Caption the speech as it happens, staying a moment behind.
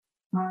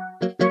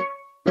Wakey,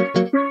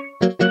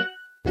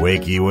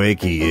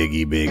 wakey,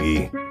 Iggy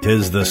Biggy.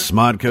 'Tis the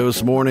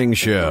SModCo Morning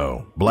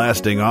Show,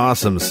 blasting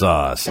awesome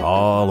sauce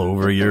all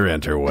over your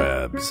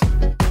interwebs.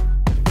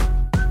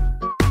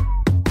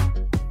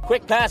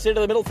 Quick pass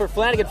into the middle for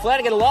Flanagan.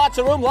 Flanagan, lots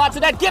of room, lots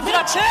of net. Give it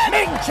a chance.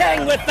 Ming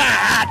Cheng with the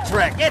hat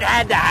trick. It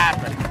had to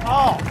happen.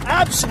 Oh,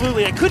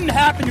 absolutely. It couldn't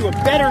happen to a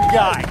better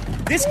guy.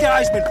 This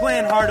guy's been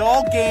playing hard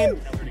all game.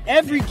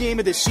 Every game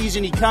of the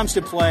season he comes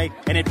to play,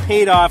 and it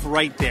paid off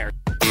right there.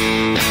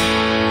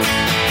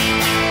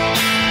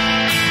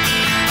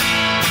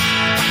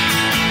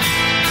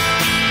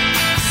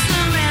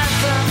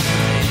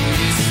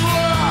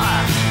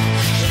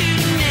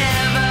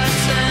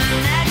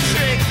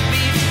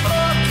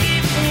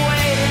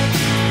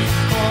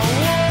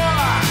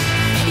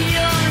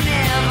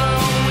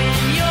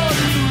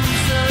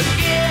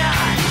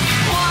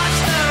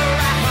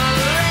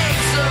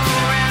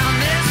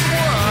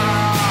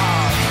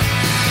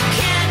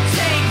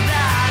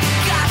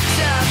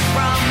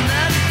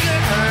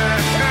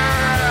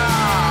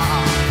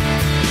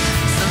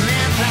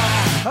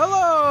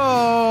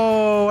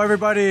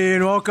 Everybody,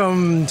 and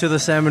welcome to the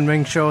Sam and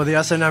Ming Show, the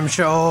S&M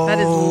Show. That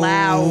is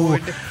loud.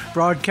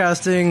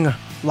 Broadcasting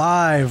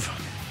live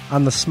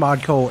on the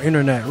SModCo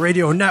Internet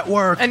Radio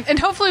Network. And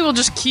hopefully we'll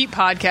just keep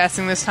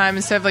podcasting this time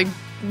instead of, like,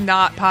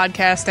 not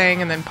podcasting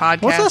and then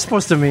podcasting. What's that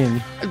supposed to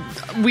mean?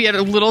 We had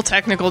a little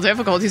technical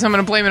difficulties. I'm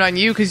going to blame it on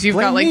you because you've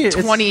got, like,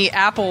 20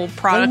 Apple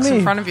products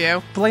in front of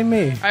you. Blame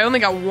me. I only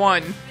got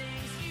one.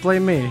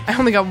 Blame me. I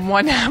only got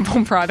one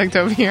Apple product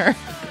over here.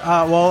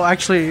 Well,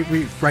 actually,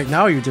 right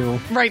now you do.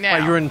 Right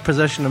now. You're in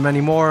possession of many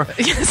more.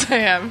 Yes, I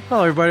am.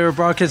 Hello, everybody. We're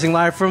broadcasting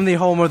live from the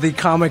home of the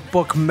comic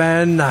book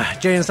men.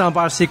 Jay and Silent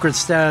Bob's Secret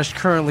Stash,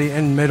 currently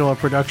in middle of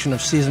production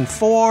of Season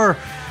 4,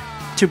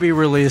 to be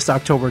released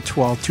October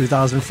 12,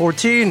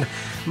 2014.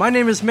 My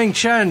name is Ming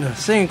Chen.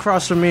 Sitting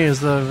across from me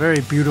is the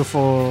very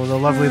beautiful, the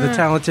lovely, the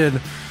talented,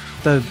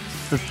 the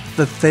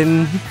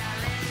thin...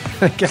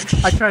 I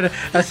try to.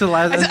 That's the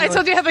last. I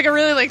told you I had like a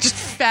really like just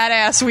fat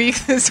ass week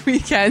this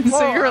weekend,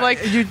 so you were like,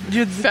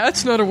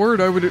 "Fat's not a word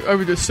I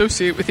would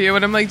associate with you."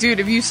 And I'm like, dude,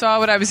 if you saw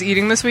what I was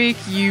eating this week,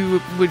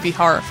 you would be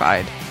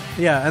horrified.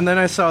 Yeah, and then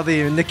I saw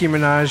the Nicki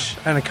Minaj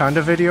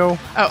Anaconda video.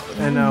 Oh,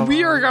 and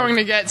we are going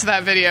to get to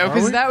that video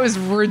because that was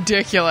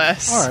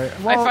ridiculous. All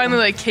right, well, I finally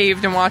like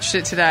caved and watched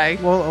it today.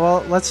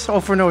 Well, let's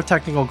hope for no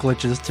technical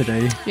glitches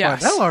today.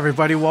 Yes. Hello,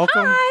 everybody.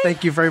 Welcome. Hi.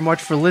 Thank you very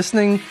much for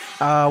listening.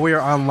 We are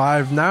on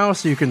live now,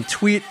 so you can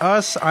tweet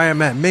us. I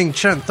am at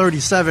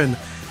MingChen37,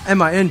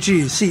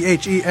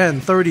 MINGCHEN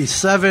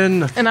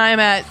 37, and I am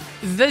at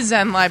the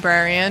Zen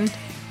Librarian.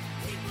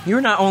 You're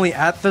not only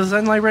at the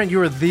Zen Librarian, you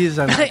are the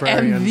Zen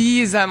Librarian. I am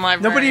the Zen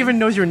Librarian. Nobody even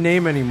knows your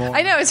name anymore.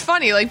 I know, it's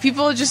funny. Like,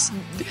 people just...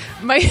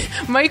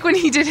 Mike, when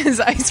he did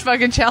his ice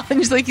bucket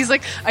challenge, like, he's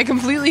like, I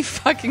completely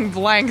fucking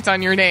blanked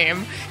on your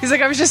name. He's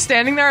like, I was just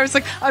standing there. I was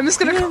like, I'm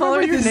just going to call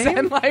her the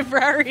Zen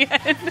Librarian.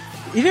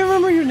 You didn't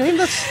remember your name?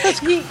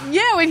 That's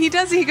yeah, when he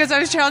does it, he goes, I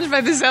was challenged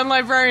by the Zen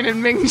Librarian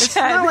in Ming Chen. It's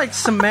not like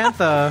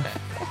Samantha.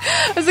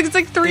 I was like, it's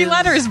like 3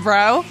 letters,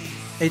 bro.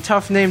 A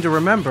tough name to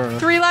remember.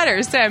 3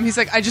 letters, Sam. He's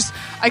like,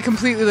 I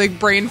completely like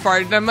brain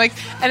farted. And I'm like,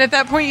 and at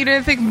that point you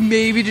didn't think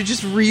maybe to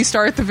just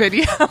restart the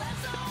video?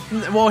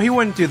 Well, he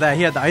wouldn't do that.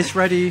 He had the ice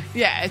ready.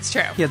 Yeah, it's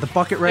true. He had the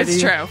bucket ready.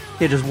 It's true.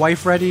 He had his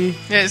wife ready.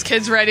 Yeah, his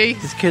kids ready.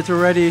 His kids were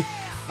ready.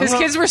 His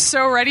kids were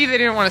so ready they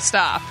didn't want to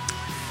stop.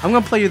 I'm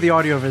going to play you the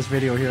audio of his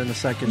video here in a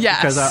second.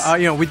 Yes.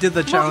 Because, we did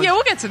the challenge. Well, yeah,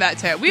 we'll get to that,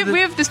 too. We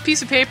have this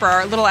piece of paper,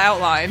 our little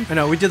outline. I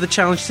know. We did the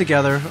challenge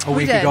together a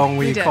week ago, and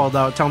we called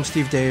out Tom,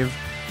 Steve, Dave,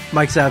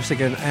 Mike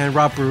Zapsigan, and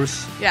Rob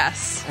Bruce.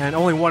 Yes. And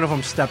only one of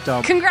them stepped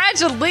up.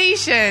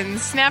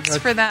 Congratulations! Snaps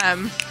for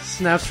them.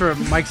 Snaps for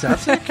Mike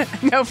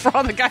Zapsigan? No, for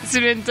all the guys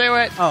who didn't do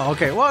it. Oh,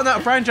 okay. Well, no,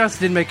 Brian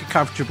Johnson did make a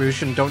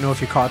contribution. Don't know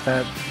if you caught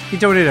that. He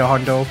donated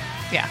 $100.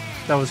 Yeah.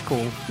 That was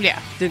cool. Yeah.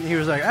 He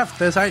was like, F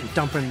this, I ain't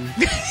dumping.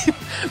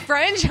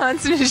 Brian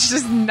Johnson is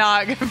just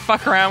not going to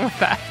fuck around with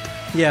that.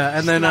 Yeah,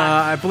 and then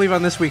I believe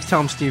on this week's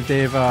Tell 'em Steve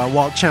Dave,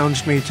 Walt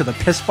challenged me to the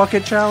Piss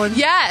Bucket Challenge.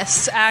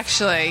 Yes,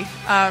 actually.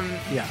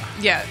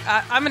 Yeah,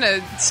 I'm going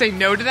to say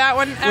no to that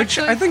one, actually. Which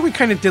I think we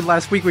kind of did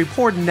last week. We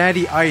poured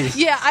natty ice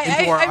into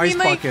our ice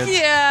buckets.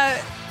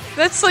 Yeah,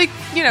 that's like,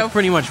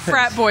 pretty much piss.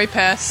 Frat boy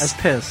piss. That's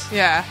piss.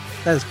 Yeah.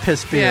 That is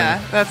piss beer. Yeah,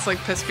 that's like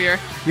piss beer.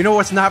 You know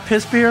what's not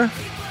piss beer?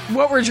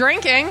 What we're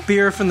drinking.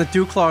 Beer from the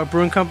Duclaw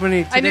Brewing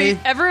Company today. I know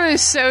everyone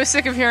is so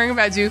sick of hearing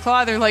about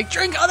Duclaw. They're like,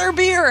 drink other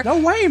beer. No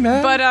way,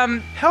 man. But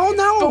hell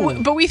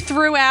no. But we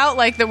threw out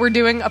like that we're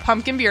doing a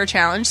pumpkin beer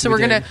challenge. So we're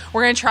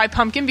gonna try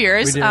pumpkin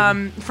beers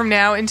from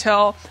now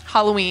until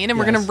Halloween, and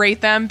we're gonna rate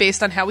them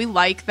based on how we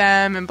like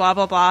them and blah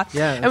blah blah.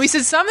 Yeah. And we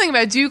said something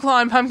about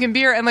Duclaw and pumpkin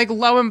beer, and like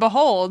lo and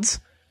behold,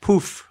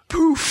 poof.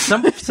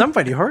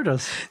 Somebody heard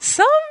us.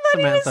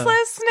 Somebody was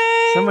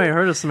listening. Somebody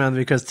heard us, Samantha,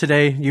 because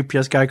today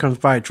UPS guy comes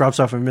by, drops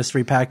off a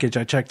mystery package.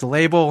 I checked the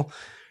label.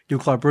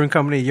 Duclaw Brewing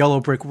Company, Yellow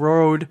Brick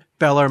Road,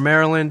 Bel Air,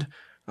 Maryland.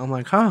 I'm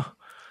like, huh.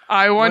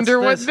 I wonder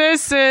what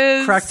this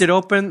is. Cracked it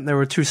open. There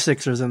were 2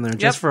 sixers in there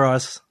just for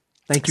us.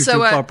 Thank you, So,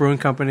 Dew Claw Brewing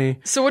Company.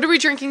 So what are we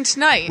drinking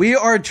tonight? We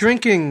are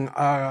drinking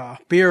a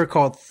beer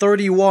called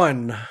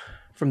 31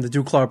 from the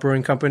Dew Claw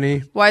Brewing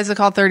Company. Why is it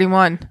called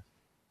 31?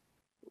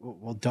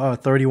 Well, duh,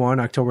 31,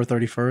 October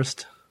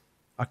 31st.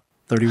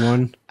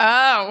 31.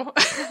 Oh.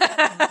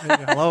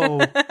 Hello.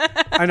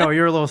 I know,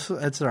 you're a little...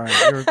 It's all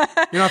right.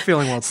 You're not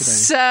feeling well today.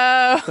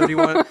 So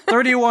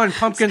 31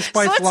 pumpkin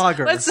spice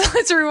lager.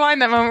 Let's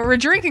rewind that moment. We're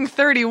drinking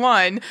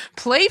 31,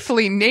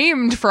 playfully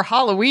named for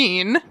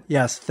Halloween.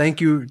 Yes, thank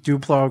you, Dew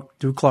Claw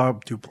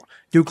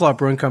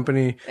Brewing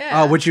Company.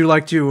 Yeah. Would you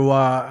like to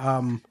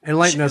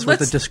enlighten us with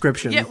the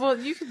description? Yeah, well,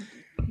 you could.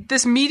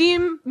 This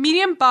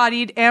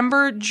medium-bodied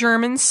amber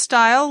German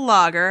style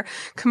lager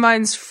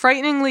combines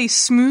frighteningly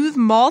smooth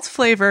malt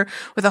flavor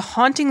with a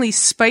hauntingly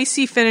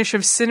spicy finish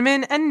of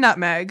cinnamon and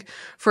nutmeg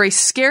for a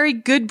scary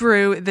good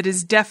brew that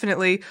is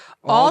definitely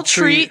all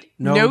treat,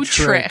 no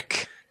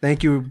trick.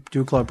 Thank you,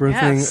 Dew Claw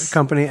Brewing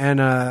Company,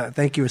 and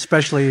thank you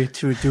especially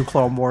to Dew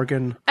Claw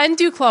Morgan and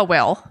Dew Claw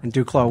Will. And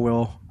Dew Claw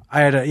Will.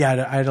 I had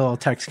a little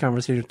text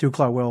conversation with Dew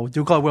Claw Will.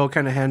 Dew Claw Will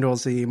kind of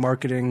handles the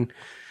marketing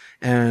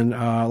and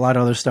a lot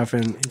of other stuff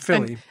in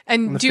Philly.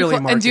 And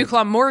Dew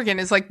Claw Morgan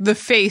is like the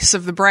face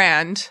of the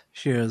brand.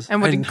 She is.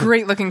 And what a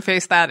great looking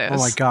face that is. Oh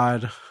my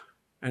God.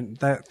 And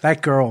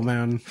that girl,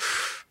 man.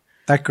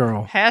 That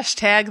girl.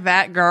 Hashtag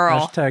that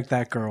girl. Hashtag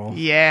that girl.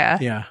 Yeah.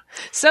 Yeah.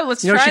 So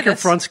let's try this. She can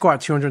front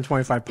squat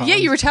 225 pounds. Yeah,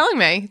 you were telling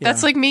me. Yeah.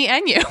 That's like me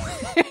and you.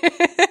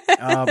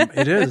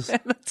 It is.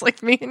 That's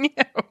like me and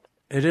you.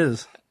 It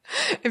is.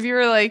 If you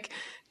were like,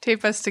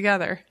 tape us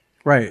together.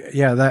 Right.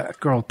 Yeah, that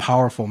girl,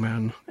 powerful,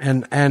 man.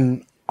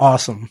 And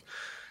awesome.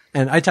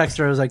 And I texted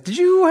her, I was like, did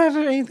you have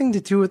anything to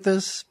do with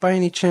this by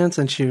any chance?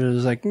 And she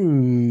was like,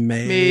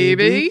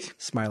 maybe.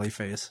 Smiley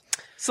face.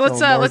 So let's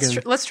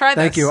try this.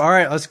 Thank you. All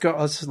right, let's go.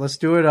 Let's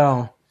do it.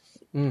 Oh,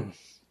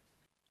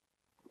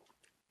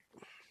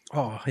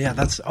 yeah,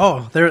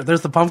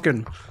 there's the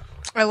pumpkin.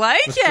 I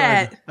like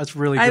it. Good. That's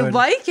really good. I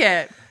like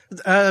it.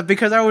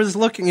 Because I was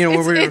looking,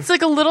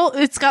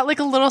 it's got like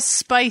a little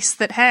spice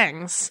that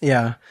hangs.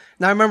 Yeah.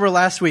 Now I remember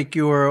last week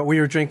we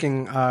were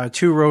drinking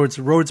Two Roads,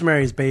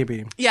 Rosemary's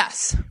Baby.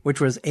 Yes. Which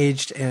was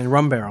aged in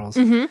rum barrels.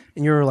 Mm-hmm.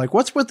 And you were like,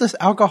 what's with this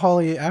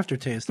alcohol-y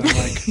aftertaste? I'm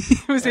like,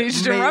 it was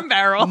aged in rum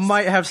barrels.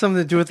 Might have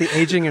something to do with the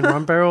aging in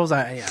rum barrels.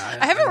 I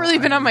haven't really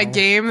been on my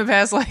game the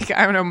past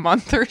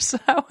month or so.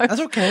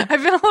 That's okay.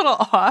 I've been a little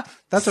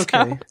off. That's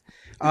okay.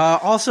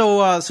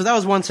 Also, so that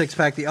was one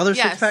 6-pack. The other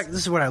 6-pack,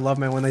 this is what I love,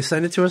 man. When they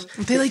send it to us,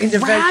 they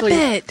wrap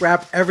it.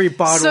 Wrap every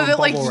bottle so in that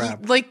bubble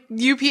wrap. Like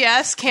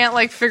UPS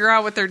can't figure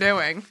out what they're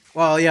doing.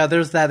 Well, yeah,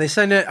 there's that. They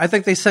send it. I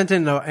think they sent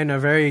it in a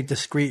very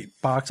discreet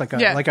box, like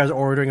I was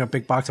ordering a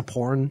big box of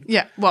porn.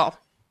 Yeah. Well,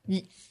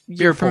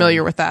 you're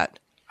familiar with that.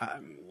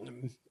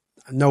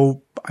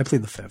 No, I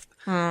plead the fifth.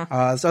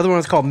 This other one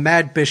is called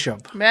Mad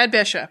Bishop. Mad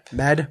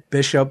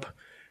Bishop.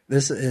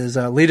 This is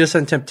Lead Us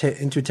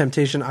into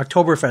Temptation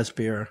Oktoberfest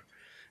beer.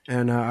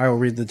 And I will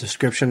read the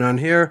description on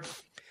here.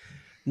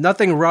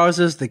 Nothing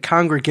rouses the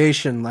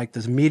congregation like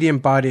this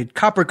medium-bodied,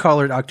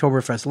 copper-colored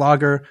Oktoberfest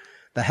lager.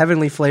 The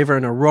heavenly flavor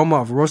and aroma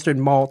of roasted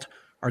malt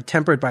are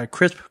tempered by a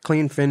crisp,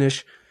 clean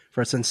finish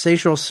for a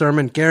sensational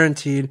sermon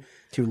guaranteed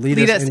to lead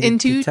us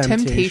into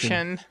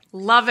temptation.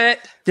 Love it.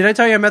 Did I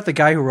tell you I met the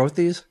guy who wrote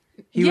these?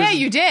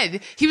 You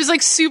did. He was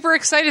super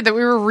excited that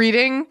we were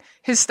reading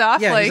his stuff.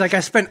 Yeah, he's like,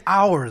 I spent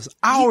hours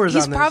on this.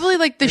 He's probably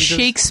like the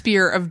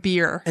Shakespeare of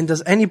beer. And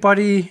does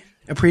anybody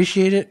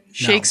appreciate it?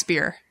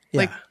 Shakespeare. No.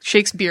 Like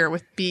Shakespeare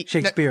with B.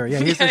 Shakespeare. Yeah,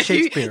 he's the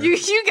Shakespeare.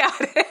 You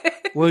got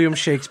it. William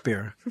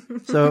Shakespeare.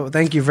 So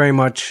thank you very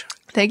much.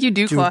 Thank you,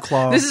 Dew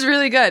Claw. This is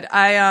really good.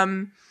 I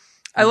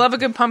love a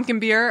good pumpkin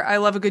beer. I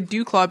love a good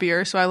Dew Claw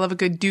beer. So I love a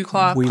good Dew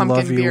Claw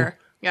pumpkin beer.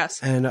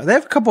 Yes. And they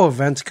have a couple of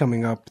events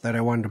coming up that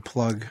I wanted to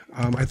plug.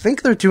 I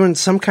think they're doing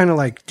some kind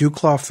of Dew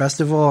Claw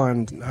festival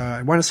on,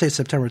 I want to say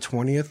September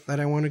 20th that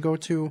I want to go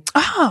to.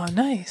 Oh,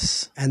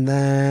 nice. And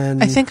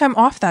then... I think I'm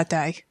off that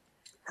day.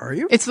 Are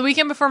you? It's the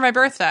weekend before my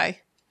birthday.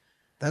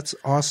 That's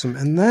awesome.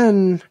 And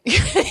then...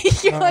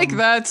 You're like,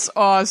 that's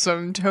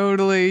awesome.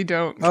 Totally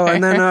don't care. Oh,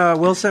 and then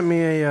Will sent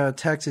me a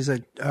text. He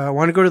said, I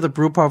want to go to the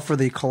brew pub for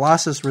the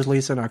Colossus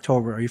release in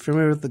October. Are you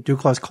familiar with the Dew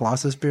Claw's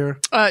Colossus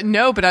beer?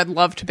 No, but I'd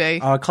love to be.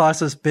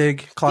 Colossus,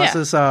 big.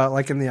 Colossus,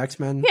 like in the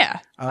X-Men. Yeah.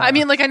 I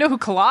know who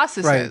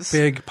Colossus is.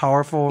 Big,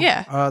 powerful.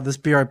 Yeah. This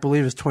beer, I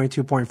believe, is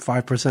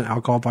 22.5%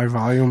 alcohol by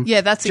volume. Yeah,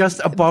 that's...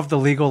 just above the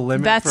legal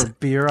limit for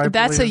beer, I believe.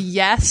 That's a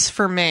yes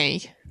for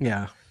me.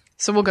 Yeah.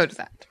 So we'll go to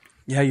that.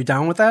 Yeah, you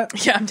down with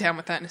that? Yeah, I'm down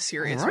with that in a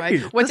serious way.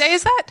 What day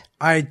is that?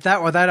 I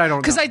don't know.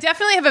 Because I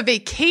definitely have a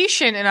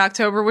vacation in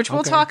October, which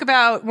we'll talk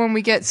about when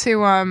we get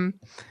to, I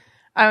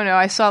don't know.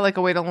 I saw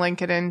a way to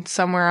link it in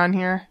somewhere on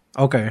here.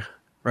 Okay.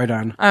 Right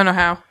on. I don't know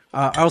how.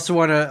 I also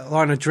want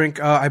to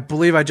drink. I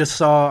believe I just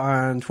saw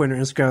on Twitter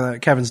and Instagram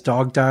that Kevin's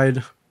dog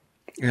died.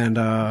 And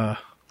I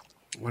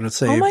want to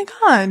say... Oh my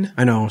God.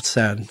 I know, it's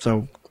sad.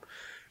 So...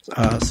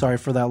 sorry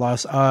for that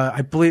loss.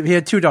 I believe he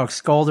had 2 dogs,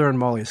 Skulder and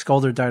Molly.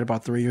 Skulder died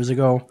about 3 years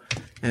ago,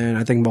 and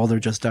I think Mulder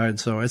just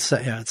died. So it's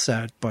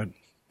sad, but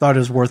thought it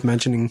was worth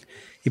mentioning.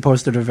 He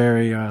posted a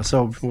very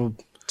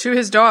To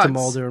his dogs. To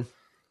Mulder.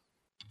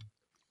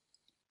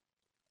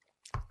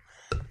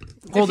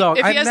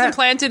 If he has them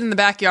planted in the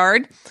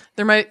backyard,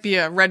 there might be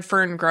a red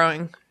fern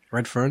growing.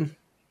 Red fern?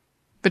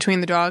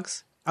 Between the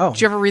dogs. Oh.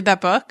 Did you ever read that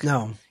book?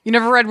 No. You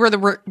never read where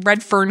the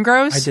red fern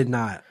grows? I did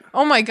not.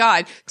 Oh my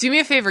God. Do me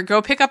a favor.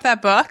 Go pick up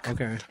that book.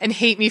 Okay. And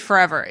hate me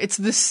forever. It's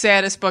the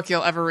saddest book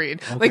you'll ever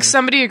read. Okay. Like,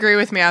 somebody agree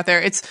with me out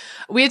there.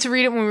 We had to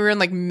read it when we were in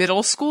like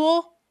middle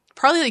school,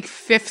 probably like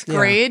 5th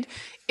grade.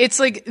 It's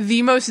like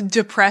the most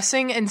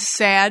depressing and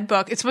sad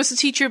book. It's supposed to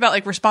teach you about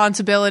like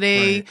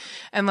responsibility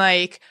and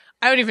like,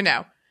 I don't even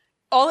know.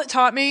 All it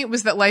taught me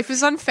was that life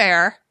is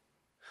unfair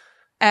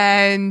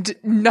and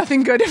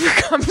nothing good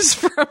ever comes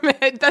from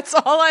it. That's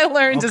all I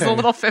learned as a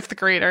little 5th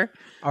grader.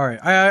 All right.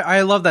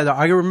 I love that dog.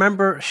 I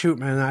remember, shoot,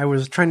 man, I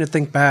was trying to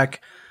think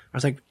back. I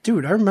was like,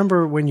 dude, I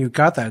remember when you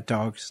got that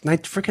dog. It's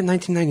freaking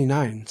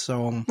 1999.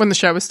 So when the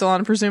show was still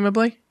on,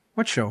 presumably.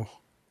 What show?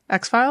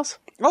 X-Files?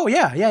 Oh,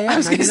 yeah. I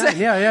was going to say,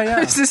 yeah. I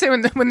was going to say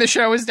when the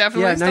show was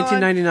definitely still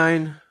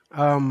 1999.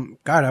 On.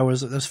 God, that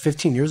was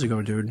 15 years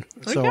ago, dude.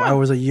 So I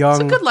was a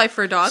young, it's a good life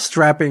for a dog.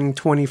 Strapping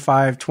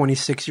 25,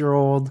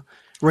 26-year-old,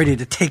 ready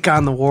to take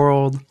on the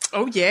world.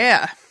 Oh,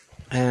 yeah.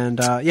 And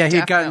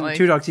he'd gotten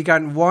 2 dogs. He'd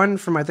gotten one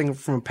from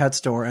a pet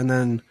store, and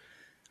then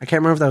I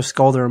can't remember if that was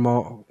Scully or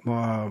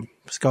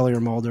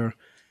Mulder. And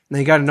then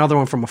he got another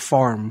one from a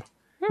farm,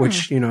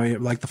 which,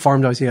 like the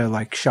farm dogs he had to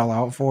like shell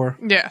out for.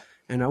 Yeah.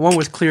 And one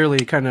was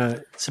clearly kind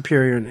of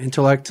superior in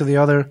intellect to the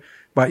other,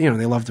 but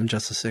they loved him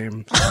just the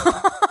same.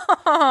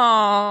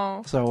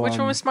 Oh. So which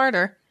one was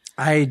smarter?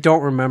 I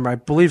don't remember. I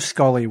believe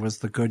Scully was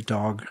the good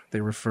dog they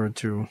referred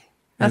to.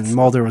 And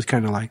Mulder was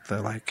kind of like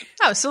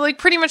Oh, so like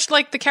pretty much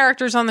like the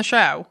characters on the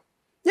show.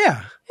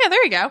 Yeah. Yeah,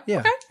 there you go. Yeah,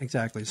 okay.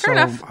 Exactly. Fair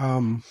enough.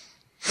 I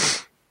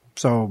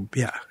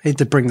hate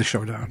to bring the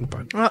show down,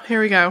 but well,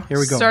 here we go.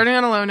 Starting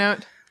on a low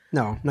note.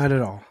 No, not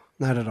at all.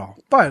 Not at all.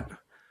 But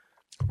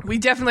we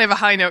definitely have a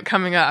high note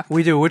coming up.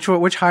 We do.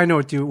 Which high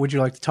note would you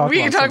like to talk about?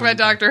 We can talk about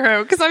Doctor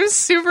Who because I'm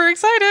super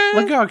excited.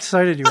 Look how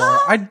excited you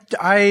are.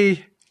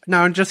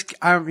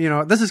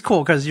 This is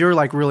cool because you're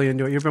like really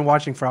into it. You've been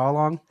watching for how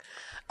long?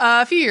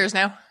 A few years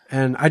now.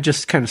 And I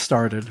just kind of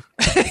started.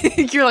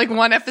 You're like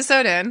 1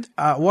 episode in?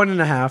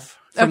 1.5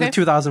 from the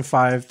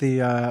 2005.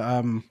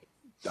 The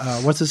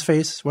what's his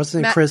face? What's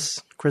his name? Chris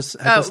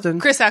Eccleston.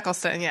 Chris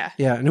Eccleston. Yeah.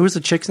 Yeah. And who's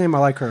the chick's name? I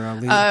like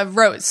her.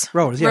 Rose.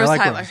 Rose. Yeah, Rose I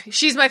like Tyler. Rose.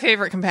 She's my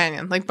favorite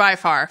companion, like by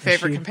far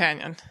favorite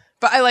companion.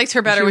 But I liked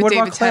her better with what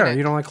David about Claire? Tennant.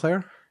 You don't like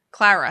Claire?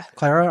 Clara.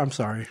 I'm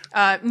sorry.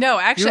 No,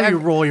 actually, you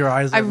roll your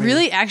eyes. I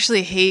really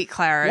actually hate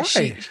Clara.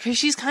 Why? Because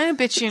she's kind of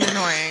bitchy and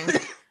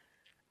annoying.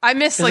 I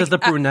miss Is it the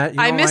brunette?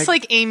 I miss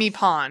like Amy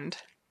Pond.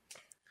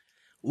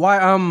 Why?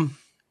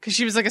 Because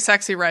she was like a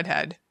sexy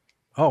redhead.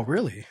 Oh,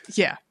 really?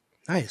 Yeah.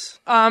 Nice.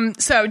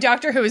 So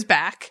Doctor Who is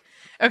back.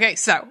 Okay,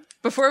 so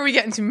before we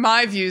get into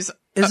my views,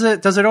 does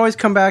it always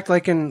come back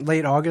like in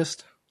late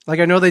August? Like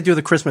I know they do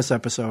the Christmas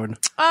episode.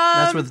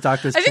 That's where the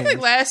Doctor's. I think like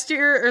last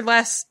year or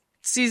last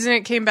season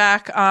it came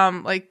back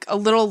like a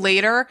little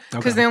later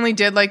because they only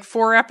did like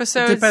 4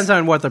 episodes. It depends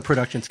on what the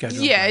production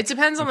schedule. Yeah, it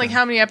depends on like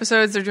how many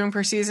episodes they're doing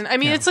per season. I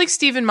mean, it's like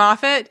Stephen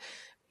Moffat,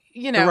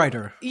 the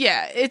writer.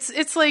 Yeah,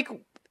 it's like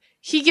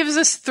he gives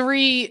us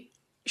 3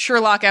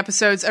 Sherlock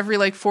episodes every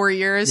like 4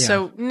 years,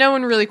 so no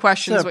one really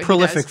questions what he does.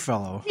 Prolific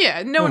fellow.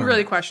 Yeah, no one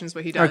really questions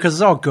what he does. Because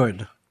it's all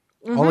good.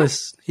 Mm-hmm. All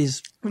this,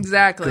 he's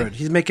exactly good.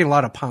 He's making a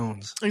lot of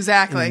pounds.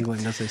 Exactly. In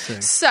England, as they say.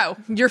 So,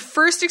 your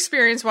first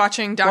experience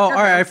watching Doctor Who.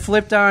 All right, I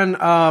flipped on,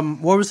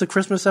 what was the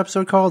Christmas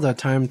episode called? That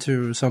Time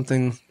to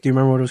Something. Do you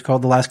remember what it was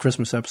called? The last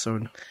Christmas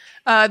episode.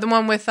 The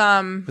one with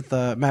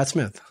Matt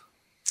Smith.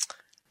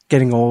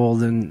 Getting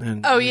old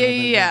and oh,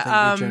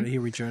 yeah. He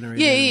regenerated.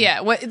 Yeah.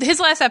 What, his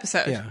last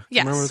episode. Yeah.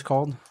 Yes. Remember what it's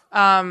called?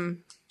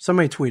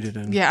 Somebody tweeted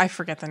in. Yeah, I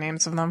forget the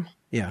names of them.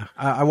 Yeah.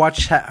 I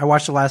watched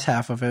the last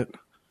half of it.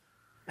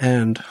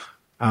 And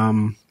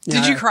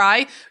did you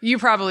cry? You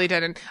probably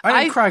didn't.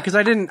 I didn't cry because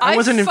I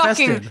wasn't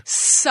invested. I fucking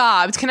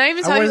sobbed. Can I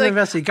even tell you? I wasn't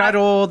invested. He got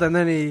old, and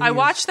then I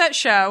watched that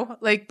show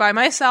like by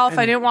myself.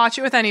 I didn't watch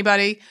it with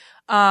anybody.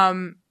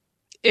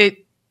 It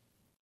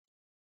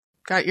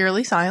got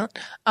eerily silent.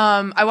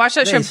 I watched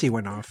that show. AC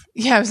went off.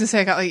 Yeah, I was gonna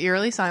say I got like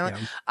eerily silent.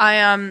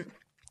 Yeah.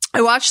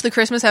 I watched the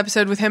Christmas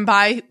episode with him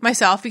by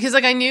myself because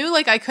like I knew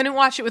like I couldn't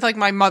watch it with like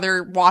my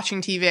mother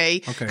watching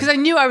TV because I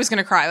knew I was going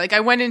to cry. Like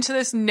I went into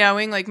this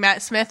knowing like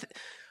Matt Smith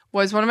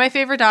was one of my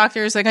favorite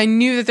doctors. Like I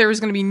knew that there was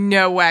going to be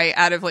no way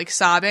out of like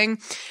sobbing.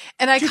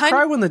 And Did you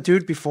cry when the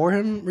dude before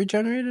him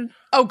regenerated?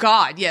 Oh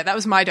God. Yeah. That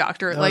was my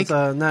doctor. That was,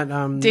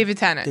 not, David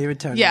Tennant. David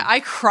Tennant. Yeah.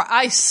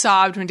 I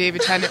sobbed when David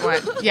Tennant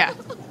went. Yeah.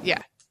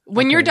 Yeah.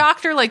 When your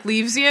doctor like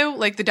leaves you,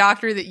 like the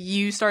doctor that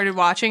you started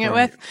watching it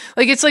with,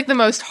 like it's like the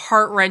most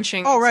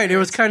heart-wrenching. Oh, right. It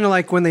was kind of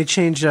like when they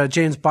changed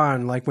James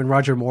Bond, like when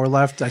Roger Moore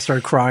left, I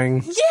started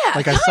crying. Yeah,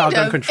 like I sobbed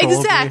uncontrollably.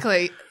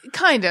 Exactly.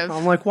 Kind of.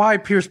 I'm like, why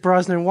Pierce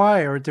Brosnan?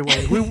 Why? Or did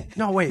we?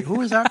 No, wait. Who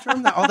was after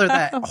him?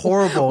 That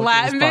horrible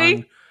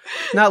Lazenby?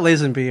 Not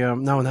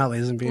Lazenby. No, not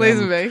Lazenby.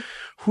 Lazenby.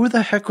 Who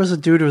the heck was the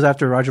dude who was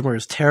after Roger Moore? It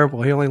was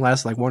terrible. He only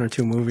lasted like 1 or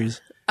 2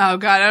 movies. Oh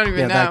God, I don't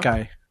even know. Yeah, that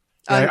guy.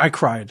 I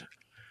cried.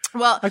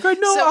 Well, I cried,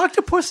 no,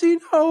 Octopussy,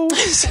 no.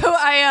 So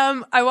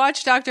I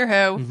watched Doctor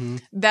Who,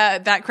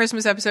 that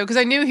Christmas episode, because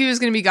I knew he was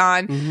going to be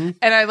gone,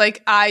 and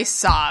I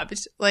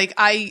sobbed.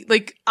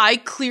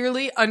 I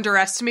clearly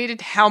underestimated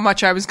how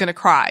much I was going to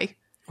cry.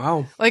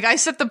 Wow. Like, I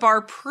set the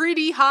bar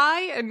pretty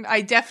high, and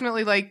I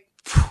definitely,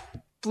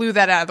 blew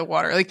that out of the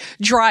water. Like,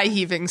 dry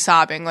heaving,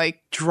 sobbing.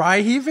 Like,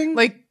 dry heaving?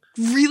 Like,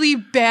 really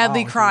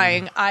badly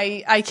crying.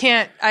 I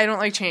don't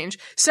like change.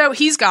 So,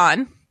 he's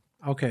gone.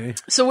 Okay.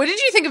 So what did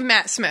you think of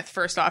Matt Smith,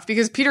 first off?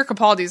 Because Peter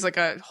Capaldi's like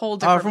a whole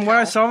different From what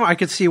I saw him, I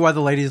could see why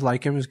the ladies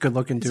like him. He's a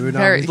good-looking dude.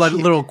 Very he's a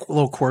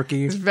little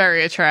quirky. He's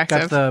very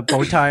attractive. Got the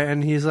bow tie,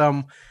 and he's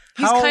kind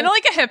of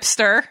like a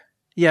hipster.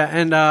 Yeah,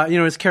 and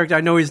his character, I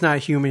know he's not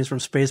human, he's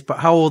from space, but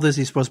how old is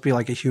he supposed to be,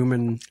 like a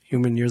human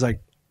years,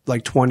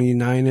 like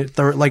 29,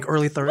 like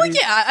early 30s? Well,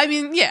 yeah, I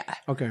mean, yeah.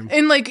 Okay.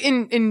 And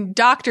in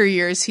doctor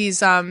years,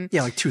 he's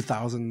like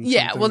 2000.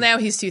 Yeah, something. well now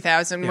he's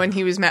 2000. Yeah. When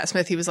he was Matt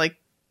Smith, he was like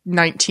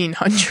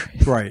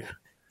 1900. Right.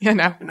 You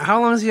know. And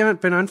how long has he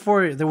been on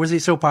for? Was he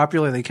so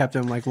popular they kept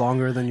him like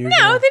longer than usual?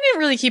 No, they didn't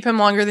really keep him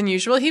longer than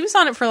usual. He was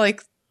on it for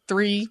like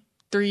 4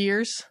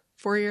 years.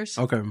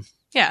 Okay.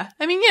 Yeah.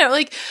 I mean,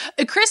 like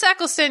Chris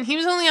Eccleston, he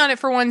was only on it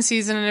for one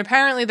season, and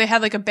apparently they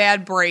had like a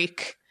bad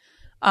break,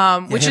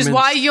 which is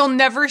why you'll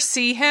never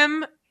see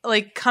him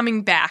like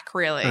coming back,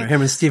 really.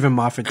 Him and Stephen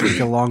Moffat didn't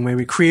get along,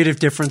 maybe. Creative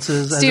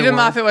differences. Stephen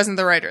Moffat wasn't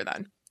the writer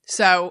then.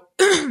 So...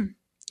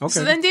 Okay.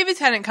 So then David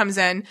Tennant comes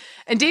in,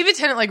 and David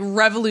Tennant like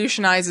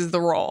revolutionizes the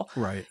role.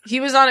 Right.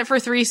 He was on it for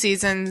 3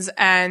 seasons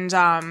and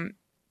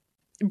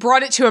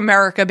brought it to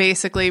America,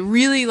 basically.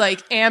 Really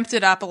like amped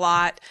it up a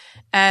lot.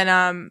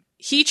 And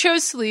he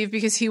chose to leave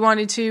because he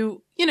wanted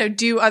to,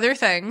 do other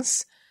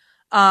things.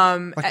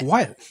 Like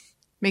what?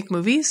 Make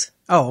movies.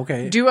 Oh,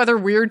 okay. Do other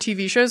weird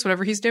TV shows,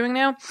 whatever he's doing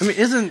now. I mean,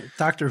 isn't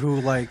Doctor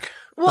Who like...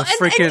 Well,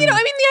 and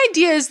the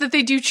idea is that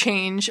they do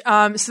change.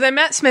 So then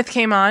Matt Smith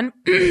came on,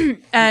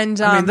 and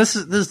this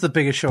is the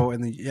biggest show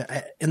in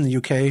the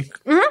UK,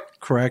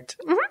 correct?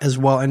 As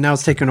well, and now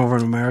it's taken over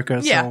in America.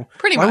 Yeah, so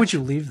pretty much. Why would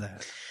you leave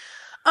that?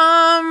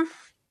 I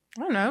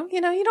don't know. You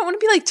don't want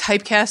to be like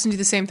typecast and do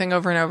the same thing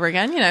over and over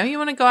again. You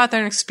want to go out there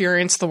and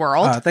experience the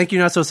world. Thank you,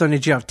 Not So Sunny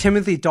Geoff.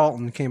 Timothy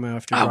Dalton came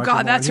after. Oh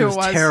God, that's who it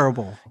was.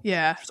 Terrible.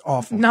 Yeah, it's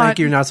awful. Thank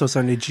you, Not So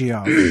Sunny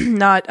Geoff.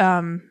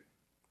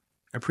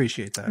 I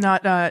appreciate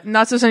that.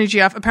 Not So Sunny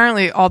Geoff.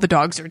 Apparently, all the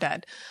dogs are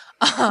dead.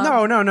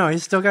 No.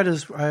 He's still got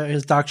his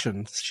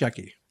dachshund,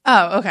 Shecky.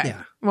 Oh, okay.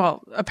 Yeah.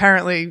 Well,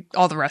 apparently,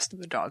 all the rest of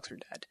the dogs are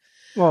dead.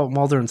 Well,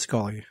 Mulder and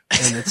Scully,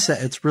 and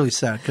it's really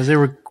sad because they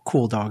were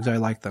cool dogs. I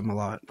like them a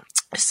lot.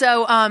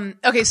 So,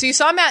 okay, so you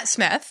saw Matt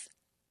Smith,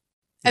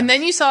 and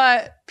then you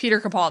saw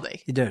Peter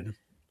Capaldi. He did.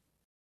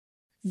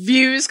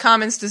 Views,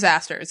 comments,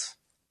 disasters.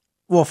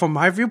 Well, from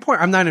my viewpoint,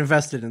 I'm not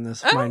invested in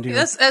this, mind you.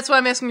 That's why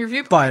I'm asking your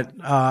viewpoint.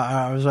 But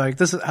I was like,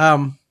 this is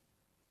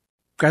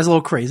guy's a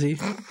little crazy.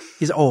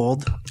 He's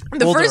old.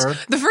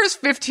 The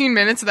first 15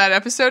 minutes of that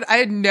episode, I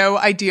had no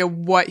idea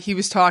what he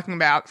was talking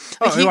about.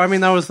 I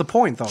mean, that was the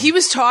point, though. He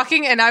was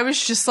talking, and I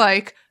was just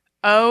like,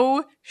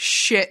 "Oh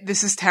shit,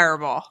 this is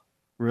terrible."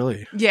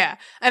 Really? Yeah.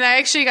 And I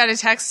actually got a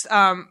text,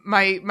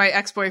 my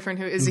ex-boyfriend,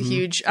 who is a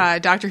huge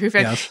Doctor Who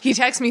fan, yes. He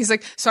texted me, he's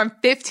like, so I'm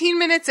 15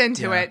 minutes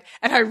into it,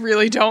 and I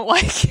really don't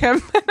like him.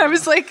 And I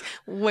was like,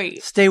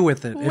 wait. Stay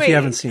with it if you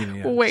haven't seen it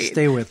yet. Wait.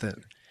 Stay with it.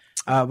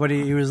 But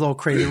he was a little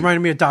crazy. It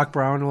reminded me of Doc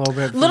Brown a little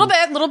bit. Little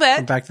bit.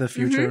 From Back to the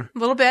Future. A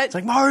little bit. It's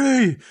like,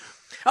 Marty!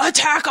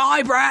 Attack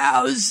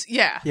eyebrows!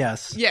 Yeah.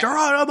 Yes. Yeah.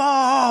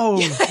 Geronimo!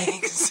 Yeah,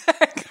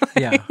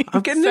 exactly. Yeah.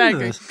 I'm getting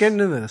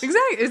into this.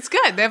 Exactly. It's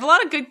good. They have a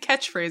lot of good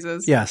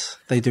catchphrases. Yes,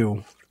 they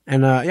do.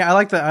 And I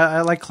like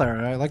I like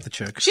Clara. I like the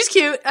chick. She's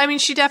cute. I mean,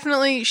 she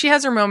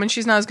has her moments.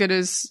 She's not as good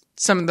as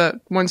some of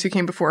the ones who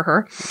came before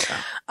her.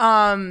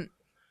 Yeah.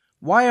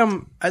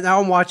 Now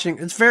I'm watching.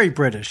 It's very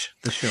British.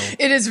 The show.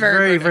 It is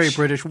very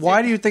British.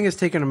 Why do you think it's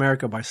taken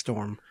America by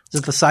storm? Is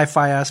it the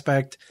sci-fi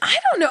aspect? I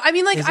don't know. I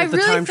mean, like, is it the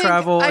time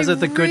travel? Is it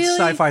the good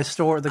sci-fi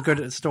story? The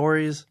good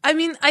stories? I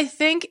mean, I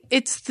think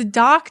it's the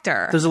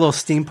Doctor. There's a little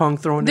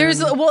steampunk thrown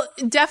in. Well,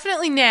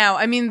 definitely now.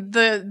 I mean,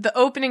 the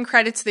opening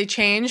credits, they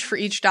change for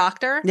each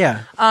Doctor.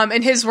 Yeah.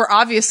 And his were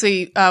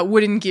obviously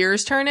wooden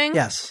gears turning.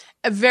 Yes.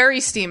 Very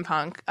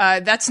steampunk.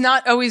 That's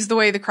not always the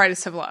way the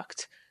credits have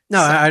looked. No,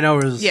 so, I know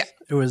it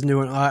was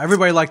new.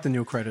 Everybody liked the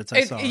new credits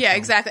I saw. Yeah,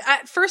 exactly.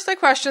 At first I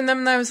questioned them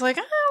and I was like,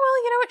 well,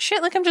 you know what,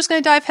 shit, like I'm just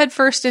going to dive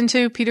headfirst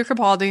into Peter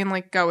Capaldi and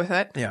like go with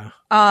it. Yeah.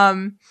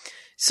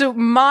 So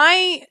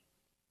when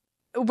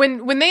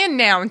they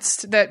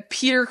announced that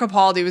Peter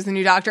Capaldi was the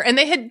new Doctor, and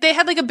they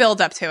had like a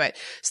build up to it.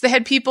 So they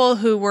had people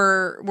who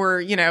were,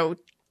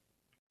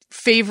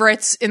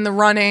 favorites in the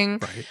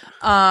running.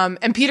 Right.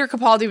 And Peter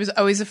Capaldi was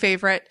always a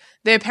favorite.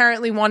 They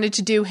apparently wanted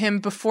to do him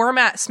before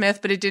Matt Smith,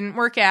 but it didn't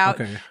work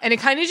out. Okay. And it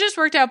kind of just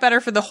worked out better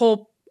for the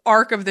whole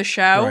arc of the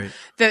show, right,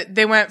 that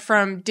they went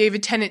from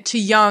David Tennant to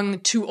young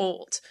to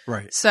old.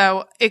 Right.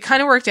 So it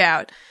kind of worked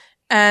out.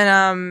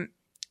 And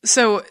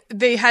so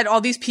they had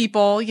all these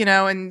people,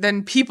 and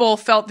then people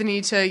felt the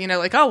need to,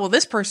 like, oh, well,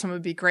 this person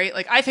would be great.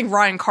 Like, I think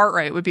Ryan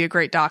Cartwright would be a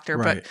great doctor,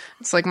 but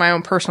it's like my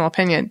own personal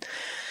opinion.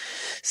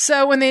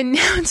 So when they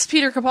announced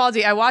Peter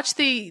Capaldi, I watched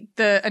the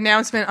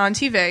announcement on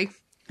TV.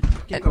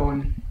 Keep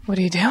going. What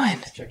are you doing?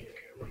 Check your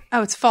camera.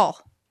 Oh, it's full.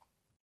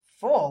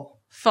 Full?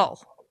 Full.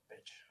 Oh,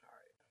 bitch. All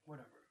right.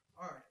 Whatever.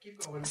 All right.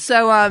 Keep going.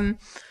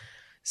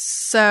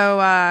 So,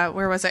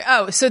 where was I?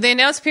 Oh, so they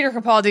announced Peter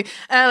Capaldi,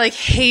 and I, like,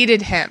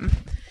 hated him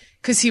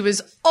because he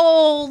was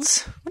old.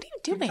 What are you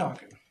doing? Keep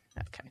talking.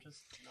 Okay.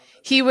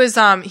 He was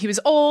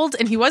old,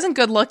 and he wasn't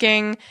good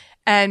looking,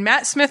 and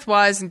Matt Smith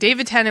was, and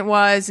David Tennant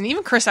was, and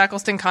even Chris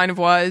Eccleston kind of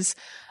was.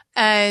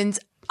 And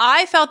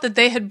I felt that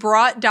they had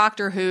brought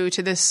Doctor Who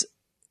to this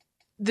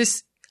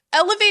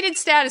elevated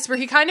status where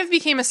he kind of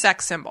became a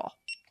sex symbol.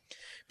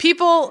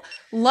 People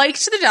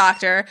liked the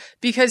Doctor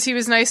because he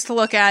was nice to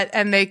look at,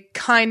 and they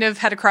kind of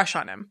had a crush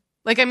on him.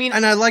 Like, I mean,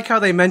 and I like how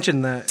they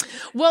mentioned that.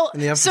 Well,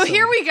 so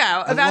here we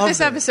go about this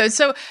episode.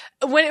 So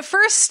when it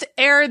first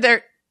aired,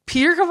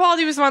 Peter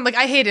Capaldi was the one, like,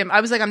 I hate him.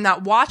 I was like, I'm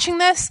not watching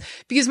this,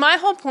 because my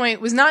whole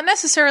point was not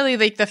necessarily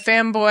like the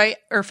fanboy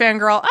or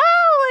fangirl.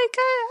 Oh, like,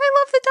 I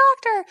love the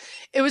Doctor.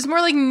 It was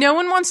more like no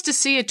one wants to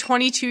see a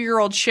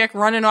 22-year-old chick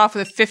running off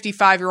with a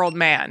 55-year-old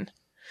man.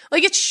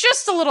 Like, it's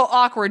just a little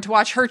awkward to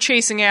watch her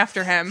chasing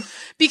after him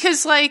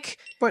because, like,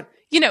 but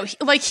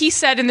like he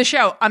said in the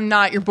show, I'm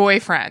not your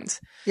boyfriend.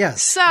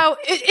 Yes. So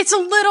it's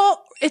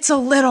a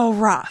little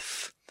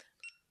rough.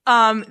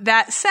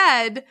 That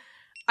said,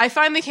 I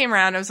finally came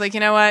around. I was like,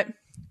 you know what?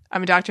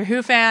 I'm a Doctor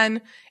Who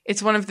fan.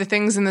 It's one of the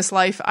things in this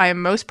life I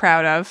am most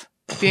proud of,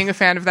 being a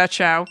fan of that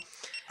show.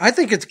 I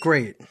think it's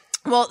great.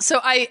 Well, so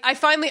I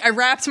finally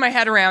wrapped my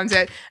head around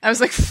it. I was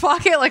like,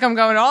 fuck it. Like, I'm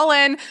going all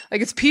in.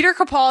 Like, it's Peter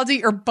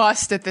Capaldi or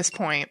bust at this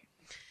point.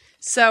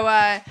 So,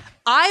 I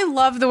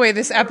love the way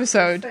this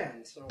episode,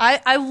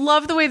 I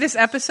love the way this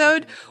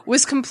episode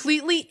was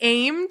completely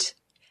aimed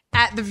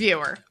at the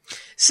viewer.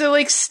 So,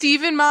 like,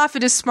 Stephen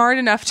Moffat is smart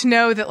enough to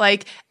know that,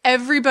 like,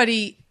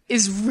 everybody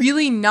is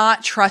really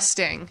not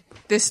trusting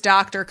this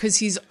Doctor because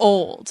he's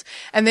old.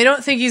 And they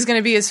don't think he's going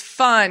to be as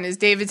fun as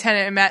David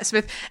Tennant and Matt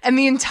Smith. And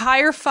the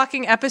entire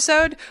fucking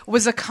episode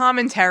was a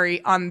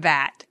commentary on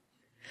that.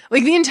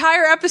 Like, the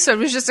entire episode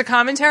was just a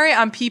commentary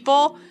on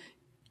people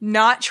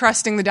not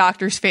trusting the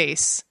Doctor's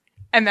face.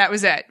 And that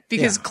was it.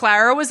 Because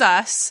Clara was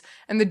us,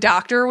 and the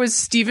Doctor was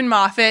Stephen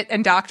Moffat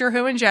and Doctor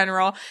Who in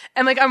general.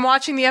 And, like, I'm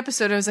watching the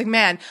episode, and I was like,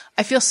 man,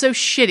 I feel so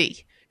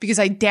shitty because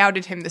I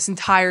doubted him this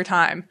entire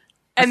time.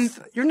 And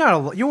you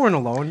weren't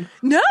alone.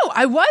 No,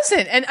 I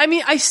wasn't. And I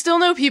mean, I still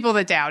know people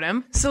that doubt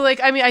him. So, like,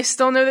 I mean, I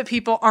still know that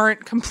people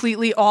aren't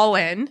completely all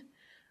in.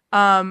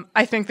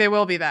 I think they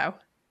will be, though.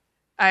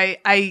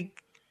 I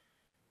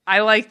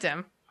liked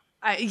him.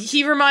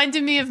 He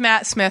reminded me of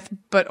Matt Smith,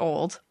 but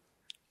old.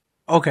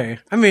 Okay.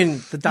 I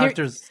mean, the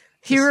Doctor's...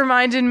 He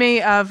reminded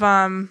me of,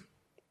 I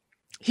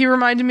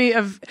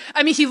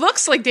mean, he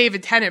looks like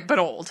David Tennant, but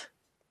old.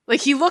 Like,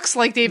 he looks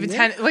like David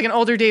Tennant, like an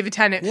older David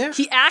Tennant. Yeah.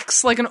 He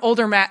acts like an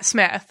older Matt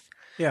Smith.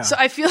 Yeah. So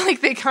I feel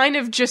like they kind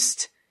of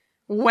just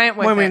went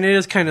with it. I mean, it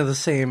is kind of the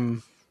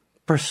same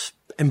what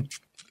am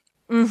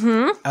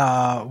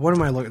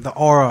I looking... The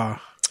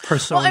aura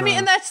persona. Well, I mean,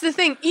 and that's the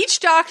thing. Each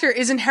Doctor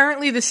is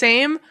inherently the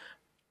same,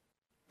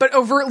 but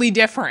overtly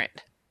different.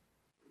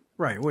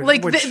 Right.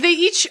 They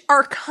each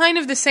are kind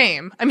of the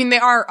same. I mean, they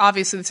are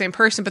obviously the same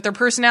person, but their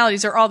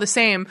personalities are all the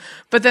same.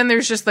 But then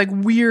there's just, like,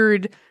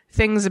 weird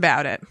things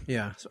about it.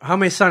 Yeah. So how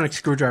many sonic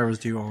screwdrivers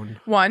do you own?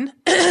 One.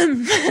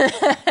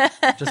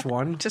 Just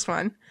one? Just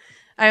one.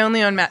 I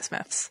only own Matt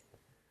Smith's.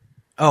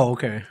 Oh,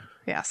 okay.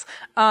 Yes.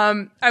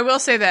 I will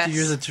say this. Do you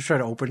use it to try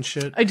to open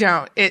shit? I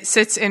don't. It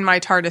sits in my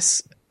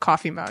TARDIS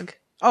coffee mug.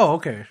 Oh,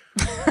 okay.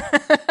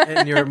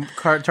 And your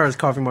TARDIS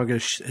coffee mug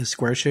is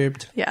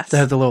square-shaped? Yes. They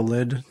have the little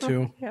lid,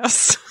 too?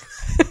 Yes.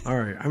 All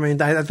right. I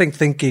mean, I think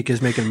ThinkGeek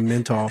is making a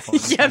mint off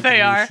of yeah,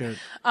 they are. Shit.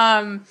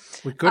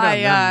 We're good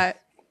on them.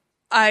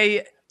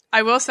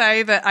 I will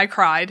say that I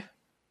cried.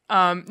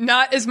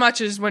 Not as much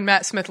as when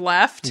Matt Smith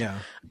left. Yeah.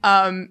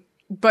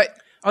 But...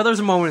 Oh,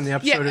 there's a moment in the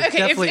episode. Yeah,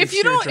 okay. If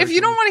you don't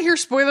want to hear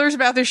spoilers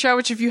about this show,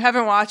 which if you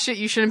haven't watched it,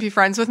 you shouldn't be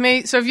friends with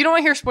me. So if you don't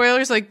want to hear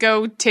spoilers, like,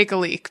 go take a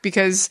leak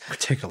because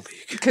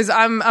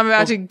I'm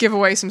about to give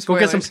away some spoilers.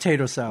 Go get some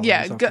potato salad.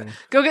 Yeah,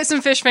 go get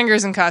some fish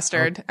fingers and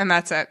custard, and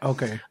that's it.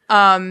 Okay.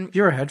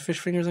 You ever had fish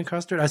fingers and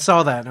custard? I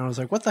saw that and I was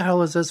like, "What the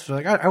hell is this?"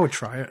 Like, I would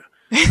try it.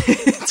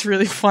 It's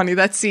really funny,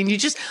 that scene. You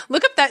just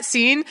look up that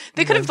scene.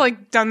 They could have,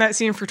 like, done that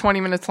scene for 20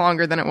 minutes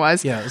longer than it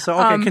was. Yeah. So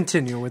okay,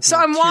 continue with. So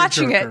I'm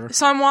watching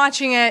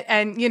it,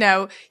 and, you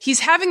know, he's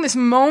having this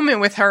moment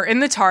with her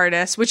in the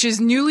TARDIS, which is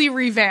newly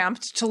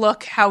revamped to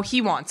look how he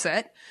wants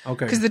it.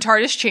 Okay. Because the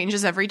TARDIS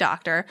changes every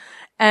Doctor,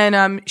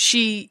 and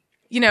she,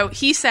 you know,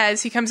 he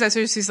comes out,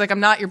 he's like, "I'm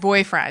not your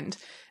boyfriend."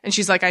 And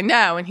she's like, "I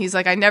know." And he's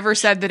like, "I never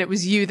said that it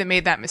was you that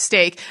made that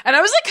mistake." And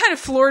I was, like, kind of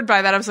floored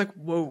by that. I was like,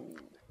 whoa.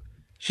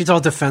 She's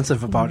all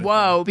defensive about it.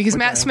 Whoa, because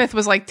Matt Smith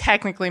was, like,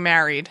 technically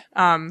married.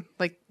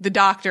 Like, the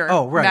Doctor,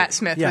 Matt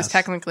Smith, was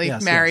technically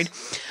married.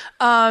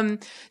 Yes.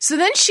 So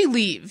then she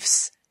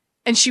leaves.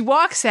 And she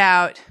walks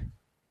out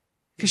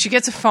because she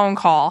gets a phone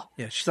call.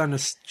 Yeah,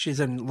 she's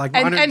in like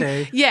modern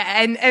day. Yeah,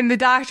 and the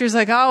doctor's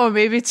like, oh,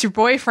 maybe it's your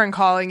boyfriend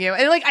calling you.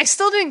 And like, I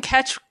still didn't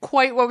catch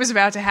quite what was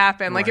about to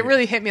happen. Like, it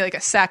really hit me like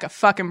a sack of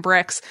fucking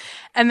bricks.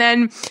 And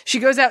then she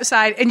goes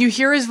outside and you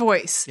hear his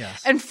voice.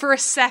 Yes. And for a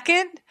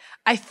second,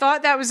 I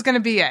thought that was going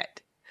to be it.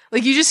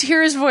 Like, you just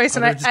hear his voice,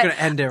 and they're just gonna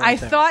end it right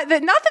there. thought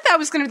that, not that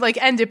was going to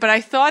like end it, but I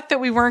thought that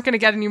we weren't going to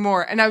get any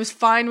more, and I was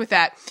fine with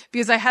that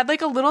because I had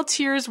like a little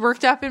tears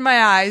worked up in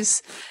my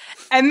eyes,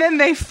 and then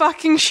they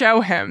fucking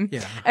show him,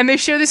 and they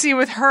show the scene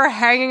with her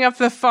hanging up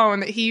the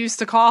phone that he used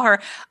to call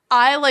her.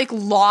 I like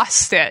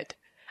lost it.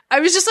 I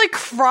was just like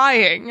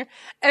crying,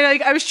 and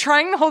like I was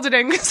trying to hold it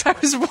in because I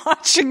was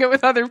watching it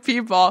with other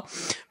people,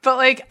 but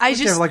like I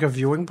just you have like a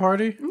viewing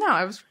party. No,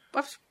 I was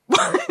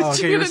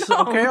okay,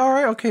 okay, all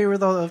right, okay.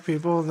 With all those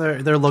people,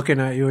 they're looking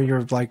at you, and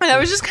you're like, and I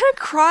was just kind of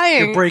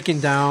crying. You're breaking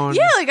down.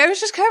 Yeah, like I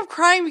was just kind of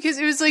crying because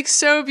it was like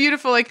so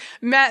beautiful. Like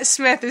Matt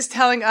Smith is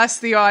telling us,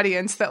 the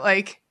audience, that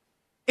like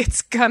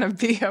it's gonna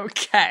be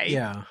okay.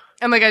 Yeah,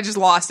 and like I just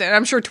lost it. And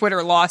I'm sure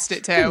Twitter lost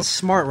it too. It's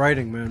smart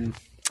writing, man.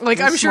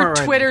 Like I'm sure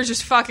Twitter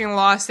just fucking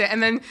lost it.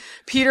 And then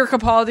Peter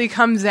Capaldi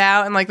comes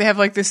out, and like they have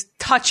like this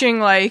touching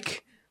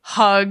like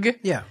hug.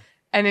 Yeah,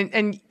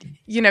 and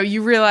you know,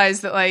 you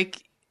realize that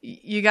like.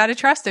 You got to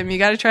trust him. You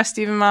got to trust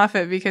Stephen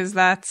Moffat because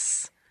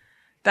that's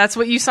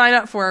what you sign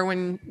up for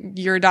when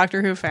you're a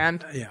Doctor Who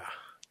fan. Yeah.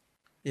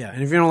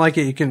 And if you don't like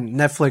it, you can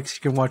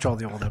watch all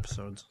the old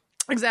episodes.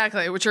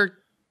 Exactly, which are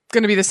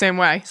going to be the same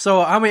way.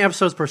 So, how many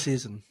episodes per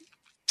season?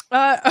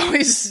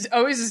 Always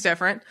is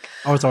different.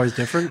 Oh, it's always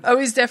different?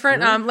 Always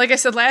different. Really? Like I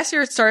said, last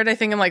year it started, I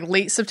think, in like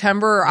late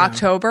September or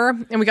October,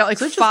 and we got like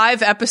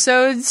 5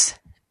 episodes.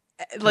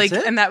 Like,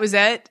 and that was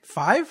it.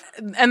 5?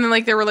 And then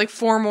like there were like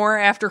 4 more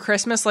after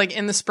Christmas, like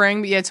in the spring,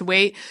 but you had to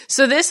wait.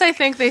 So this, I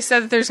think they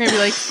said that there's going to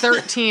be like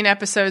 13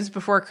 episodes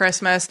before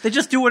Christmas. They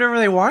just do whatever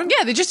they want?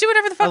 Yeah, they just do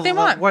whatever the fuck they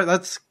want. What?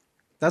 That's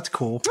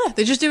cool. Yeah,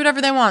 they just do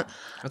whatever they want.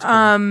 That's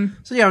cool.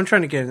 So yeah, I'm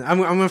trying to get in. I'm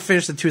going to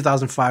finish the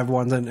 2005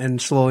 ones and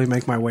slowly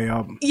make my way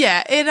up.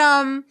 Yeah,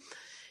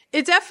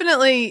 it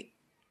definitely,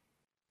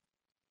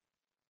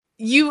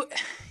 you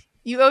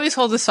always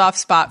hold a soft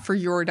spot for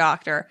your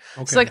Doctor.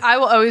 Okay. So, like, I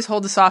will always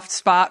hold a soft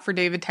spot for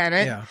David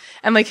Tennant. Yeah.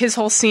 And, like, his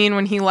whole scene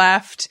when he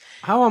left.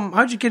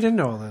 How'd you get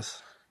into all this?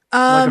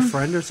 Like a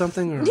friend or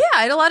something? Or? Yeah,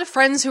 I had a lot of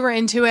friends who were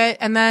into it.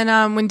 And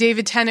then when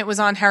David Tennant was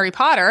on Harry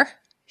Potter,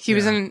 he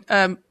was in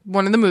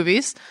one of the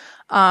movies.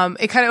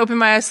 It kind of opened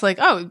my eyes to, like,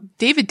 oh,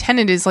 David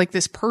Tennant is, like,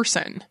 this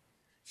person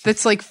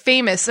that's like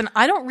famous, and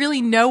I don't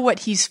really know what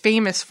he's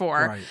famous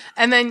for. Right.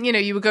 And then, you know,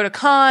 you would go to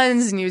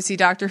cons and you would see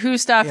Doctor Who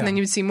stuff, and then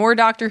you would see more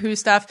Doctor Who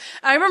stuff.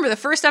 I remember the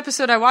first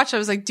episode I watched, I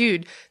was like,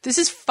 dude, this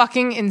is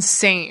fucking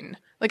insane.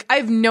 Like, I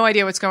have no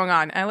idea what's going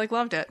on. I like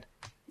loved it.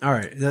 All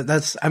right.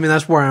 That's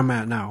where I'm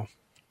at now.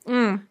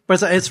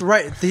 But it's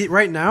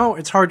right now,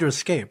 it's hard to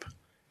escape.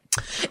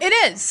 It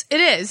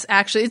is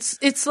actually.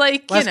 It's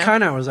like, last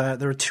con I was at,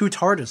 there were 2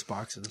 TARDIS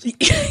boxes.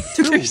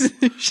 2.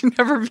 There should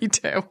never be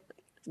 2.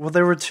 Well,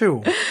 there were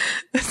 2.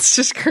 That's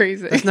just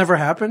crazy. That's never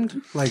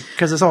happened? Like,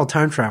 because it's all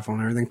time travel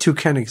and everything. 2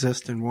 can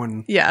exist in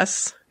one.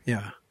 Yes.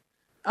 Yeah.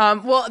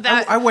 Well,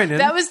 I went in.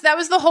 That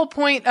was the whole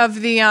point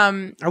of the.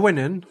 I went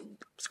in.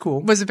 It's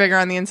cool. Was it bigger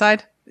on the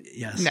inside?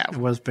 Yes. No. It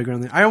was bigger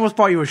on the. I almost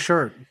bought you a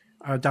shirt.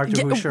 A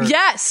Doctor Who shirt.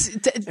 Yes.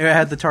 It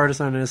had the TARDIS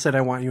on it and it said,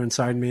 I want you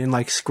inside me, in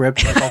like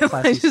script, like all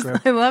classy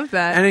script. I love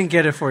that. I didn't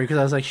get it for you because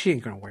I was like, she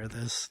ain't going to wear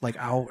this. Like,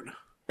 out.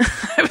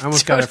 I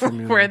almost got it from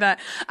you. Wear that.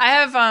 I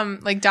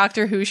have like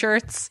Doctor Who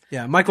shirts.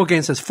 Yeah, Michael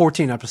Gaines says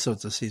 14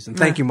 episodes this season.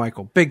 Thank you,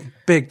 Michael.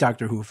 Big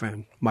Doctor Who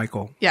fan,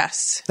 Michael.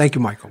 Yes. Thank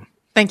you, Michael.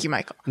 Thank you,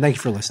 Michael. And thank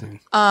you for listening.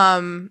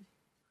 I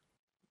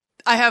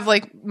have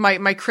like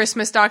my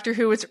Christmas Doctor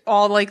Who. It's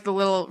all like the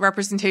little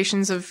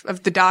representations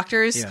of the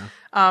doctors. Yeah.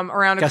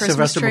 Around a Got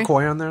Christmas Sylvester tree.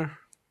 McCoy on there.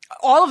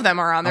 All of them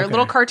are on there, Okay.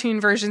 little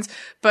cartoon versions,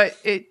 but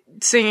it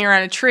singing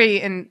around a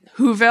tree in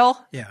Whoville.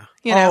 Yeah.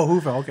 You know? Oh,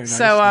 Whoville. Okay. Nice,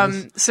 so,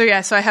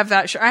 nice. so I have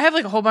that shirt. I have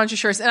like a whole bunch of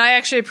shirts, and I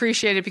actually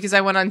appreciate it because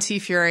I went on T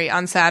Fury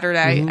on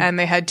Saturday, and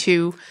they had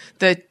the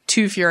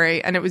Two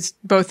Fury, and it was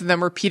both of them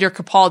were Peter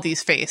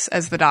Capaldi's face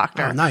as the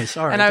Doctor. Oh, nice.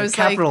 All right. And I was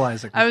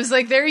capitalizing. I was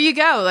like, there you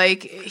go.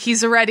 Like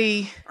he's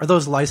already. Are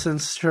those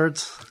licensed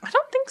shirts? I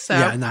don't think so.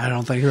 Yeah, no, I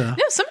don't think so. Yeah,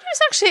 somebody was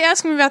actually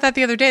asking me about that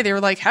the other day. They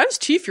were like, how does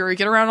T Fury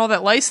get around all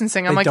that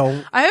licensing? I'm They like,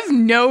 don't. I have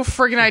no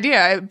friggin'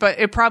 idea, but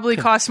it probably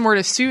costs more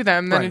to sue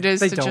them than Right. it is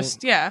They to don't.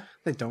 just, yeah.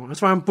 They don't.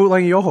 That's why I'm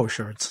bootlegging Yoho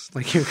shirts.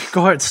 Like, you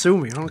go ahead, sue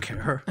me. I don't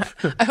care.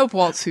 I hope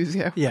Walt sues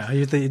you. Yeah,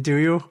 do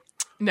you?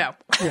 No,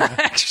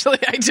 actually,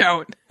 I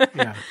don't.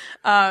 Yeah.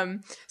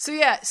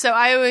 So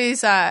I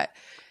always,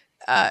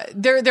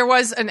 there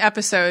was an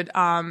episode,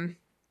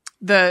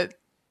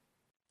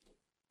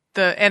 the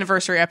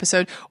anniversary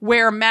episode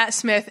where Matt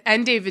Smith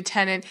and David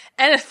Tennant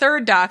and a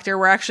third Doctor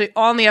were actually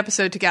on the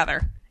episode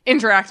together,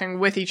 interacting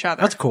with each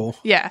other. That's cool.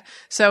 Yeah.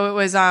 So it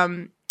was,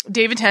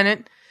 David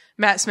Tennant,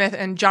 Matt Smith,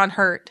 and John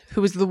Hurt,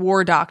 who was the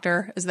War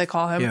Doctor, as they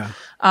call him. Yeah.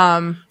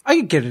 I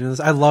could get into this.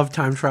 I love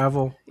time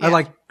travel. Yeah. I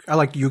like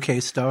like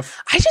UK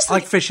stuff. I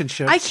like fish and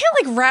chips. I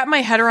can't like wrap my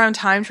head around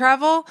time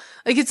travel.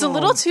 Like it's a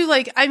little too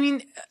like, I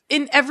mean,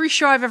 in every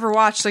show I've ever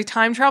watched, like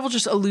time travel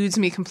just eludes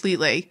me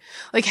completely.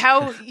 Like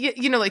how,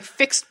 you know, like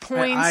fixed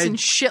points and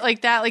shit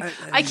like that. Like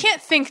I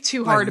can't think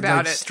too hard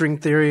about it. String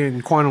theory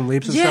and quantum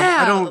leaps and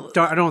stuff.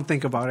 I don't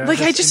think about it. Like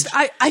I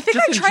think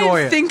I try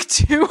and think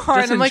too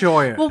hard. Just I'm like,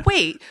 enjoy it. well,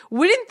 wait,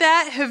 wouldn't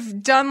that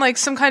have done like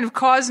some kind of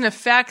cause and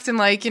effect and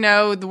like, you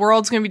know, the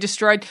world's going to be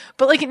destroyed,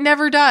 but like it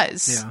never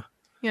does. Yeah.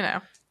 You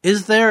know.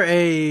 Is there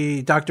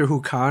a Doctor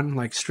Who con,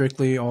 like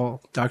strictly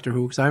all Doctor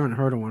Who? Because I haven't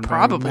heard of one.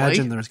 Probably. But I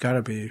imagine there's got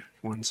to be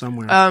one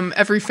somewhere.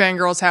 Every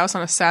fangirl's house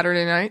on a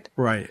Saturday night.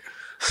 Right.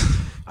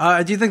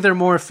 Do you think there are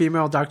more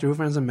female Doctor Who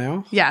fans than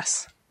male?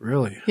 Yes.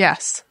 Really?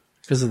 Yes.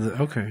 Because of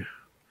the... Okay.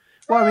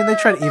 Well, I mean, they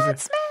try to even...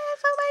 Smith,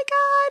 oh my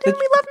god, and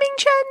we love Ming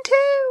Chen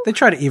too. They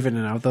try to even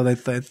it out, though.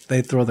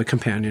 They throw the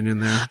companion in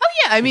there. Oh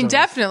yeah, I mean,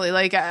 definitely.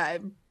 Like,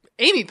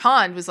 Amy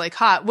Pond was like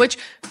hot, which,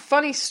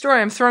 funny story,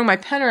 I'm throwing my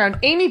pen around.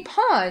 Amy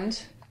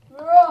Pond...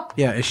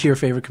 Yeah, is she your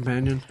favorite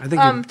companion? I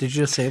think did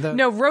you just say that?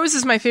 No, Rose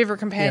is my favorite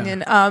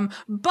companion. Yeah.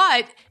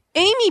 But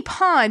Amy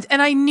Pond,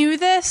 and I knew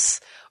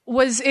this,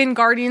 was in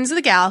Guardians of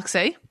the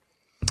Galaxy.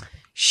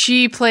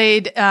 She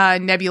played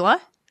Nebula.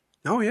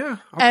 Oh, yeah.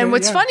 Okay, and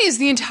what's funny is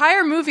the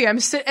entire movie,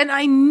 and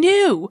I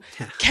knew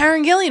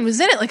Karen Gillan was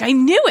in it. Like, I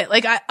knew it.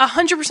 Like,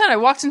 100%. I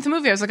walked into the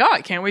movie. I was like, oh,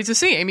 I can't wait to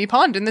see Amy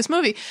Pond in this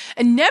movie.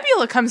 And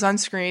Nebula comes on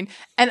screen,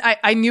 and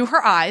I knew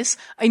her eyes.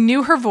 I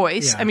knew her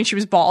voice. Yeah. I mean, she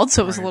was bald,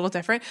 so it was a little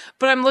different.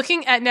 But I'm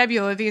looking at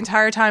Nebula the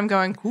entire time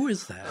going, who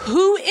is that?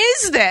 Who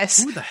is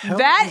this? Who the hell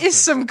that is this?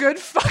 Some good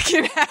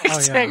fucking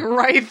acting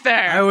right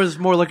there. I was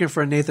more looking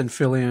for Nathan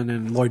Fillion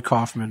and Lloyd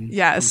Kaufman.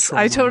 Yes,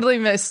 I totally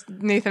missed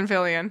Nathan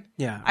Fillion.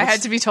 Yeah. I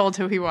had to be told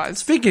who he was.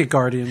 Speaking of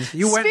Guardians,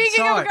 you went and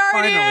saw it,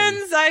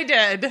 Guardians, finally. I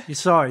did. You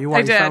saw it. You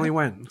finally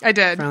went. I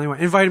did. Finally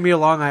went. Invited me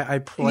along. I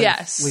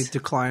politely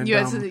declined. You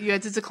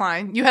had to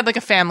decline. You had like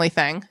a family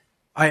thing.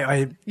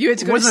 You had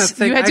to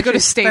go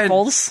to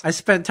Staples. I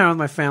spent time with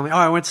my family. Oh,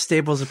 I went to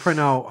Staples to print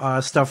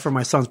out stuff for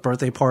my son's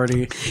birthday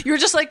party. You were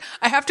just like,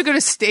 I have to go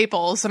to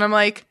Staples, and I'm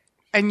like,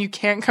 and you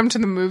can't come to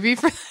the movie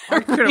for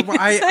that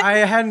I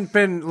hadn't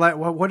been like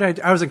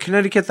I was in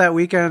Connecticut that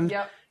weekend.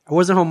 Yep. I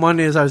wasn't home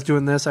Monday as I was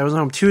doing this. I wasn't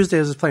home Tuesday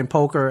as I was playing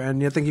poker,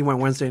 and I think he went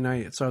Wednesday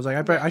night. So I was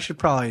like, I should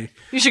probably...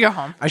 You should go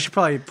home. I should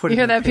probably put You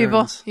hear that,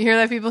 people? You hear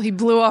that, people? He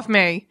blew off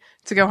me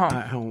to go home.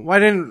 At home. Well, I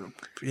didn't...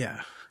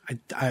 Yeah.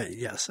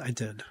 Yes, I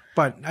did.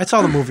 But I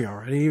saw the movie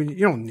already. You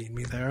don't need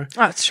me there.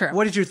 Oh, that's true.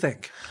 What did you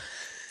think?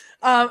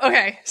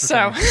 Okay,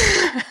 so...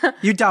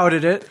 You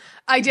doubted it.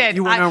 I did.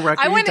 You went on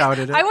record. You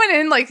doubted it. I went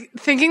in like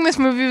thinking this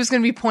movie was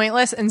going to be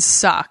pointless and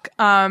suck.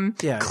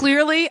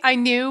 Clearly, I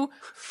knew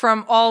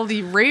from all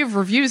the rave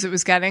reviews it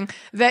was getting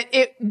that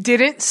it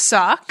didn't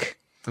suck.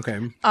 Okay.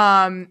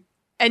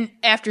 And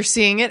after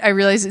seeing it, I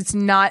realized it's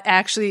not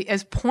actually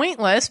as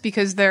pointless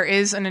because there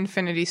is an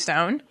Infinity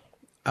Stone.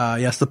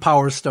 Yes, the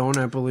Power Stone,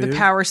 I believe. The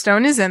Power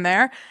Stone is in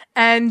there.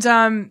 And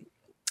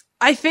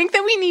I think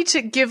that we need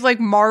to give like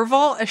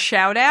Marvel a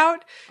shout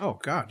out. Oh,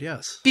 God,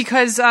 yes.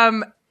 Because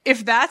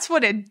if that's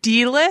what a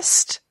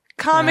D-list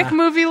comic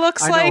movie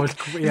looks like,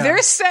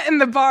 they're setting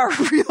the bar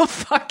real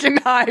fucking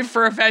high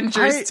for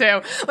Avengers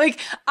too. Like,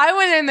 I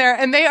went in there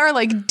and they are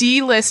like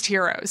D-list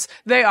heroes.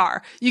 They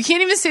are. You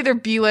can't even say they're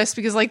B-list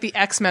because like the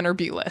X-Men are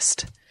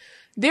B-list.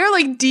 They're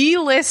like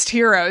D-list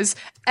heroes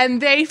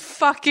and they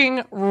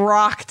fucking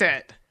rocked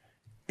it.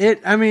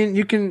 I mean,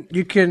 you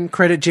can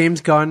credit James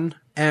Gunn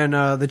and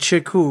the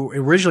chick who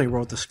originally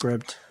wrote the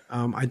script.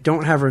 I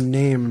don't have her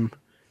name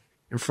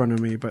in front of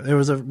me, but it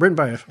was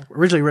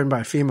originally written by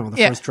a female, the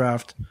first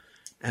draft.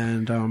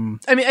 And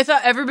I mean, I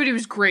thought everybody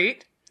was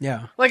great.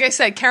 Yeah. Like I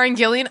said, Karen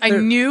Gillan, I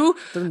knew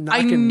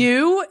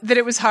that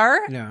it was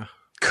her. Yeah.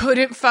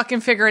 Couldn't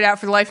fucking figure it out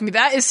for the life of me.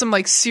 That is some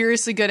like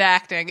seriously good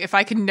acting. If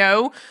I could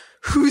know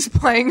who's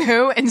playing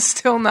who and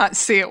still not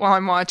see it while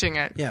I'm watching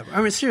it. Yeah.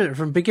 I mean, seriously,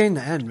 from beginning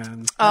to end,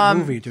 man. That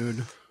movie,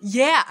 dude.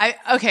 Yeah.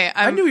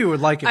 I knew you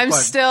would like it. I'm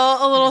still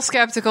a little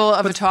skeptical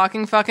of a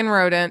talking fucking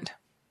rodent.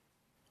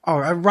 Oh,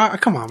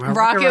 come on, man.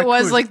 Rocket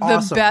was like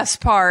the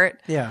best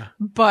part. Yeah.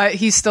 But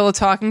he's still a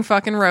talking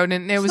fucking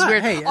rodent. And it was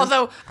weird. Hey,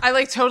 although I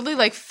like totally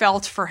like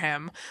felt for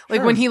him.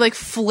 Like when he like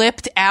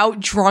flipped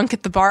out drunk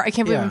at the bar. I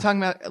can't believe I'm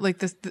talking about like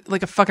this,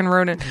 like a fucking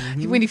rodent.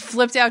 When he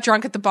flipped out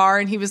drunk at the bar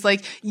and he was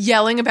like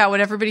yelling about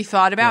what everybody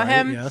thought about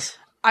him. Yes.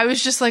 I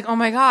was just like, oh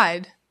my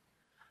God.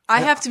 I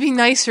have to be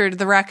nicer to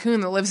the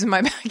raccoon that lives in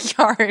my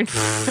backyard.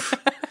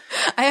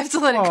 I have to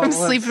let it come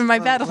sleep in my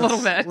bed a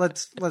little bit.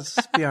 Let's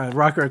be honest.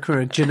 Rocket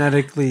Raccoon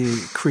genetically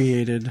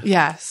created.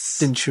 Yes.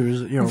 Didn't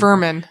choose,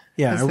 vermin.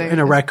 Yeah, and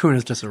a raccoon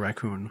is just a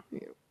raccoon.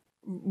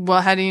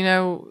 Well, how do you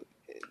know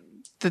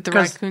that the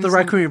raccoon? The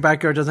raccoon in your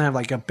backyard doesn't have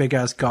like a big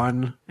ass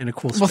gun in a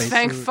cool space. Well,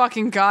 thank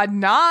fucking God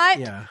not.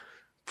 Yeah.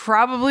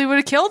 Probably would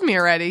have killed me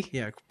already.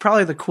 Yeah,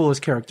 probably the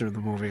coolest character in the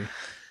movie.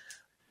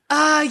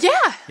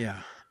 Yeah.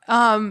 Yeah.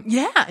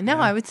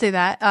 I would say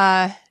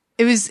that.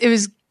 It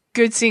was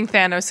good seeing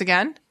Thanos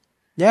again.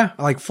 Yeah,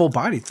 like full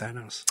body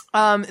Thanos.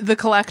 The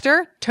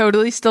Collector,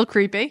 totally still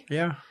creepy.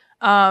 Yeah.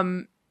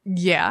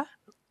 Yeah.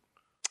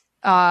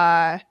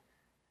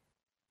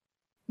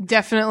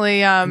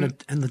 Definitely. And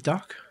the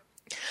Duck.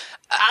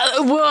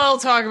 We'll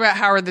talk about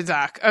Howard the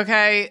Duck.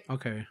 Okay.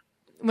 Okay.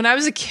 When I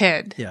was a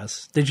kid.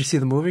 Yes. Did you see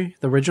the movie?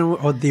 The original,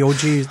 or the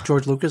OG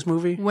George Lucas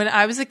movie? When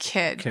I was a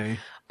kid. Okay.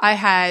 I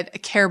had a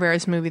Care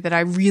Bears movie that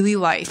I really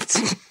liked.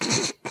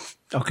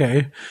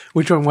 Okay.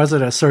 Which one was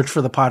it? A Search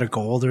for the Pot of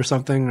Gold or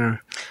something?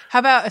 Or How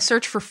about A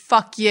Search for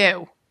Fuck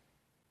You?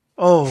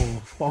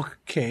 Oh,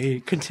 okay.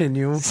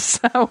 Continue.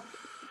 So.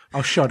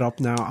 I'll shut up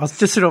now. I'll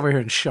just sit over here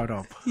and shut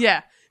up.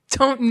 Yeah.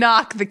 Don't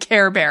knock the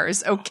Care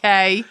Bears,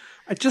 okay?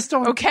 I just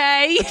don't.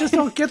 Okay? I just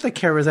don't get the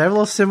Care Bears. I have a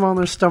little symbol on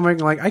their stomach.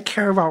 Like, I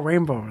care about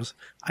rainbows.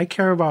 I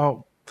care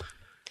about.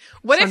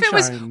 What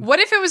sunshine.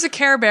 if it was a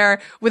Care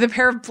Bear with a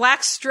pair of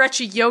black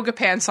stretchy yoga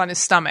pants on his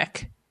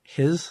stomach?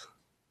 His?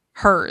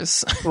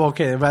 Hers. Well,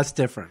 okay, that's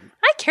different.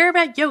 I care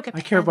about yoga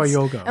pants. I care about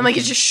yoga. And like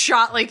it just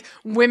shot like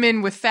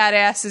women with fat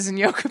asses and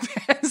yoga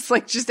pants,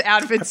 like just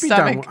out of its I'd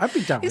stomach.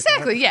 be down with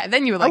Exactly, that. yeah.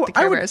 Then you would like the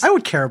Care Bears. I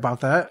would care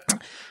about that.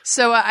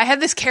 So I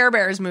had this Care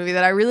Bears movie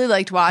that I really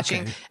liked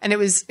watching, and it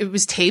was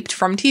taped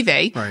from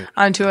TV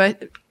onto a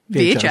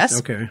VHS.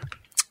 Okay.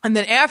 And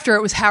then after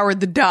it was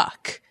Howard the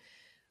Duck,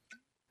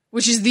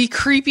 which is the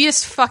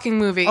creepiest fucking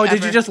movie ever.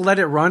 Did you just let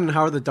it run and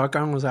Howard the Duck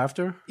on was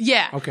after?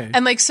 Yeah. Okay.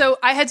 And like, so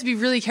I had to be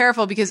really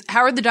careful because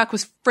Howard the Duck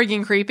was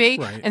frigging creepy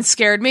and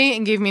scared me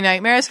and gave me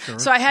nightmares. Sure.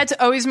 So I had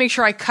to always make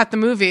sure I cut the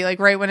movie like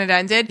right when it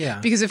ended. Yeah.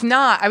 Because if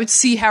not, I would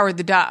see Howard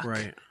the Duck.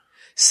 Right.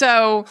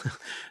 So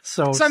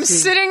So I'm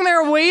sitting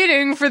there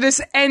waiting for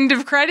this end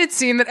of credit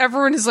scene that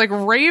everyone is like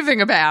raving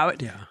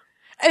about. Yeah.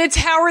 And it's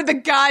Howard the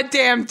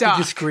goddamn Duck. Did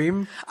you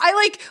scream? I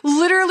like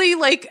literally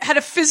like had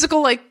a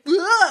physical like,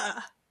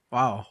 ugh.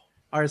 Wow.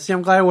 All right, see,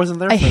 I'm glad I wasn't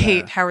there. I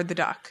hate Howard the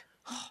Duck.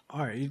 All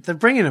right, they're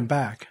bringing him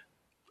back.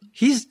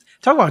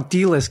 Talk about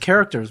D-list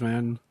characters,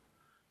 man.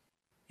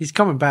 He's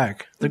coming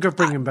back. They're gonna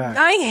bring him back.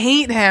 I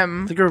hate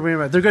him. They're gonna bring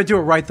him back. They're gonna do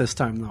it right this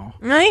time, though.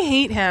 I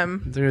hate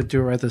him. They're gonna do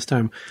it right this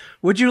time.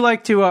 Would you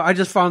like to? I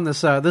just found this.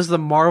 This is the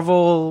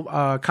Marvel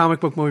comic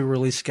book movie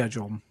release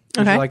schedule.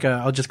 Okay.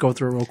 I'll just go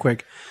through it real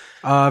quick.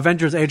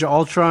 Avengers: Age of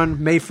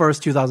Ultron, May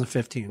 1st,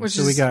 2015. Which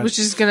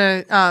is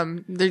gonna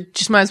they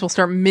just might as well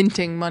start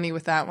minting money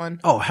with that one.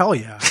 Oh hell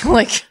yeah!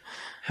 Like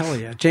hell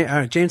yeah,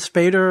 James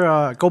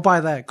Spader, go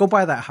buy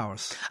that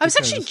house. I was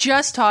actually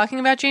just talking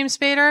about James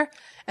Spader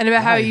and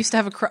about how he used to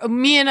have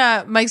me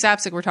and Mike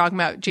Zapsik were talking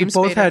about James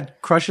Spader. You both had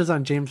crushes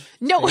on James.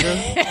 No,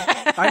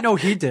 I know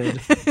he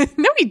did.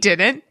 No, he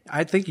didn't.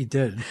 I think he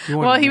did.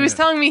 Well, he was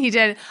telling me he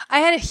did. I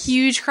had a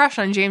huge crush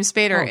on James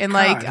Spader in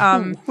like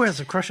who has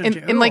a crush on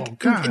James? in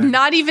like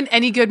not even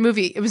any good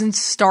movie. It was in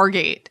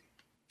Stargate.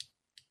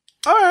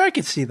 Oh, I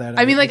could see that.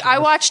 I mean, like I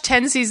watched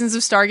 10 seasons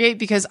of Stargate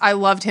because I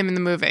loved him in the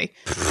movie.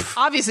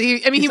 Obviously,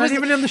 he wasn't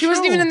even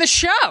in the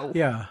show.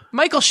 Yeah,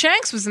 Michael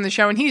Shanks was in the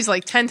show, and he's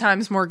like 10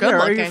 times more good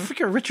looking.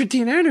 Freaking Richard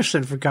Dean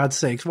Anderson, for God's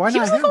sakes! Why he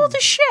not? He was like old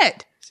as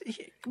shit.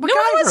 No one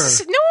wants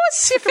to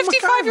see a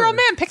 55-year-old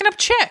man picking up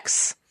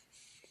chicks.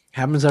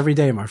 Happens every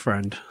day, my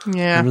friend.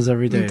 Yeah, happens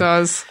every day. It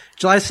does.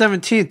 July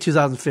 17th,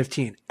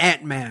 2015.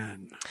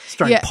 Ant-Man,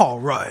 starring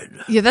Paul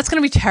Rudd. Yeah, that's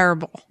gonna be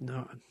terrible.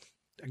 No.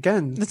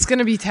 Again, that's going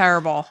to be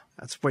terrible.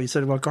 That's what you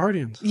said about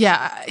Guardians.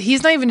 Yeah,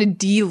 he's not even a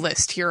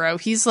D-list hero.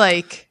 He's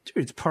like,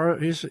 dude,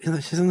 he's in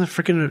the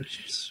freaking.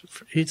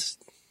 He's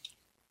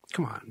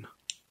come on.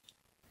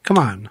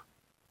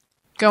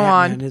 Go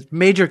on. He's a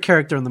major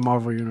character in the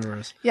Marvel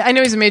universe. Yeah, I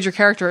know he's a major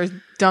character. He's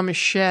dumb as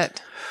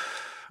shit.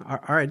 All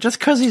right, just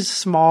because he's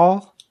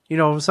small,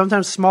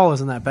 sometimes small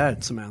isn't that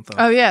bad, Samantha.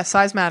 Oh yeah,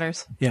 size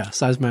matters. Yeah,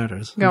 size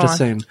matters. Go I'm just on.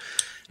 saying.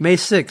 May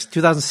 6th,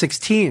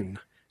 2016.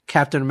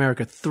 Captain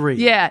America 3.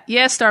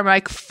 Yeah, Star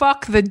Mike.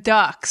 Fuck the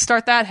Duck.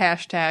 Start that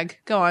hashtag.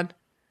 Go on.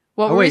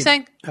 What were you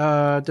saying?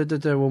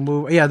 We'll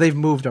move. Yeah, they've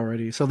moved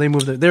already. So they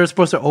moved it. They were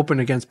supposed to open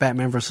against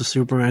Batman vs.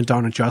 Superman,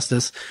 Dawn of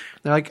Justice.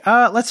 They're like,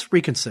 let's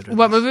reconsider.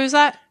 What movie was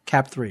that?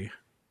 Cap 3.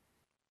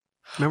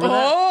 Remember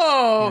that?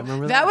 Oh, yeah,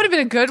 remember that would have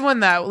been a good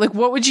one though. Like,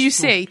 what would you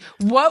say?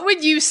 What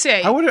would you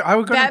say? I would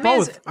go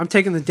Batman's- to both. I'm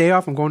taking the day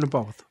off. I'm going to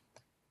both.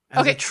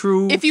 As a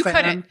true if you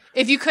fan,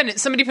 couldn't,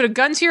 somebody put a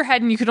gun to your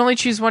head and you could only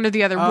choose one or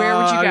the other. Where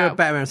would you go?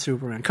 Batman,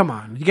 Superman. Come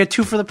on, you get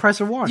two for the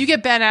price of one. You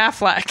get Ben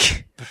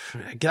Affleck.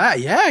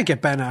 I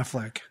get Ben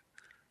Affleck.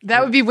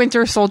 That would be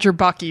Winter Soldier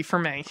Bucky for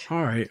me.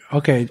 All right,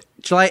 okay.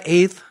 July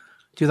 8th,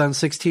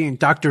 2016.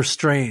 Doctor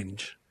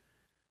Strange.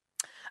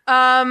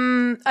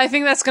 I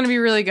think that's going to be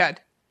really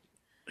good.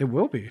 It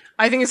will be.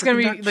 I think it's going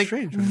to be Doctor like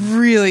Strange, right?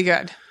 really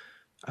good.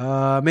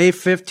 May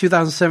 5th,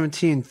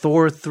 2017.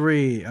 Thor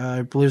 3.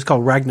 I believe it's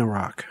called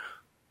Ragnarok.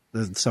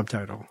 The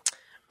subtitle.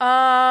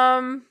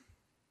 I'll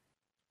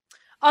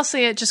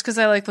see it just because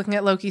I like looking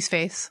at Loki's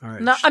face. All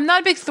right. I'm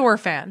not a big Thor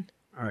fan.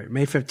 All right,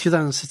 May 5th,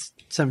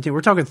 2017.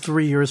 We're talking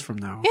 3 years from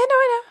now. Yeah, no,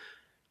 I know.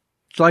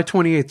 July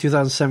 28th,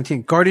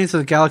 2017. Guardians of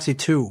the Galaxy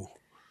 2.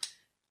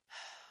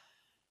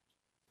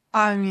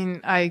 I mean,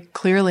 I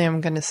clearly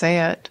am going to say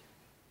it.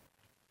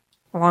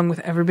 Along with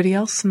everybody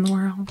else in the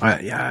world.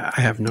 Yeah,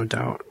 I have no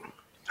doubt.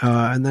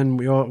 And then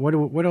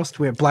what else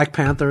do we have? Black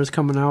Panther is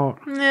coming out.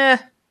 Yeah.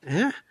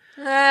 Eh?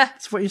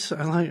 That's what you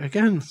said. Like,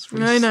 again, that's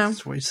what I know.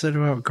 That's what you said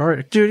about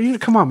Guardians.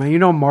 Dude, come on, man.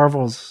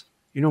 Marvel's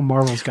got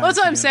Well, that's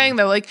what I'm saying,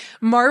 though. Like,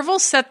 Marvel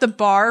set the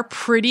bar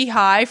pretty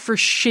high for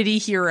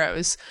shitty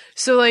heroes.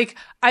 So, like,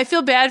 I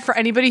feel bad for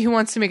anybody who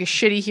wants to make a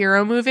shitty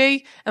hero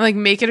movie and, like,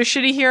 make it a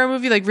shitty hero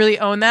movie, like, really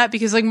own that,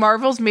 because, like,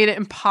 Marvel's made it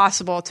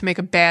impossible to make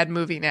a bad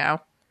movie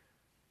now.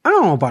 I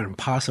don't know about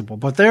impossible,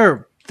 but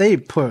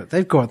they've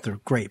gone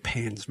through great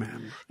pains,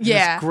 man.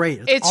 Yeah. It's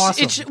great. It's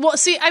awesome. Well,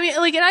 see, I mean,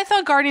 like, and I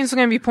thought Guardians were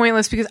going to be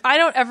pointless because I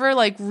don't ever,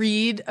 like,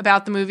 read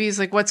about the movies,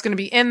 like, what's going to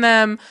be in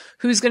them,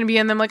 who's going to be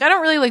in them. Like, I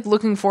don't really like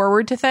looking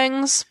forward to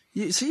things.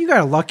 So you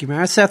got lucky, man.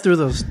 I sat through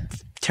those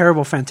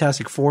terrible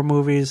Fantastic Four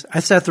movies. I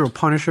sat through a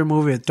Punisher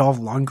movie with Dolph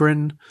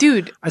Lundgren.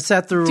 Dude.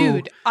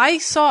 I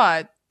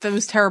saw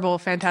those terrible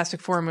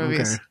Fantastic Four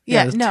movies. Okay.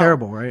 Yeah, it's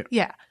terrible, right?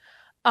 Yeah.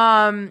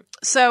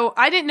 So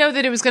I didn't know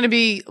that it was going to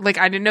be, like,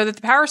 I didn't know that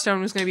the Power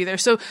Stone was going to be there.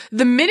 So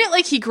the minute,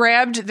 like, he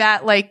grabbed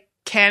that, like,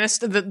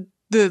 canister, the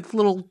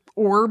little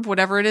orb,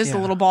 whatever it is, the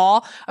little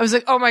ball, I was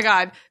like, oh my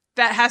God,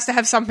 that has to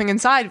have something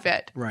inside of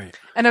it. Right.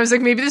 And I was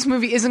like, maybe this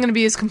movie isn't going to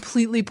be as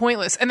completely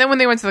pointless. And then when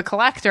they went to the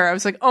Collector, I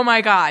was like, oh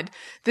my God,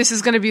 this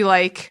is going to be,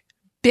 like,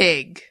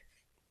 big.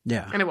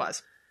 Yeah. And it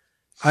was.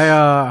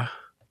 Are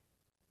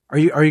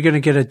you going to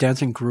get a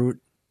Dancing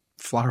Groot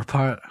flower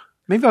pot?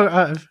 Maybe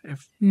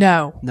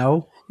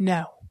No,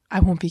 I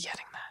won't be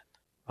getting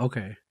that.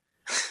 Okay.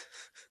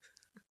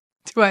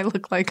 Do I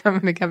look like I'm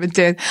going to have a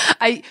dance?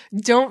 I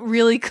don't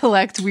really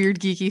collect weird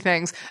geeky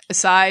things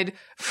aside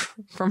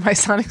from my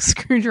sonic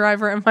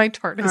screwdriver and my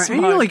TARDIS mug.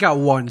 And you only got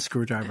one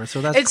screwdriver,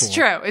 so that's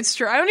cool. It's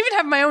true. I don't even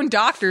have my own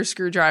Doctor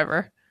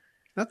screwdriver.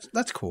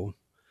 That's cool.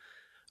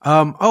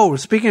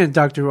 Speaking of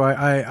Doctor Who,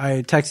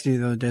 I texted you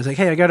the other day. I was like,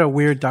 hey, I got a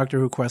weird Doctor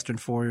Who question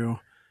for you.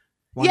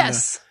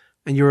 Yes.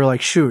 And you were like,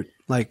 shoot,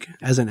 like,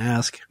 as an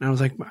ask. And I was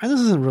like, this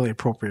isn't really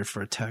appropriate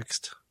for a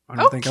text. I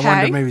don't think. I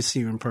wanted to maybe see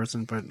you in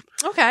person, but.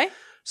 Okay.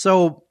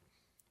 So,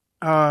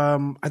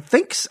 I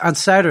think on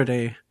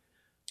Saturday,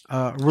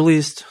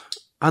 released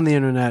on the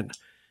internet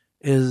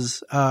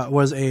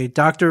was a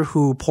Doctor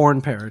Who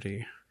porn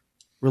parody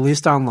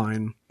released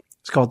online.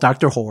 It's called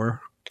Doctor Horror.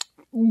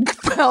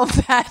 Well,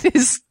 that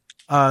is.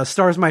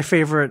 Stars my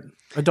favorite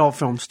adult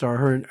film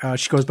star.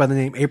 She goes by the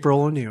name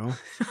April O'Neil.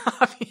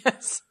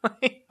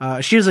 Obviously.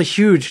 She is a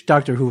huge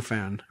Doctor Who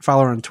fan. I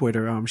follow her on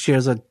Twitter. She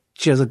has a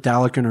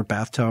Dalek in her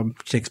bathtub.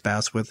 She takes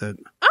baths with it.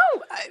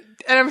 Oh,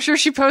 and I'm sure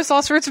she posts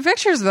all sorts of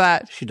pictures of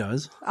that. She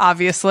does.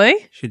 Obviously.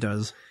 She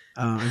does.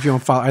 If you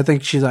want to follow, I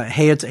think she's at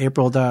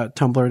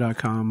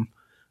heyitsapril.tumblr.com.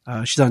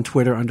 She's on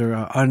Twitter under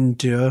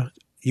Undeux,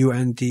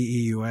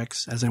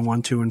 Undeux, as in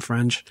 1, 2 in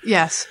French.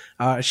 Yes.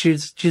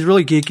 She's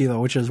really geeky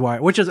though,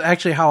 which is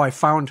actually how I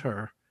found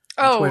her.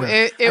 Oh,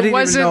 it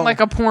wasn't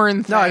like a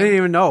porn thing. No, I didn't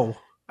even know.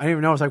 I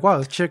was like, wow,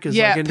 this chick is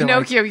like into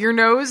Pinocchio, your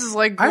nose is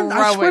like growing.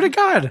 I swear to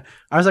God.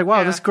 I was like,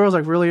 wow, this girl's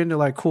like really into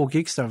like cool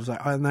geek stuff.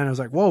 And then I was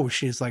like, whoa,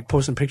 she's like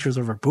posting pictures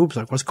of her boobs.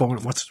 Like, what's going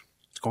on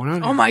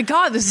here? Oh my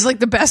God, this is like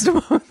the best of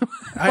both worlds.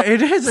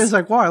 It is. It's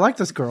like, wow, I like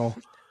this girl.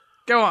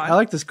 Go on. I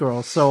like this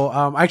girl. So,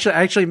 I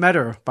actually met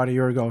her about a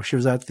year ago. She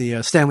was at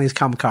the Stanley's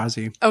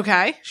Kamikaze.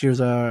 Okay. She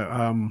was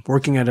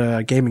working at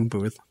a gaming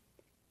booth,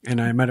 and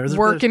I met her.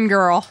 Working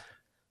girl.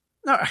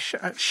 No,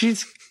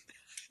 she's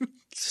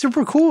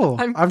super cool.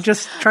 I'm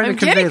just trying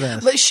to convey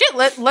this.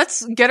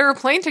 Let's get her a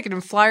plane ticket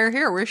and fly her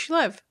here. Where does she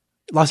live?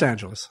 Los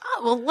Angeles.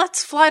 Oh, well,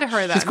 let's fly to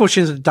her then. She's cool.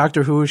 She's a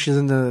Doctor Who. She's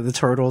into the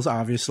Turtles,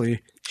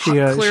 obviously.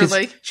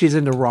 Clearly. She's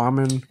into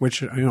ramen,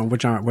 which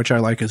I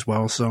like as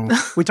well. So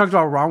we talked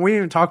about ramen. We didn't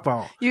even talk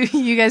about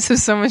you guys have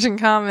so much in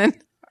common.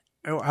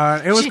 It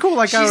was cool.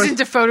 Like she's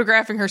into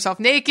photographing herself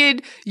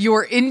naked.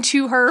 You're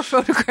into her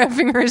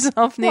photographing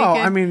herself naked. Well,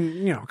 I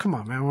mean, come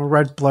on, man. We're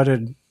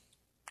red-blooded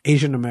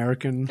Asian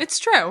American. It's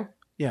true.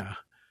 Yeah,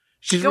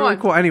 she's really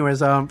cool. Anyways,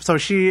 so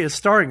she is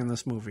starring in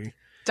this movie,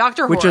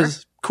 Doctor Who, which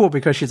is cool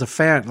because she's a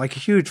fan, like a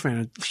huge fan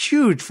of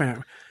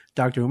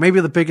Doctor Who. Maybe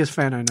the biggest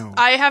fan I know.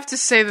 I have to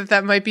say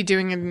that might be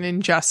doing an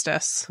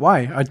injustice.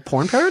 Why? A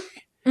porn parody?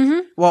 Mm-hmm.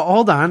 Well,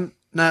 hold on.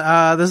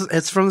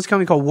 It's from this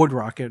company called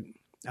Woodrocket.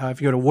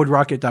 If you go to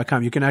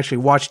woodrocket.com, you can actually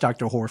watch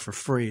Doctor Horror for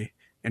free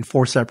in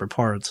 4 separate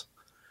parts.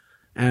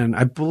 And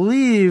I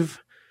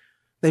believe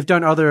they've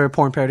done other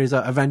porn parodies,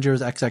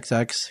 Avengers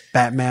XXX,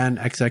 Batman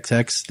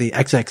XXX, the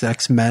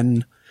XXX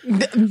Men.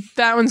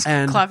 That one's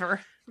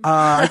clever.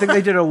 I think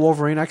they did a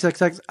Wolverine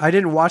XXX. I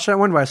didn't watch that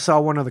one, but I saw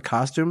one of the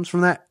costumes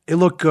from that. It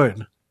looked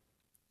good.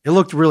 It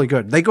looked really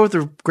good. They go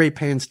through great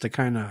pains to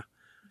kind of...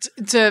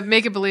 to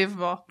make it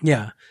believable.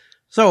 Yeah.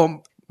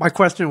 So my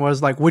question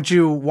was, like, would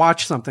you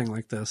watch something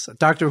like this? A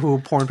Doctor Who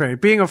porn parody?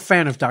 Being a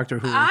fan of Doctor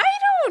Who. I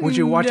don't know. Would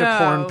you watch a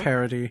porn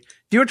parody?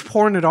 Do you watch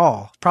porn at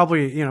all?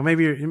 Probably,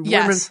 maybe you're...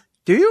 Yes. Women,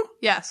 do you?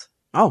 Yes.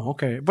 Oh,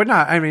 okay. But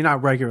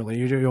not regularly.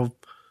 You'll...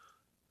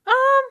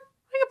 I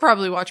could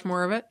probably watch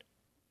more of it.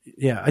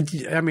 Yeah.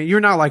 I mean, you're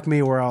not like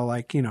me where I'll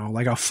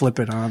I'll flip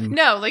it on.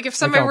 No, like if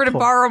somebody were to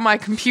borrow my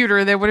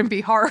computer, they wouldn't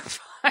be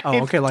horrified.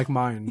 Oh, okay. Like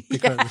mine.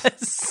 Because...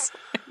 Yes.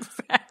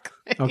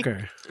 Exactly.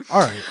 Okay.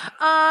 All right.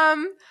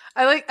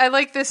 I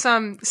like this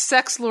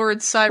sex lord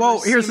cyber.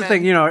 Well, here's the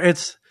thing.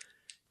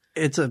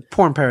 It's a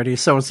porn parody.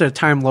 So instead of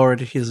Time Lord,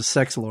 he's a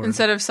sex lord.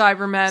 Instead of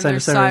Cybermen,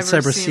 there's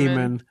cyber seamen.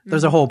 seaman.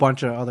 There's a whole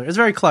bunch of other. It's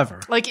very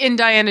clever. Like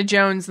Indiana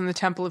Jones in the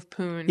Temple of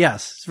Poon.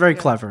 Yes, it's very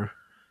clever.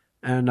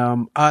 And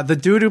the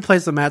dude who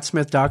plays the Matt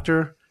Smith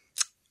doctor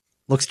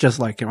looks just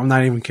like him. I'm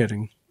not even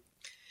kidding.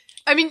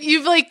 I mean,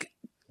 you've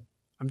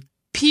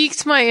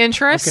piqued my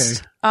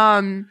interest.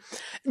 Okay.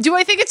 Do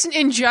I think it's an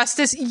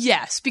injustice?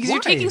 Yes, because Why?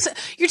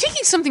 you're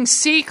taking something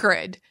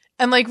sacred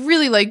and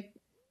really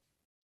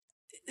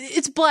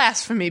it's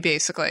blasphemy,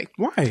 basically.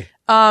 Why?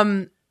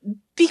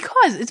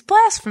 Because it's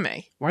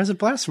blasphemy. Why is it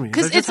blasphemy?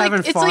 Because it's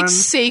like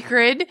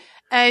sacred,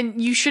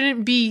 and you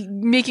shouldn't be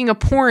making a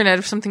porn out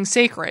of something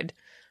sacred.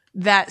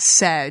 That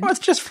said, well,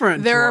 it's just for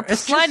enjoyment. There are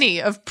plenty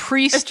of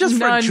priest. It's just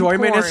for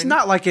enjoyment. Porn. It's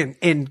not like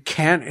in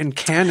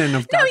canon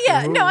of Doctor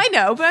Who. I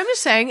know, but I'm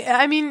just saying.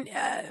 I mean,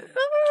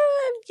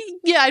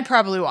 yeah, I'd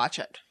probably watch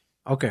it.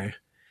 Okay,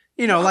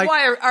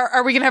 why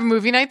are we gonna have a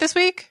movie night this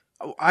week?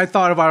 I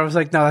thought about it. I was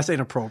like, no, that's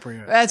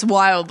inappropriate. That's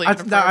wildly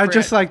inappropriate. I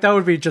just that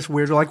would be just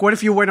weird. Like, what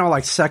if you went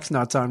all sex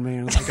nuts on me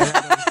and I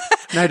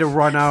had to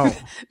run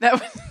out?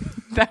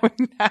 That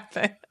wouldn't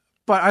happen.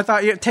 But I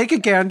thought, take a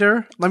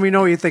gander. Let me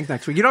know what you think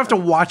next week. You don't have to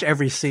watch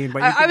every scene,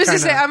 but you can I was gonna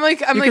say, I'm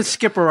can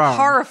skip around.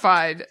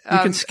 Horrified. You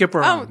can skip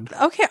around.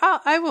 Oh, okay.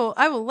 I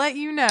will let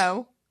you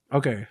know.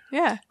 Okay.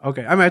 Yeah.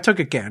 Okay. I mean, I took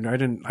a gander.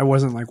 I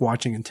wasn't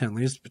watching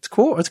intently. It's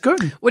cool. It's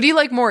good. What do you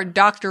like more,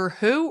 Doctor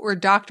Who or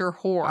Doctor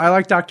Horror? I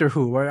like Doctor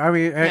Who. I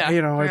mean,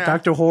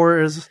 Doctor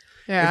Horror is.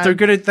 Yeah. If they're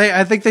good at,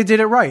 I think they did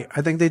it right.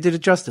 I think they did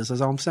it justice.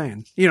 That's all I'm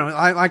saying.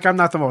 I'm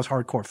not the most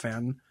hardcore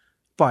fan,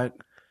 but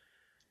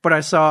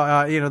I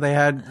saw, they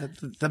had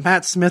the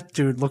Matt Smith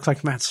dude looked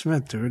like Matt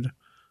Smith, dude.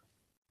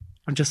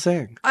 I'm just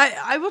saying.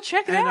 I will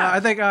check it out. I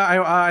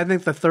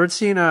think the third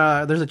scene,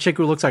 there's a chick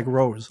who looks like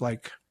Rose.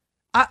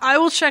 I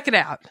will check it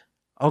out.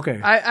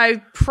 Okay.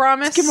 I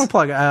promise. Let's give him a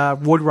plug.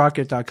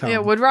 Woodrocket.com. Yeah,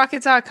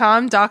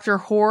 woodrocket.com. Dr.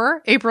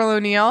 Horror. April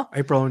O'Neil.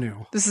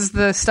 This is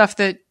the stuff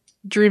that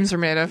dreams are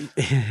made of.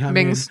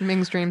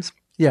 Ming's dreams.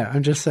 Yeah,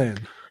 I'm just saying.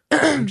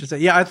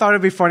 Yeah, I thought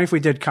it'd be funny if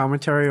we did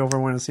commentary over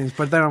one of the scenes,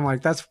 but then I'm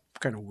like, that's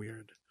kind of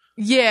weird.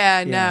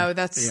 Yeah, no,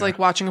 that's like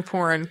watching a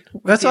porn.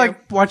 That's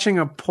like watching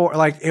a porn.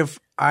 Like if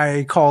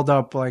I called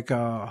up I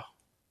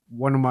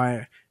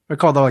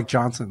called up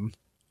Johnson.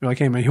 You're like,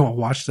 hey man, you want to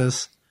watch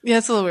this? Yeah,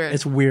 it's a little weird.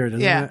 It's weird,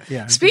 isn't it?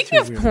 Yeah. Speaking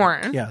of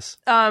porn, yes.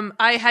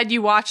 I had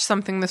you watch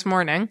something this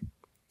morning.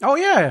 Oh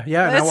yeah.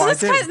 That's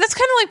kind of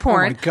like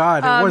porn. Oh my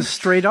god, it was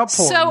straight up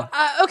porn. So,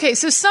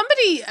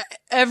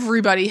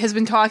 everybody has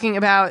been talking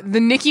about the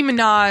Nicki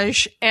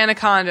Minaj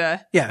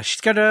Anaconda. Yeah,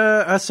 she's got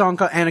a song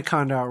called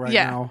Anaconda out right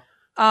now.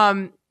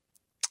 And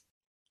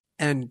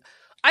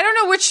I don't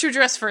know which to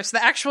address first,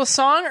 the actual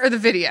song or the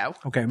video.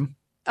 Okay.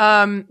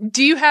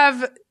 Do you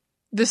have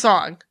the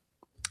song?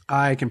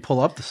 I can pull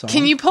up the song.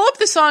 Can you pull up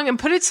the song and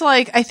put it to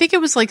I think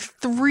it was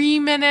 3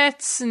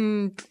 minutes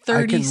and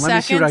 30 seconds. Let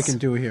me see what I can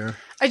do here.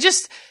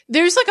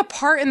 There's a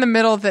part in the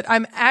middle that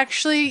I'm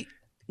actually...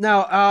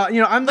 Now,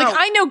 I'm not...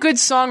 I know good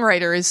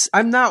songwriters.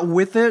 I'm not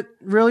with it,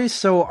 really,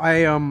 so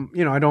I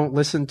don't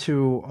listen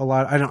to a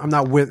lot. I'm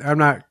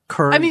not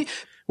current. I mean...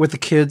 with the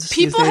kids.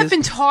 People have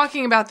been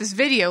talking about this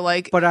video,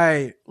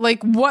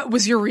 what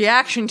was your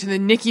reaction to the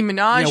Nicki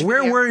Minaj video?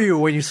 Where were you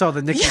when you saw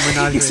the Nicki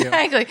Minaj video?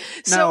 Exactly.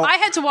 So I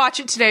had to watch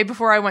it today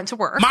before I went to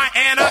work. My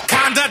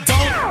anaconda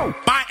don't.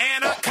 My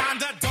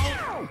anaconda don't.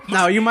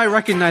 Now, you might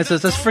recognize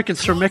this. That's freaking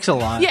Sir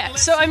Mix-a-Lot. Yeah,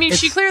 so, I mean,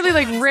 she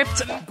clearly,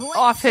 ripped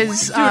off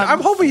his... Dude,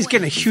 I'm hoping he's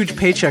getting a huge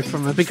paycheck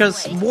from it,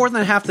 because more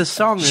than half this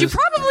song She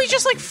probably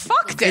just,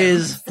 fucked him.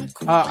 Is,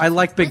 I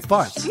like big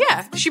butts.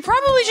 Yeah, she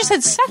probably just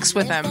had sex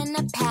with him.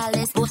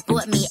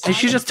 And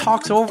she just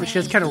talks over, she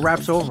just kind of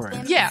raps over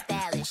it. Yeah.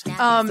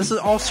 This is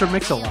all Sir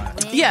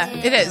Mix-a-Lot. Yeah,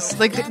 it is.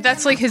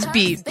 That's his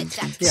beat.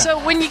 Yeah.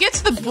 So when you get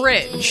to the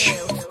bridge,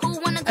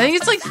 I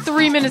think it's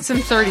 3 minutes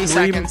and 30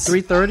 seconds.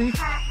 3:30?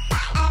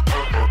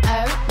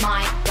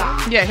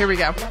 Yeah, here we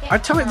go. I'm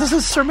telling you, this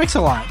is Sir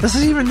Mix-a-Lot. This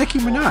is even Nicki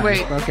Minaj.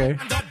 Wait. Okay.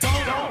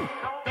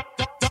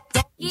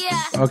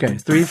 Okay,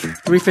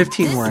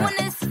 3:15 we're at.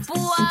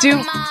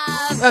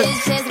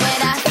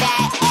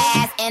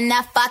 In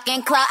the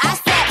fucking club. I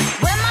said,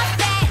 where my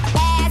fat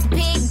ass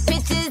big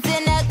bitches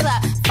in the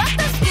club. Fuck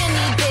the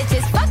skinny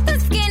bitches. Fuck the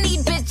skinny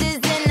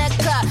bitches in the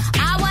club.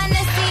 I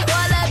wanna see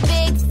all the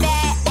big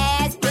fat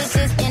ass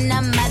bitches in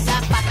the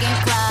motherfucking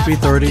club.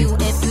 3:30. You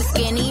if you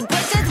skinny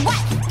bitches, what?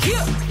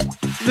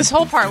 This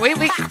whole part. Wait.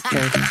 Okay.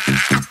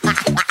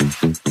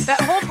 That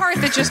whole part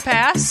that just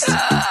passed.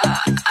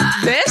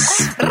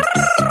 This.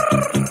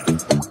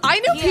 I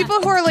know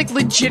people who are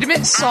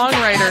legitimate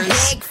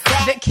songwriters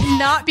that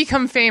cannot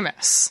become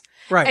famous.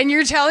 Right. And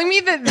you're telling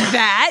me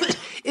that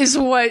is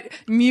what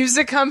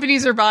music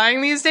companies are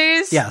buying these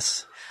days?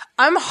 Yes.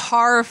 I'm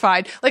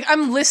horrified.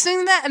 I'm listening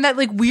to that and that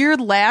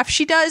weird laugh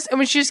she does, and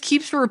when she just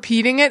keeps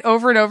repeating it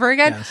over and over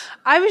again, yes.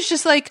 I was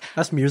just like...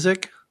 That's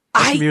music?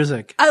 That's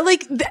music.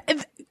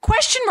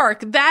 Question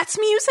mark. That's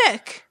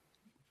music.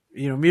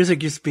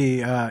 music used to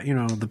be,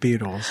 the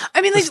Beatles.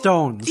 I mean, the like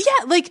Stones.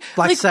 Yeah, like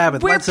Black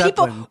Sabbath, where Led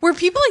Zeppelin. where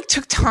people like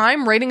took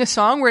time writing a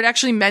song where it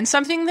actually meant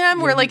something to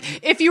them. Where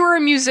like if you were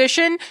a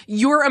musician,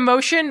 your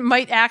emotion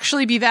might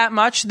actually be that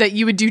much that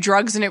you would do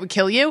drugs and it would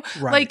kill you.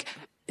 Right. Like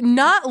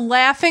not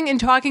laughing and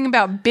talking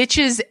about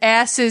bitches'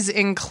 asses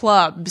in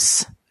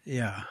clubs.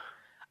 Yeah.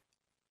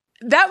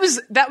 That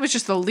was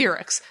just the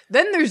lyrics.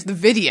 Then there's the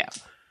video.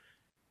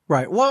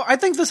 Right. Well, I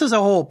think this is a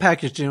whole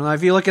package.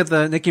 If you look at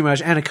the Nicki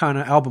Minaj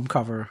Anaconda album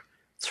cover,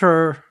 it's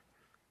her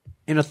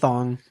in a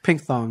thong,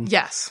 pink thong.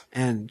 Yes.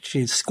 And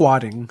she's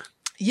squatting.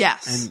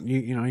 Yes. And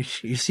you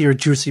see her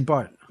juicy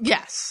butt.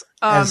 Yes.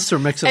 As Sir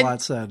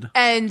Mix-a-Lot said.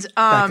 And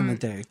back in the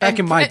day. Back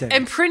in my day.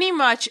 And pretty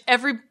much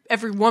every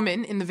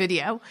woman in the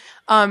video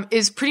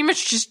is pretty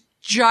much just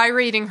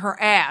gyrating her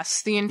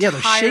ass the entire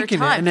they're shaking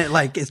time. it,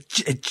 and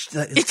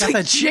it's got like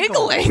that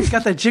jiggling. It's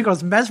got that jiggle.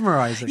 It's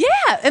mesmerizing.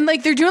 Yeah, and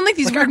like they're doing like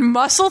these weird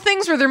muscle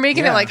things where they're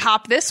making it like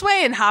hop this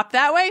way and hop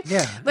that way.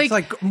 Yeah, it's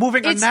like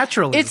moving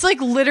unnaturally. It's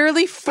like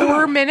literally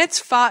 4 minutes,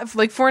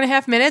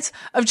 4.5 minutes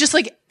of just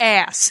like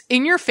ass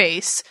in your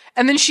face,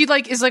 and then she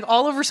like is like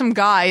all over some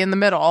guy in the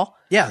middle.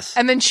 Yes,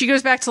 and then she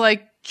goes back to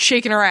like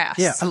shaking her ass.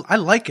 Yeah, I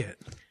like it.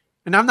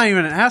 And I'm not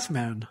even an ass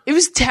man. It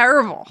was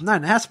terrible. I'm not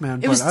an ass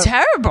man. It was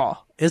terrible.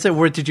 Is it?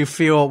 Were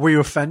you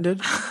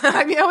offended?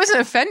 I mean, I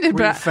wasn't offended,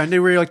 Were you offended?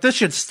 Were you like, this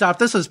should stop?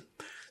 This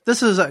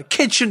is a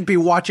kid shouldn't be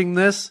watching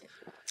this.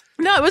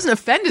 No, I wasn't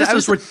offended. This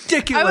is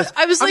ridiculous.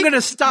 I was like, I'm going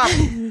to stop.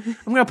 I'm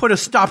going to put a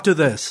stop to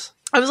this.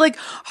 I was like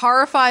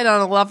horrified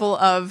on a level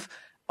of,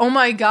 oh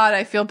my God,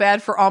 I feel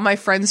bad for all my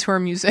friends who are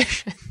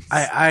musicians.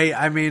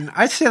 I mean,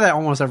 I say that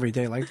almost every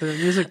day. Like the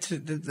music,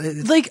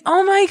 like,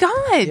 oh my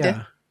God.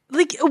 Yeah.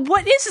 Like,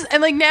 what is this?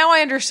 And like, now I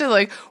understood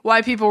like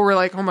why people were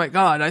like, oh my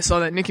God, I saw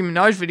that Nicki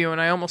Minaj video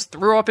and I almost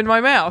threw up in my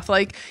mouth.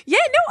 Like, yeah,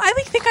 no, I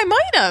like think I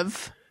might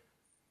have.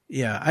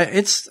 Yeah,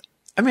 it's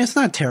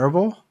not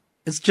terrible.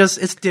 It's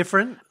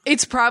different.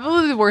 It's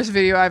probably the worst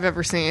video I've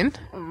ever seen.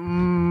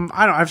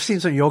 I've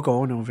seen some Yoko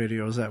Ono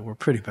videos that were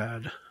pretty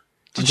bad.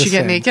 Did she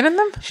get naked in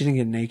them? She didn't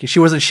get naked. She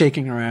wasn't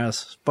shaking her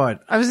ass,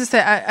 but I was just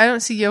say I don't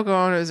see Yoko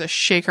Ono as a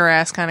shake her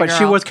ass kind of girl.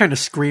 But she was kind of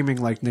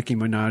screaming like Nicki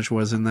Minaj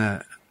was in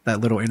that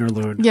little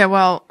interlude. Yeah,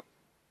 well,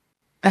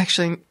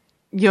 actually,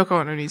 Yoko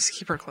Ono needs to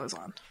keep her clothes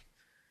on.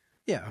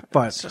 Yeah,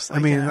 but like, I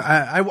mean,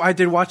 I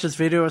did watch this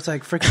video. It's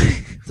like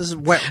freaking. This is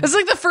wet. It's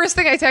like the first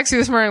thing I texted you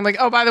this morning. Like,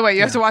 oh, by the way,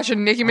 you have to watch a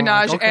Nicki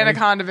Minaj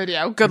Anaconda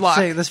video. Good luck.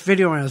 This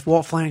video is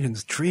Walt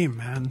Flanagan's dream,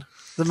 man.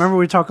 Remember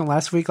we were talking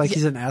last week? Like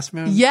he's an ass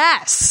man.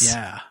 Yes.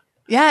 Yeah.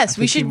 Yes,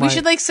 we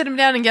should like sit him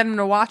down and get him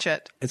to watch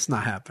it. It's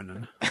not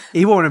happening.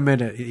 He won't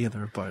admit it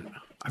either, but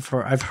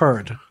I've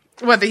heard.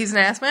 What, that he's an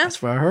ass man?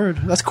 That's what I heard.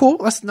 That's cool.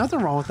 That's nothing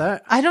wrong with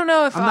that. I don't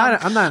know if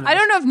I'm not. I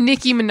don't know if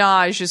Nicki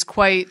Minaj is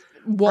quite.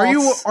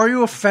 Walt's. Are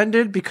you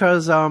offended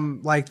because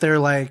like they're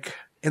like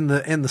in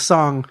the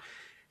song,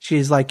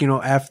 she's like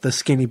F the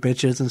skinny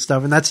bitches and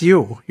stuff, and that's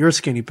you. You're a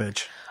skinny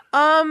bitch.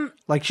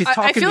 Like she's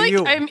talking to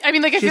you. I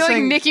mean, like I feel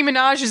like Nicki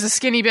Minaj is a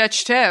skinny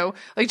bitch too.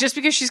 Like just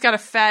because she's got a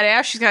fat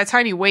ass, she's got a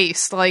tiny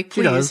waist. Like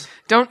please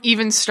don't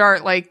even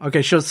start like.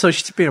 Okay, so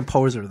she's being a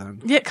poser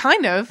then. Yeah,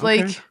 kind of.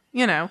 Okay.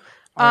 Like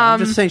I'm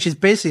just saying she's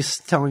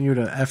basically telling you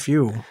to F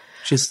you.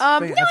 She's no,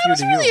 I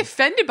wasn't really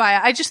offended by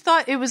it. I just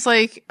thought it was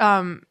like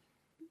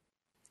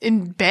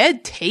in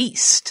bad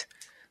taste.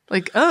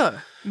 Like,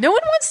 no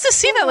one wants to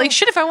see that. Like,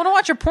 shit, if I want to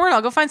watch a porn,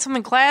 I'll go find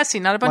something classy,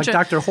 not a bunch of...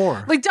 Like Dr.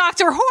 Whore. Like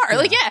Dr. Whore. Yeah.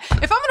 Like, yeah, if I'm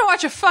going to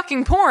watch a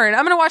fucking porn,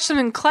 I'm going to watch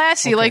something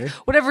classy, like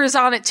whatever is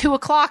on at 2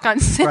 o'clock on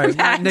Cinemax. Right,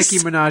 not Nicki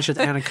Minaj's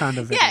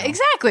Anaconda video. Yeah,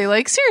 exactly.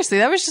 Like, seriously,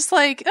 that was just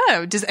like,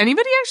 oh, does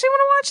anybody actually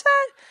want to watch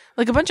that?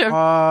 Like a bunch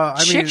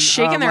of chicks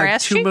shaking their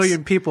ass 2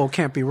 million people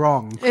can't be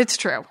wrong. It's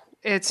true.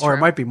 It's true. Or it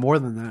might be more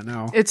than that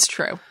now. It's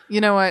true.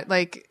 You know what?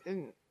 Like...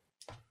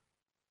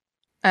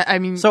 I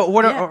mean,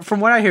 so from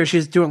what I hear,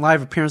 she's doing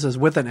live appearances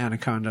with an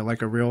anaconda,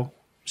 like a real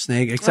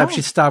snake. Except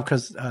she stopped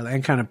because the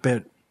anaconda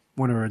bit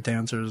one of her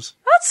dancers.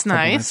 That's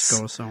nice.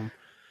 Ago, so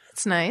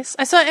that's nice.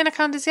 I saw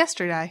anacondas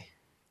yesterday.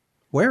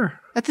 Where?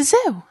 At the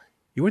zoo.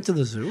 You went to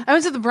the zoo? I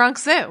went to the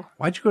Bronx Zoo.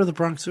 Why'd you go to the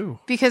Bronx Zoo?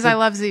 Because I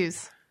love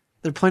zoos.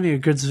 There are plenty of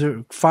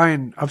good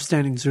fine,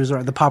 upstanding zoos.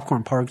 The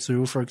Popcorn Park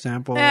Zoo, for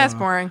example. Yeah, it's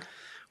boring.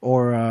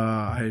 Or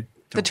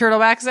the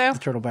Turtleback Zoo.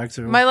 The Turtleback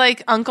Zoo. My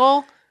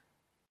uncle.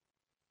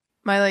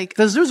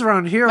 The zoos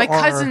around here. My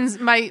cousins,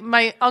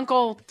 my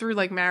uncle through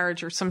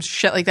marriage or some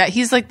shit like that.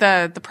 He's like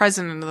the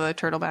president of the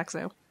Turtleback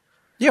Zoo.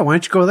 Yeah, why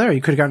don't you go there? You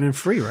could have gotten in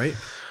free, right?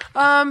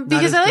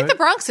 Because I like the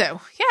Bronx Zoo. Yeah.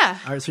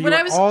 All right, so you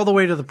went all the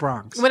way to the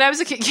Bronx. When I was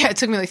a kid, yeah, it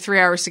took me 3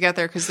 hours to get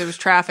there because there was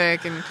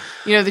traffic and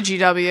the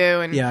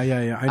GW and yeah.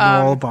 I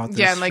know all about this.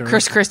 Yeah, and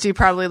Chris Christie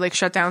probably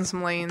shut down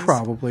some lanes.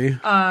 Probably.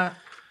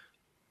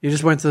 You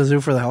just went to the zoo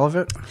for the hell of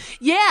it?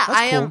 Yeah,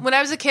 That's cool. When I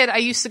was a kid, I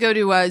used to go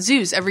to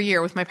zoos every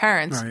year with my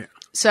parents. Right.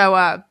 So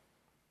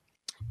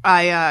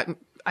I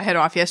had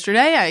off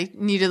yesterday. I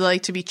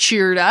needed to be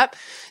cheered up,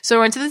 so I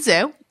went to the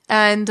zoo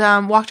and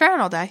walked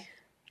around all day.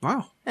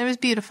 Wow. It was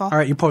beautiful. All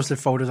right, you posted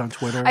photos on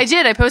Twitter. I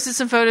did. I posted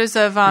some photos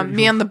of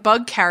me on the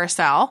bug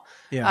carousel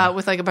Yeah.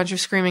 with like a bunch of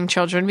screaming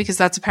children, because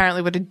that's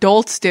apparently what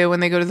adults do when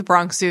they go to the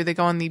Bronx Zoo. They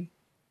go on the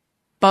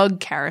bug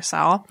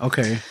carousel.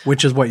 Okay,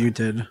 which is what you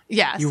did.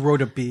 Yes. You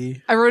rode a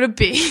bee. I rode a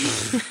bee.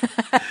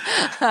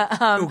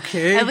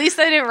 Okay. At least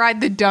I didn't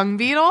ride the dung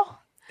beetle.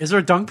 Is there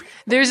a dung beetle?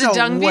 There's No a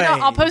dung way.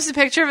 beetle. I'll post a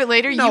picture of it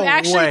later. No you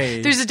actually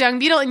way. There's a dung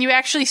beetle, and you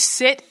actually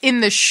sit in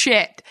the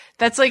shit.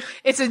 That's like,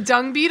 it's a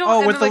dung beetle. Oh,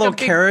 and with then the like little a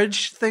big,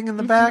 carriage thing in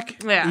the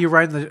back? Yeah. You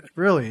ride the...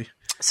 Really?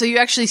 So you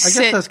actually guess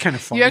sit. that's kind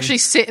of funny. You actually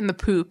sit in the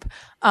poop.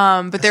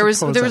 But there was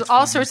suppose all that's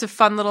funny. sorts of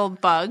fun little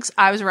bugs.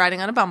 I was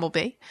riding on a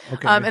bumblebee.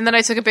 Okay. And then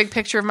I took a big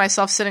picture of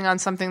myself sitting on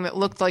something that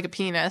looked like a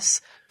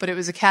penis, but it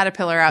was a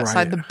caterpillar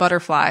outside Right. the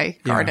butterfly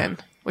garden,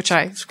 which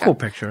I It's a cool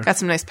picture. got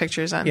some nice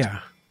pictures on. Yeah.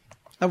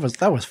 That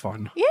was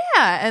fun.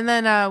 Yeah. And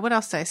then what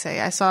else did I say?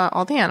 I saw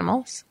all the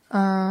animals.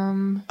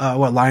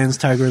 What, lions,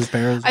 tigers,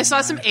 bears? I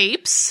saw some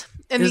apes.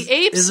 And the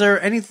apes. Is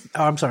there any...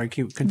 Oh, I'm sorry.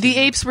 Continue. The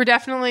apes were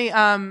definitely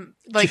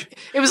like,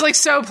 it was like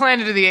so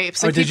Planet of the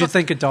Apes. Like, Did you people-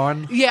 think of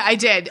Dawn? Yeah, I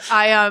did.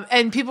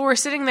 And people were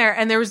sitting there,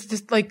 and there was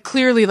this, like,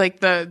 clearly like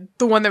the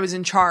one that was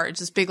in charge,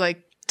 this big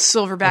like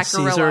silverback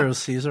gorilla. Caesar? It was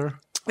Caesar?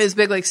 This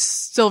big like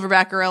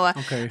silverback gorilla.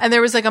 Okay. And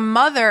there was like a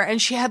mother,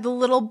 and she had the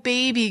little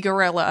baby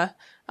gorilla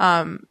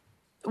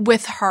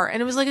with her,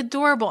 and it was like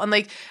adorable, and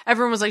like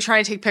everyone was like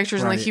trying to take pictures,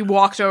 and like Right. he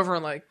walked over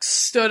and like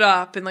stood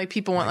up, and like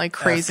people went like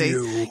crazy.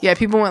 you. Yeah,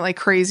 people went like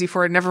crazy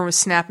for it, and everyone was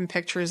snapping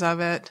pictures of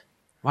it.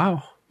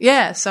 Wow.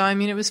 Yeah, so I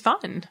mean, it was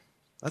fun.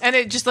 And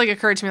it just like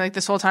occurred to me like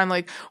this whole time,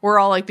 like we're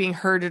all like being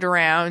herded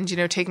around, you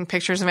know, taking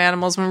pictures of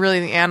animals, when really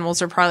the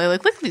animals are probably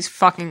like, look at these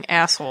fucking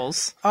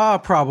assholes.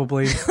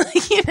 Probably.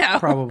 You know,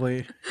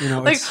 Probably. You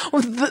know, like it's,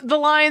 the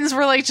lions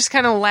were like just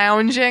kind of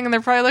lounging, and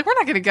they're probably like, we're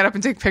not going to get up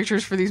and take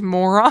pictures for these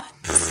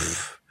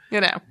morons. You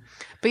know,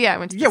 but yeah, I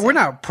went to the we're zoo.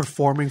 not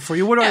performing for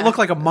you. What do I look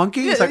like, a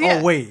monkey? It's like, Yeah.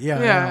 oh wait,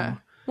 yeah.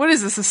 What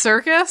is this, a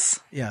circus?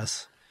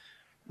 Yes.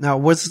 Now,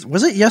 was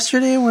it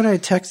yesterday when I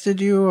texted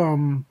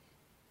you?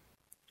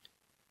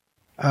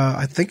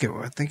 I think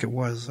it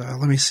was.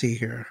 Let me see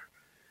here.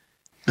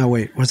 No,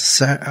 wait. Was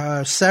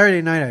it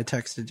Saturday night I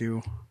texted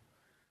you,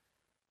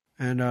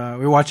 and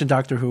we were watching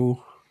Doctor Who,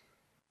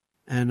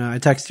 and I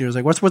texted you. I was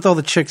like, "What's with all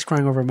the chicks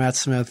crying over Matt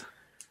Smith?"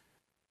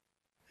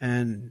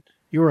 And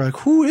you were like,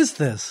 "Who is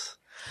this?"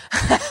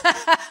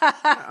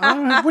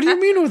 I'm like, what do you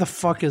mean? Who the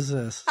fuck is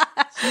this?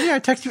 So, yeah, I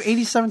text you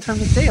 87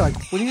 times a day. Like,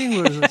 what do you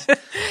mean? Who is this?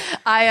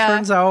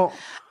 Turns out,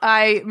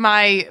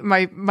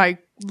 my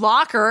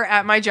locker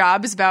at my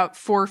job is about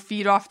 4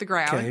 feet off the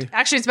ground. Okay.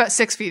 Actually, it's about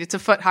 6 feet. It's a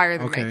foot higher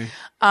than me. okay.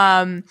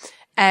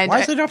 And Why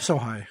is it up so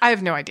high? I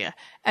have no idea.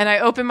 And I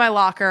opened my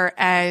locker,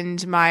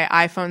 and my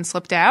iPhone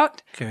slipped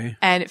out, Okay.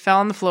 and it fell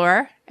on the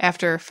floor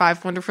after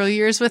 5 wonderful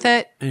years with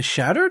it. And it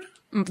shattered?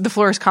 The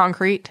floor is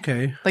concrete.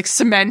 Okay. Like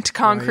cement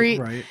concrete.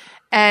 Right.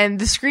 And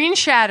the screen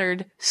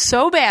shattered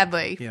so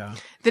badly Yeah.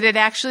 that it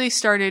actually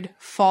started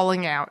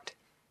falling out.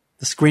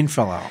 The screen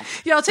fell out.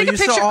 Yeah, I'll take So a you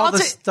saw picture. all I'll, the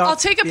ta- stuff I'll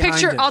take a behind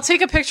picture. it. I'll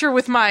take a picture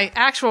with my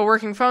actual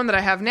working phone that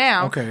I have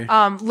now. Okay.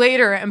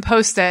 Later and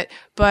post it.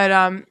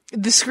 But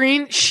the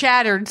screen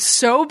shattered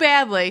so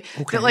badly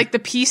that like the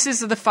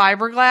pieces of the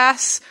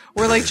fiberglass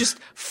were like just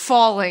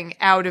falling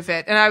out of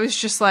it, and I was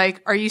just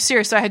like, "Are you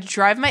serious?" So I had to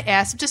drive my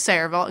ass up to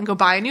Sayreville and go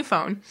buy a new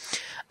phone.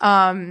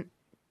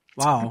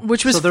 Wow.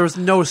 Which was- so there was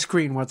no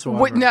screen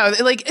whatsoever. No,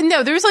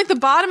 there was like the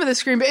bottom of the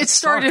screen, but it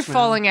started sucks, man.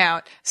 falling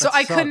out. So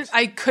That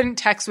I couldn't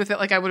text with it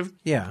like I would have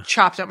Yeah.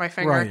 chopped up my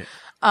finger.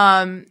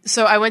 Right.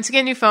 So I went to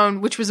get a new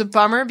phone, which was a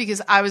bummer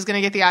because I was going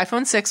to get the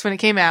iPhone 6 when it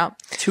came out.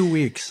 2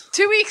 weeks.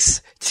 2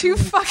 weeks. 2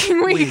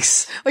 fucking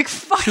weeks. Like,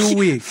 fuck 2 you.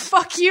 weeks.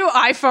 Fuck you,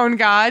 iPhone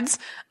gods.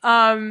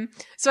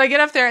 So I get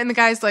up there and the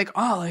guy's like,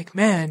 "Oh, like,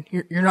 man,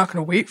 you're not going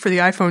to wait for the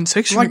iPhone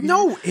 6? I'm like,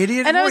 no,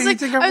 idiot. And I What, was you like,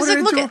 think look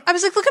into-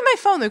 at my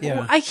phone. Like, Yeah.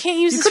 well, I can't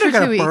use You this could've for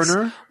got 2 a weeks.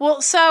 burner.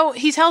 Well, so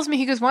he tells me,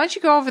 he goes, why don't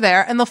you go over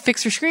there and they'll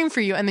fix your screen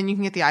for you and then you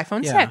can get the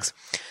iPhone Yeah. 6.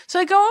 So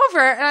I go over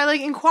and I like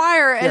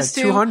inquire Yeah, as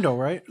to, $200,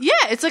 right? yeah,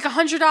 it's like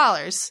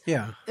 $100.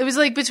 Yeah. It was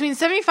like between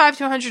 $75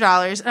 to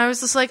 $100. And I was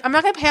just like, I'm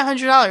not going to pay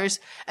 $100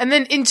 and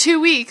then in 2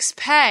 weeks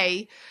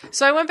pay.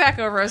 So I went back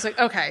over. I was like,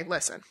 okay,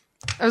 listen.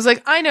 I was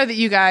like, I know that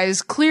you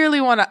guys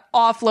clearly want to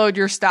offload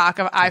your stock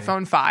of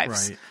iPhone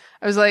 5s. Right.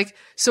 I was like,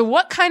 so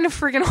what kind of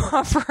freaking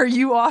offer are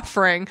you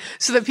offering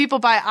so that people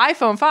buy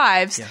iPhone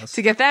 5s Yes.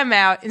 to get them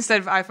out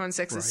instead of iPhone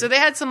 6s? So they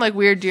had some like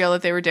weird deal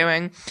that they were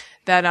doing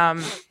that,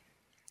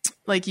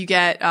 like you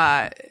get,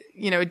 a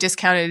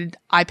discounted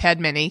iPad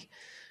mini,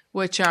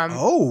 which,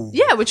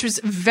 which was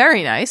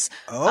very nice.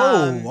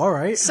 All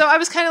right. So I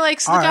was kind of like,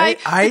 so the All guy,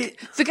 right,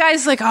 the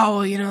guy's like, oh,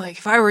 well, like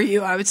if I were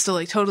you, I would still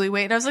like totally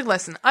wait. And I was like,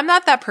 listen, I'm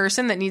not that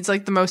person that needs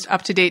like the most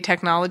up to date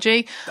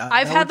technology.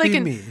 I've had would like be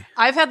an, me.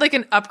 I've had like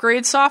an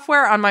upgrade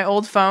software on my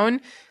old phone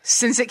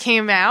since it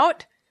came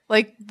out.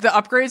 Like the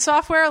upgrade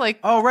software, like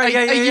Oh, right.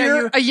 a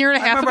year and a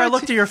half I remember ago. I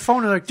looked at your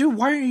phone and like, dude,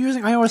 why aren't you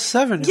using iOS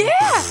 7? Yeah.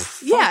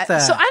 Yeah. that.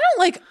 So I don't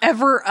like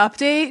ever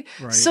update.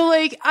 Right. So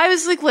like I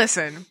was like,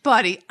 listen,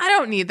 buddy, I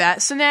don't need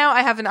that. So now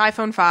I have an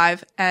iPhone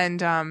 5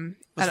 and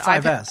An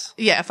 5S.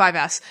 Yeah, a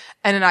 5S.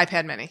 And an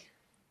iPad mini.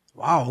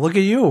 Wow, look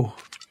at you.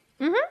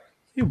 Mm-hmm.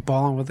 You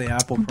balling with the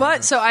Apple product.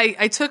 But so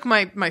I took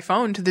my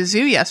phone to the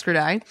zoo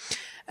yesterday.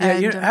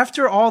 Yeah,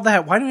 after all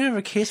that, why don't you have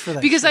a case for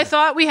that? Because shit? I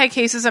thought we had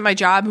cases at my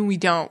job and we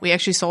don't. We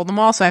actually sold them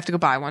all, so I have to go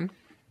buy one.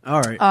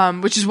 All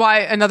right. Which is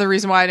another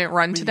reason why I didn't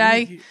run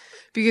today.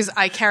 Because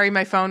I carry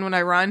my phone when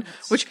I run,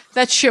 which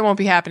that shit won't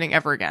be happening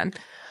ever again.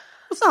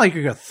 It's not like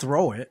you're going to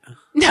throw it.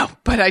 No,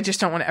 but I just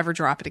don't want to ever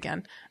drop it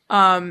again.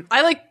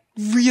 I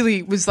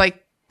really was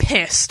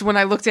pissed when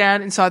I looked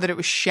down and saw that it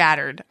was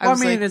shattered.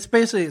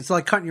 It's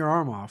like cutting your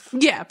arm off.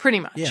 Yeah, pretty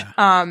much. Yeah.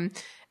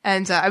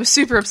 And I was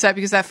super upset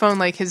because that phone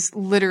has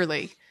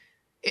literally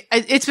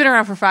it's been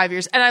around for 5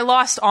 years, and I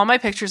lost all my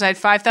pictures. I had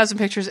 5,000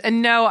 pictures,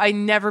 and no, I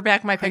never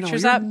backed my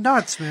pictures up.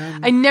 Nuts,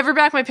 man. I never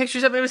backed my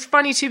pictures up. It was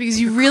funny too because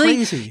you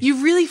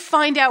really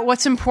find out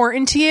what's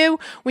important to you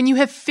when you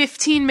have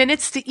 15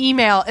 minutes to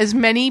email as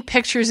many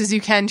pictures as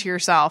you can to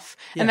yourself.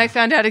 Yeah. And I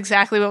found out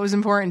exactly what was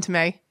important to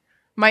me: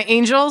 my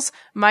angels,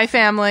 my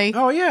family.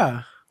 Oh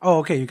yeah. Oh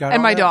okay, you got and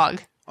all my that?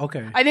 dog.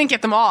 Okay. I didn't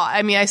get them all.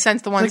 I mean, I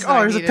sent the ones.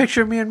 There's a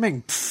picture of me and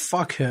Ming.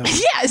 Fuck him.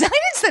 Yeah, I didn't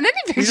send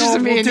any pictures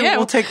of me and you.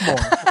 We'll take more.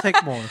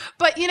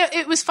 But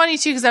it was funny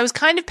too because I was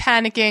kind of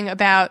panicking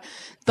about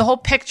the whole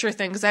picture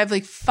thing because I have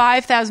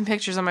 5,000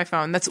 pictures on my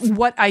phone. That's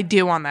what I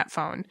do on that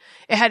phone.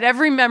 It had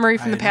every memory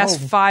from the past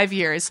 5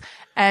 years,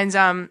 and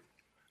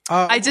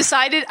I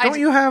decided. Don't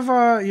you have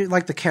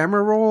the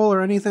camera roll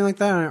or anything like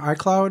that on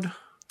iCloud?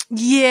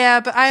 Yeah,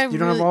 but you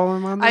don't have all of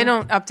them on there? I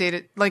don't update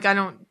it. I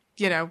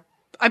don't.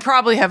 I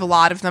probably have a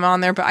lot of them on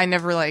there, but I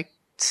never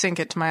sync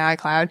it to my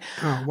iCloud.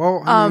 Oh,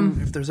 well, I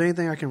mean, if there's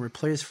anything I can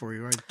replace for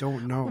you, I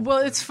don't know. Well,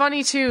 it's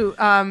funny too.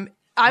 I'm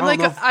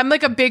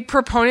a big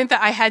proponent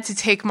that I had to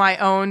take my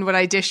own what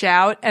I dish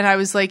out, and I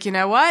was like, you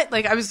know what?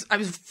 I was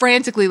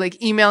frantically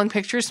emailing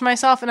pictures to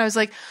myself, and I was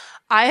like,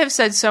 I have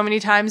said so many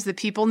times that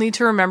people need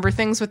to remember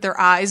things with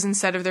their eyes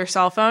instead of their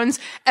cell phones,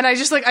 and I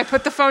just I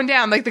put the phone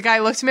down. The guy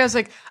looked at me, I was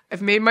like,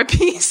 I've made my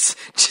peace.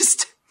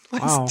 Just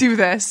let's do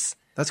this.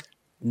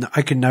 No,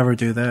 I could never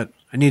do that.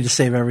 I need to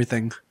save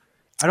everything.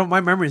 My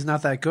memory's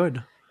not that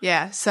good.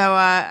 Yeah, so,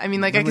 I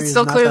could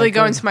still clearly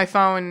go into my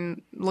phone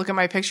and look at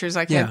my pictures.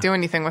 I can't do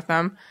anything with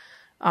them.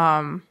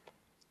 Well,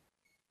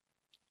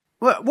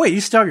 wait, you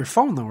still have your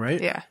phone though,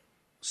 right? Yeah.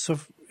 So,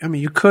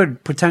 you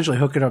could potentially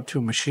hook it up to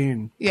a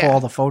machine, pull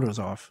all the photos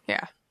off.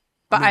 Yeah.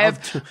 But I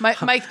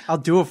have I'll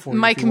do it for you.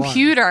 My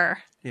computer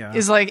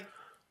is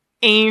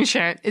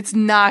ancient. It's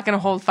not going to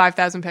hold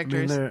 5,000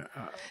 pictures.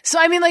 So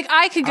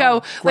I could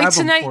go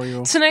tonight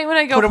when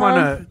I go put them home, on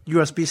a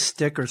USB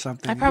stick or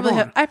something. I probably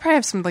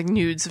have some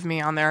nudes of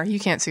me on there. You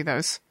can't see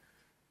those.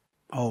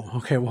 Oh,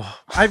 okay. Well,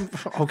 I'm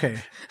okay.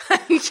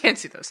 You can't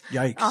see those.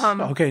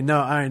 Yikes. Okay, no,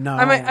 I know.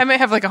 I might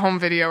have a home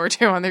video or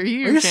two on there. Are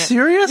you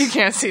serious? You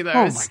can't see those.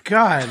 Oh my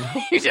god.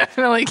 You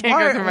definitely can't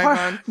go through my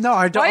phone. No,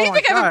 I don't. Why do you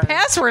think I have a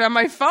password on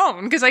my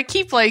phone? Because I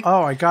keep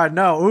Oh my god,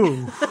 no.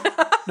 Ooh.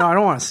 No, I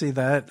don't want to see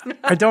that.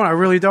 I don't. I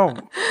really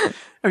don't.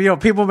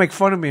 People make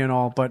fun of me and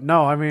all, but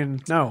no.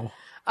 No.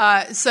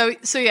 So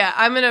yeah,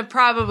 I'm gonna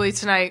probably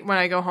tonight when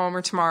I go home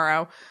or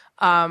tomorrow,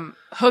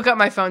 hook up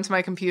my phone to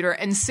my computer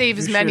and save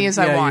as many as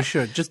I want. Yeah, you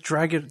should. Just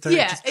drag it.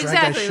 Just drag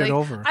that shit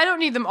over. I don't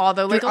need them all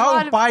though. Dude,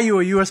 I'll buy you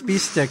a USB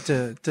stick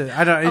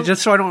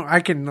just so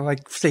I can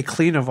stay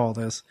clean of all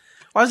this.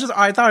 I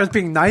thought I was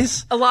being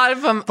nice. A lot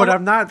of them, but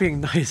I'm not being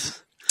nice.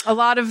 A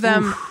lot of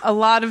them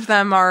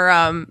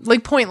are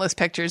pointless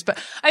pictures. But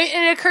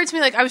it occurred to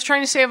me I was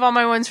trying to save all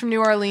my ones from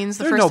New Orleans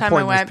the first time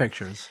I went.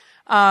 Pictures.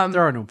 There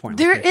are no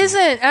pointless there pictures.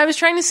 Isn't. I was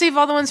trying to save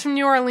all the ones from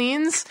New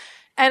Orleans,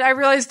 and I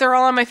realized they're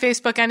all on my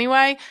Facebook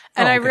anyway.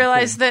 And I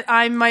realized that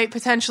I might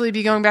potentially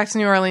be going back to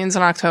New Orleans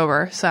in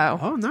October. So.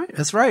 Oh, nice.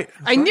 That's right.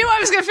 I knew I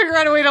was going to figure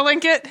out a way to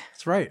link it.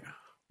 That's right.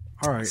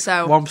 All right.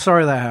 So. Well, I'm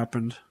sorry that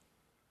happened.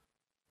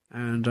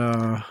 And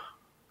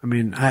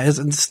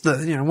it's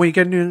when you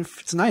get new,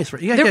 it's nice,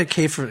 right? You gotta get a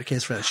case for that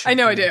shit. I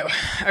know, I do.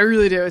 I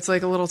really do. It's a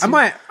little too.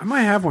 I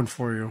might have one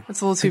for you.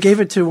 It's a little too. I gave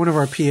it to one of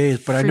our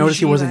PAs, but I noticed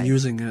he wasn't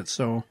using it,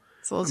 so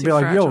it's a little too. Be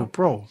like, yo,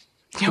 bro,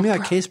 give me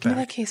that case back. Give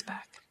me that case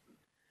back.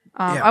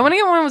 I want to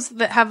get one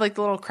that have the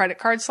little credit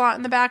card slot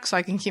in the back, so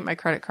I can keep my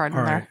credit card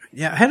in there.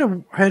 Yeah, I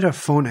had a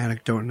phone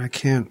anecdote, and I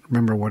can't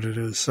remember what it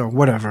is. So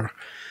whatever.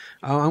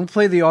 I'm gonna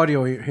play the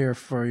audio here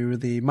for you.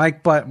 The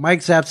Mike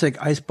Zapsik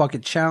Ice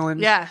Bucket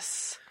Challenge.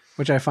 Yes.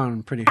 Which I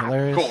found pretty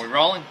hilarious. Cool, we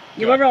rolling?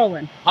 We're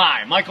rolling.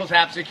 Hi, Michael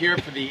Zapsik here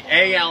for the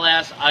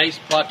ALS Ice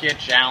Bucket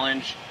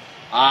Challenge.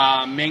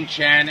 Ming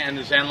Chen and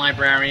the Zen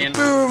Librarian.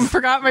 Boom,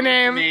 forgot my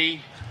name.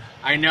 Me.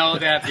 I know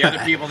that the other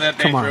people that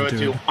they threw it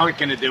to aren't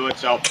going to do it,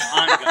 so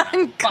I'm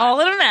going to.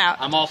 Calling them out.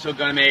 I'm also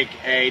going to make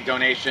a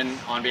donation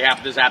on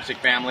behalf of the Zapsik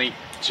family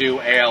to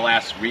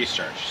ALS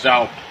research.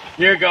 So,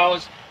 here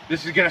goes.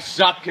 This is going to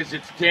suck because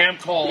it's damn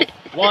cold.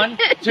 1,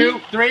 2,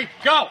 3,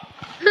 go!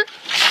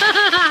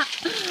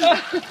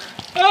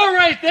 All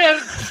right, then.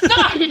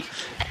 Stop!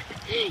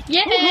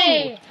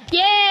 Yay!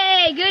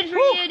 Yay! Good for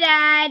you,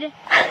 Dad.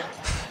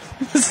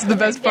 This is the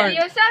best part.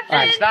 Video section. All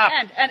right, stop.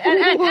 And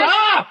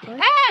Stop!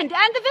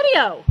 the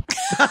video.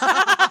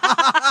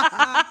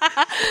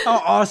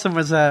 How awesome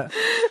was that?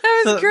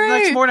 That was The great.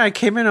 next morning I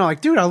came in and I'm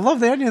like, dude, I love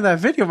the ending of that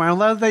video, man. I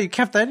love that you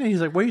kept that in.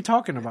 He's like, what are you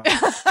talking about? I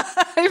was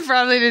I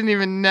probably didn't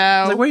even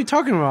know. like, what are you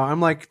talking about? I'm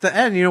like, the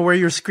end, where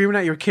you're screaming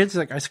at your kids. He's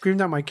like, I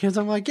screamed at my kids.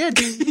 I'm like, yeah,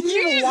 dude, you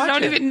didn't watch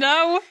don't it. even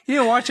know. You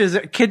didn't watch it. His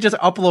kid just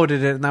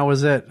uploaded it and that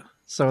was it.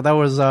 So that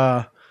was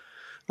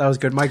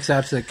good. Mike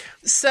Zapsik,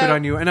 So- good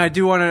on you. And I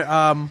do want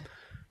to,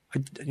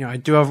 I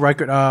do have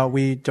record.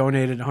 We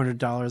donated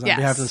 $100 on Yes.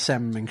 behalf of the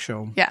Sam Ming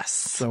Show. Yes.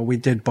 So we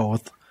did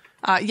both.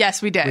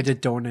 Yes, we did. We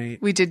did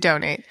donate. We did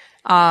donate.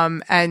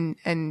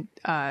 And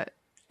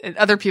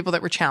other people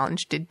that were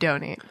challenged did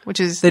donate, which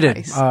is They did.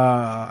 nice.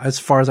 As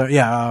far as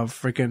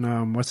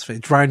freaking what's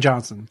his face? Ryan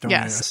Johnson.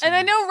 Donated Yes. us. And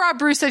I know Rob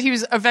Bruce said he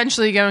was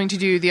eventually going to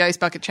do the Ice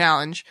Bucket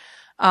Challenge.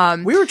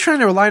 We were trying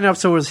to line it up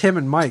so it was him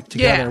and Mike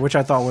together, Yeah. which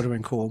I thought would have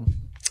been cool.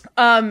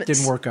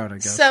 Didn't work out, I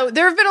guess. So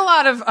there have been a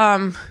lot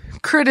of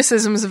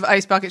criticisms of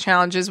Ice Bucket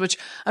Challenges, which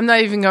I'm not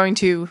even going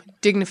to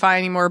dignify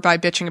anymore by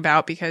bitching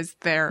about because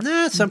they're...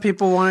 Some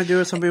people want to do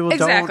it, some people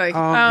Exactly.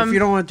 don't. If you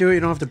don't want to do it, you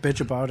don't have to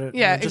bitch about it.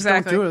 Yeah, Just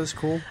exactly. don't do it. It's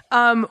cool.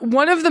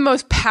 One of the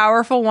most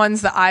powerful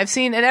ones that I've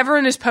seen, and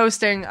everyone is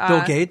posting...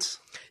 Bill Gates?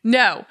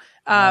 No.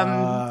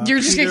 You're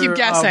just going to keep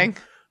guessing.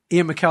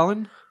 Ian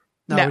McKellen?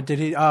 No. Did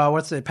he?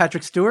 What's it?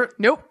 Patrick Stewart?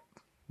 Nope.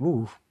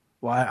 Ooh.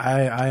 Well,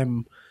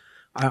 I'm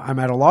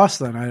at a loss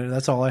then.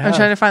 That's all I have. I'm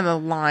trying to find the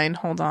line.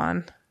 Hold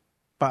on.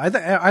 But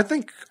I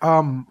think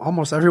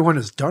almost everyone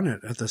has done it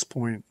at this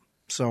point.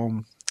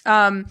 So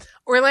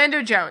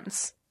Orlando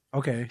Jones.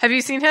 okay, Have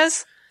you seen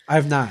his? I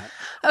have not.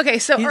 Okay,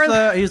 so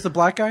He's the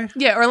black guy.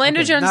 yeah, Orlando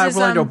Okay, Jones not is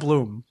Orlando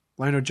Bloom.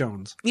 Orlando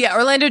Jones. Yeah,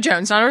 Orlando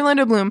Jones, not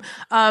Orlando Bloom.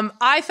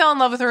 I fell in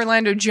love with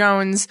Orlando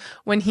Jones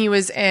when he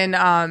was in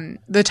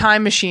The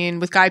Time Machine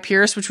with Guy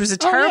Pearce, which was a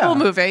terrible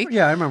movie.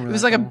 Yeah, I remember. It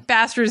was like a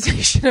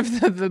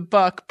bastardization of the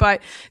book,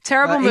 but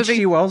terrible movie.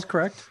 H.G. Wells,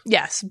 correct?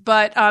 Yes,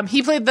 but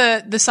he played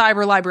the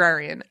cyber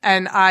librarian,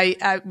 and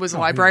I was a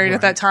librarian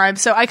at that time,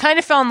 so I kind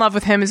of fell in love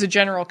with him as a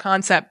general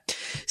concept.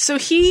 So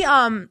he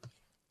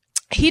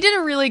did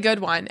a really good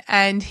one,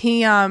 and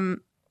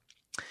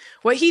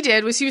what he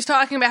did was he was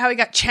talking about how he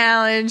got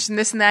challenged and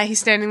this and that. He's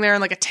standing there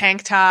in like a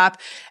tank top,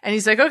 and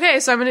he's like,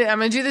 "Okay, so I'm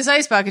gonna do this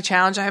ice bucket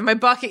challenge. I have my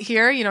bucket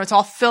here, it's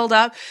all filled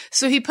up."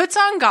 So he puts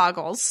on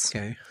goggles.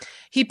 Okay.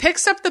 He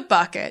picks up the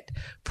bucket,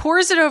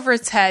 pours it over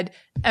its head,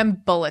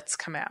 and bullets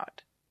come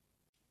out.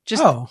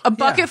 Just a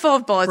bucket full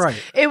of bullets.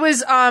 Right. It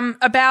was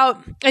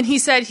about, and he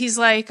said he's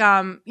like,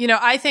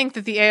 I think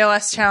that the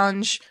ALS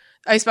challenge,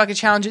 Ice Bucket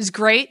Challenge, is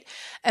great,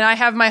 and I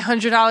have my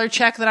 $100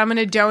 check that I'm going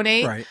to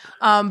donate. Right.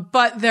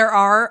 But there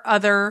are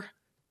other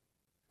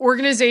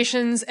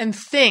organizations and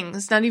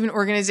things, not even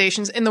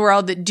organizations, in the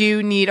world that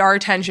do need our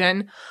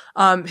attention.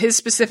 His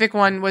specific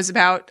one was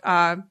about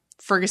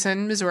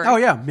Ferguson, Missouri. Oh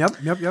yeah.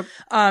 Yep.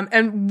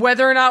 And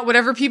whether or not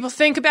whatever people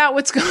think about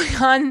what's going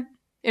on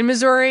in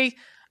Missouri,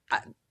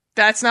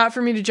 that's not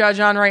for me to judge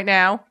on right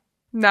now.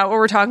 Not what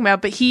we're talking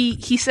about. But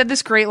he said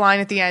this great line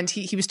at the end.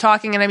 He was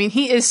talking, and I mean,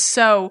 he is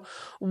so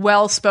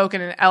well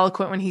spoken and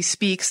eloquent when he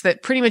speaks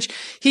that pretty much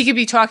he could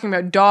be talking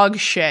about dog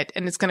shit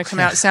and it's going to come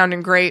out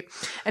sounding great.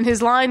 And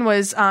his line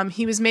was,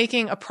 he was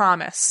making a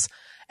promise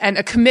and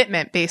a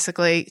commitment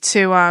basically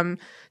to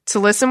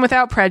listen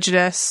without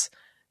prejudice,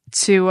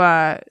 to,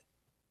 I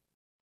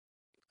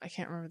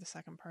can't remember the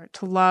second part,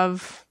 to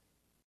love.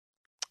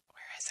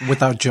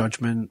 Without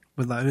judgment,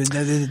 without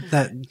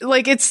that.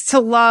 Like it's to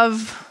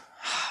love.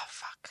 Oh,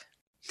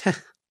 fuck.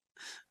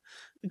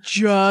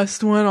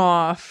 Just went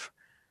off.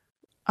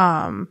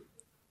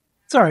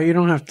 It's all right. You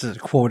don't have to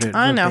quote it.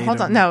 I know. verbatim.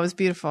 Hold on. No, it was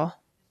beautiful.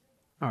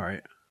 All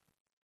right.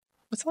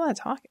 What's all that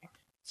talking?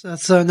 So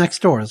that's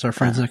next door. It's our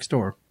friends next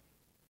door.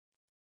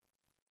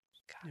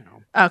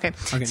 Okay. Okay,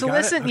 To got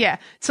listen, it? Okay. yeah.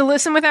 To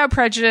listen without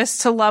prejudice,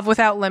 to love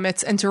without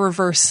limits, and to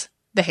reverse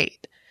the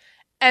hate.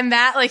 And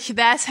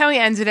that's how he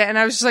ended it. And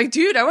I was just like,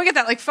 dude, I want to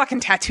get that fucking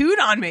tattooed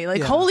on me. Like,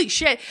 Yeah. holy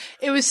shit.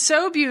 It was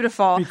so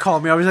beautiful. He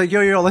called me. I was like,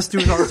 yo, let's do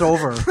ours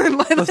over.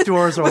 Let's do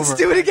ours over. Let's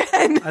do it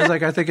again. I was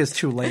like, I think it's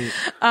too late.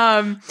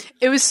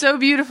 It was so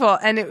beautiful.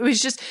 And it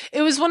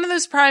was one of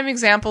those prime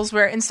examples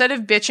where instead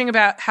of bitching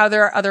about how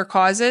there are other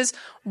causes,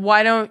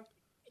 why don't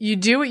you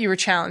do what you were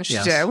challenged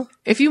Yes. to do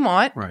if you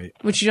want, Right.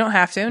 which you don't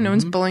have to. No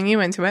one's bullying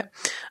you into it.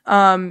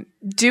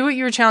 Do what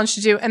you were challenged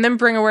to do and then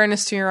bring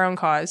awareness to your own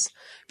cause.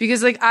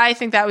 Because I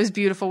think that was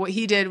beautiful. What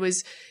he did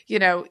was,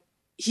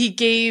 he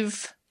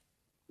gave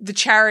the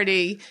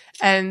charity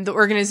and the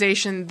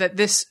organization that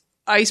this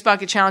Ice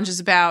Bucket Challenge is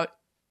about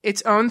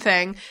its own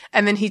thing.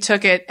 And then he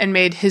took it and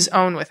made his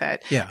own with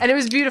it. Yeah. And it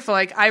was beautiful.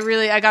 I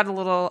got a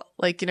little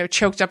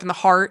choked up in the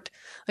heart.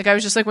 I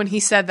was just when he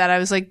said that, I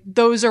was like,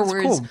 those are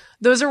words. cool.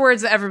 Those are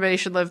words that everybody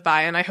should live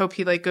by. And I hope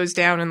he goes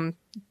down in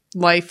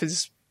life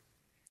as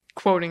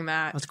quoting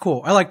that. That's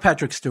cool. I like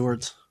Patrick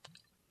Stewart's.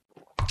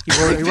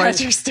 He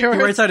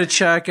writes out a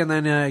check and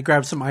then he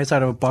grabs some ice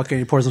out of a bucket and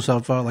he pours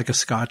himself like a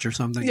scotch or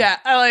something. Yeah,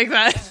 I like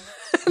that.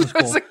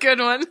 That was a good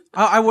one.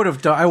 I would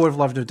have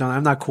loved to have done it.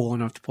 I'm not cool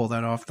enough to pull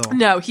that off, though.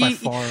 No, by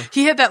far.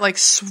 he had that like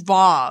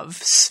suave,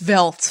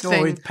 svelte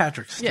thing. He's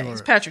Patrick Stewart. Yeah,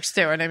 he's Patrick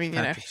Stewart. I mean,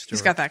 Patrick he's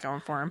Stewart. got that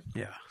going for him.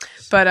 Yeah.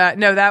 But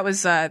no, that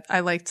was I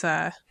liked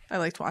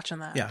watching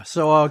that. Yeah.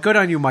 So good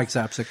on you, Mike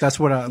Zapsik. That's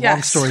what. Long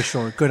Yes. story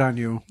short, good on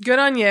you. Good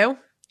on you.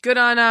 Good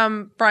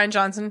on Brian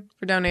Johnson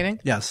for donating.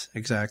 Yes,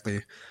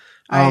 exactly.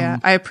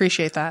 I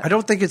appreciate that. I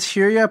don't think it's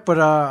here yet, but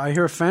I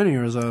hear a fan of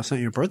yours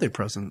sent you a birthday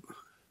present.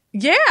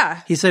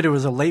 Yeah. He said it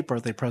was a late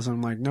birthday present.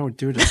 I'm like, no,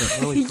 dude, it's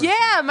an early present.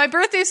 Yeah, my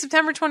birthday is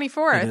September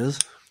 24th. It is.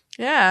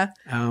 Yeah.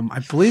 I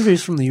believe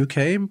he's from the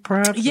UK,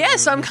 perhaps. Yeah,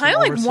 so I'm kind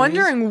of like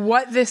wondering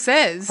what this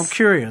is. I'm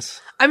curious.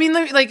 I mean,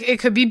 like it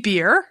could be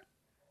beer.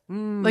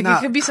 Like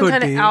it could be some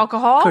kind of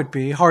alcohol. Could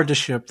be. Hard to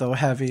ship though,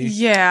 heavy.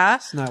 Yeah.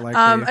 It's not like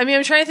I mean,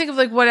 I'm trying to think of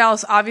like what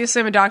else. Obviously,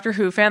 I'm a Doctor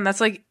Who fan.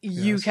 That's like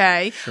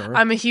UK. Sure.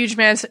 I'm a huge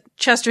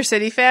Manchester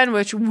City fan,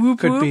 which whoop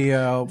could whoop. be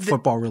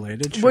football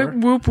related. Sure.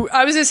 Whoop, whoop.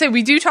 I was gonna say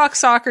we do talk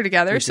soccer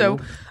together. We so,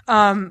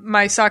 do.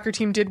 my soccer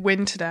team did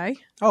win today.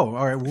 Oh,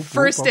 all right. Whoop,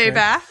 First whoop, day okay.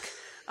 back.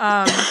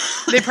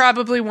 They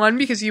probably won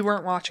because you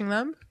weren't watching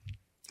them.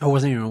 I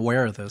wasn't even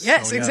aware of this.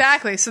 Yes, so,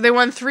 exactly. So they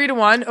won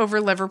 3-1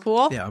 over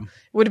Liverpool. Yeah.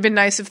 Would have been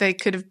nice if they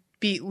could have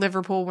beat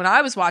Liverpool when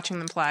I was watching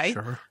them play.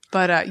 Sure.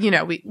 But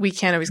we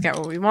can't always get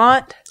what we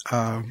want.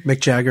 Mick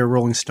Jagger,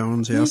 Rolling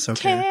Stones. Yes.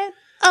 Okay. Can't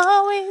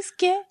always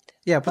get.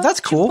 Yeah, but that's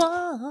cool.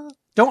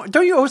 Don't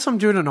you owe some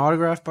dude an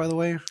autograph? By the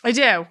way, I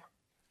do.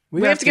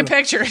 We have to get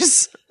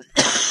pictures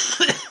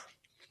I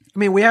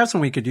mean, we have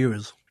some we could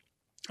use.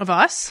 of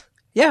us.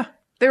 Yeah.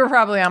 They were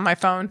probably on my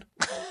phone.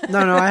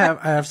 No, I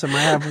have some. I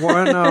have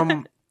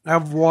one. I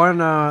have one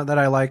that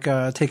I like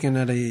taken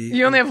at a.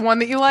 You only have one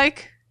that you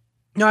like?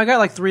 No, I got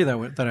like 3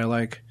 that I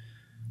like.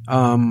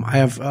 I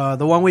have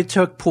the one we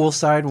took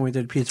poolside when we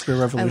did Pizza Beer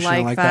Revolution. I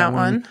like that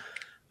one.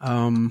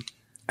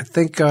 I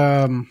think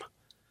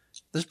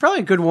there's probably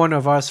a good one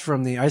of us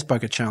from the Ice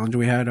Bucket Challenge.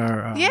 We had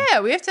our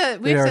We have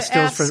to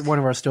stills ask. one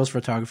of our stills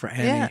photographer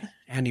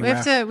Annie. We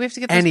have to get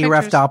those Annie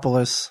pictures.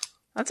 Raftopoulos.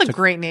 That's a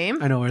great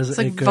name. I know it is. It's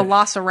like good.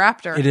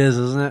 Velociraptor. It is,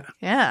 isn't it?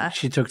 Yeah.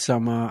 She took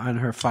some on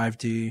her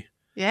 5D.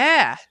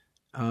 Yeah.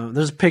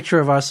 There's a picture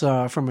of us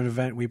from an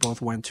event we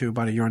both went to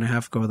about a year and a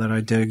half ago that I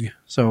dig.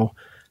 So,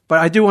 but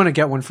I do want to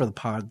get one for the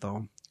pod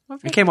though.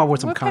 I came up with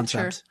some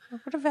concepts.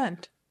 What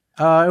event?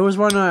 It was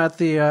one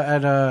at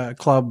a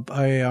club,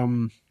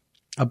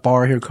 a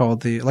bar here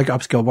called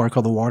upscale bar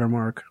called the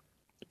Watermark.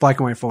 Black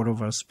and white photo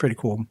of us, pretty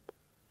cool.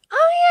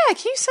 Oh yeah,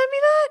 can you send me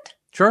that?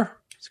 Sure,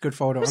 it's a good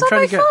photo. It was on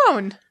my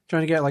phone.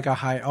 Trying to get like a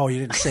high. Oh, you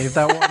didn't save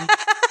that one.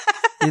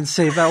 You didn't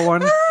save that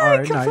one. All I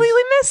right,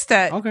 completely missed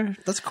it. Okay,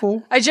 that's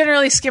cool. I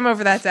generally skim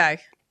over that day.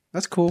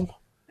 That's cool.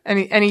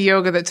 Any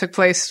yoga that took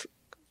place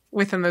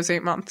within those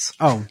 8 months.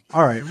 Oh,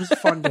 all right. It was a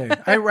fun day.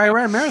 I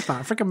ran a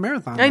marathon, a freaking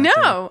marathon. I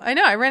know.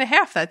 I ran a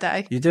half that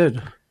day. You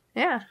did.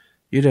 Yeah.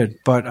 You did.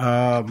 But,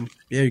 yeah,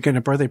 you're getting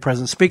a birthday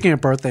present. Speaking of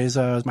birthdays,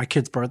 it was my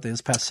kid's birthday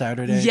this past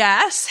Saturday.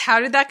 Yes. How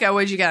did that go?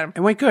 What did you get him?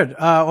 It went good. We've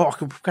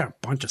got a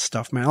bunch of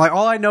stuff, man. Like,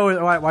 all I know is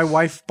my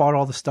wife bought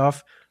all the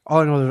stuff.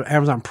 All I know is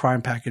Amazon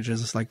Prime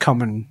packages is like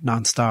coming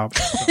nonstop.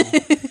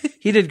 So.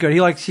 He did good.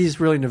 He's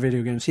really into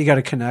video games. He got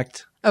a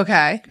Kinect.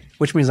 Okay.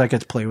 Which means I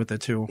get to play with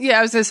it too. Yeah,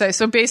 I was going to say.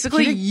 So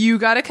basically, you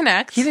got to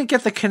Kinect. He didn't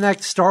get the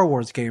Kinect Star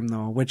Wars game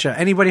though. Which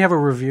anybody have a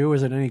review?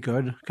 Is it any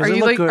good? Are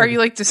you like? Good. Are you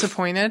like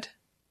disappointed?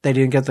 They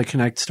didn't get the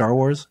Kinect Star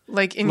Wars.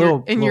 Like in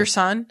your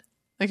son?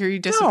 Like, are you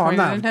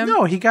disappointed in him?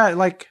 No, he got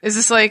like. Is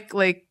this like?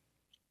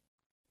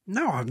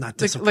 No, I'm not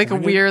disappointed. Like a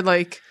weird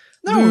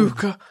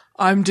Luke,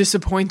 I'm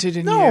disappointed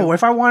in you. No,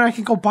 if I want, I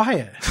can go buy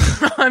it.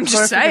 I'm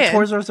just saying.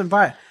 Toys R Us and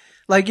buy it.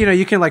 Like,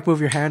 you can like move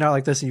your hand out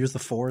like this and use the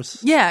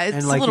Force. Yeah, it's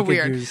and, a like, little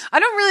weird. I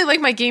don't really like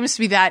my games to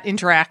be that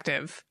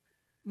interactive.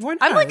 Why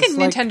not? I'm like a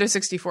Nintendo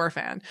 64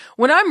 fan.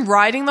 When I'm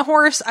riding the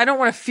horse, I don't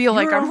want to feel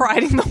like I'm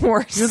riding the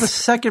horse. You're the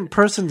second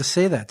person to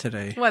say that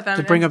today. What?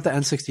 To bring up the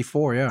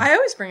N64, yeah. I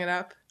always bring it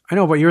up. I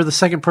know, but you're the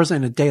second person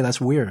in a day.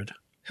 That's weird.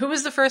 Who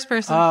was the first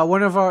person?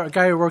 One of our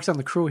guy who works on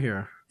the crew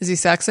here. Is he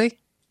sexy?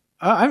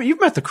 I mean,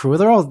 you've met the crew.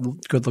 They're all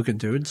good-looking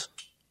dudes.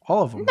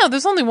 All of them. No,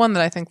 there's only one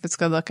that I think that's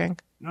good-looking.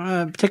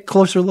 Take a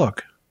closer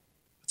look.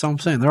 That's all I'm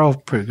saying. They're all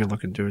pretty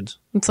good-looking dudes.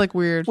 It's like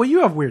weird. Well,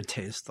 you have weird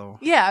taste, though.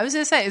 Yeah, I was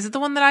going to say, is it the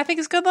one that I think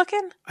is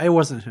good-looking? It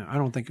wasn't him. I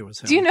don't think it was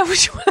him. Do you know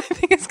which one I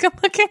think is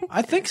good-looking?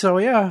 I think so,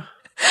 yeah.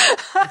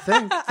 I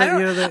think. I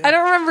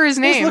don't remember his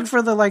name. Just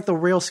look for the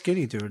real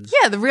skinny dudes.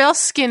 Yeah, the real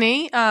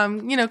skinny,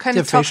 kind Does of he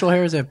have facial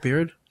hair? Does he have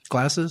beard?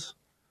 Glasses?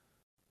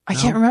 I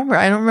can't remember.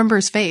 I don't remember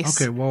his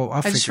face. Okay, well,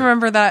 I just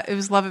remember that it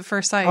was love at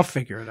first sight. I'll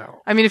figure it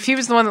out. I mean, if he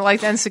was the one that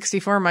liked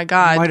N64, my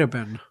God. Might have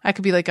been. I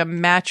could be like a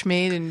match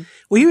made and...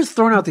 Well, he was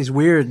throwing out these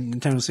weird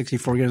Nintendo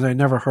 64 games I'd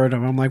never heard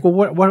of. I'm like, well,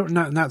 what,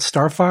 not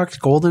Star Fox,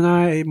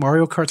 GoldenEye,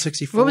 Mario Kart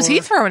 64? What was he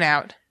throwing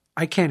out?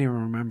 I can't even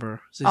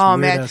remember. Oh,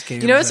 man.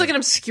 You know, it's like an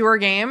obscure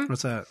game.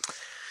 What's that?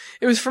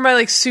 It was for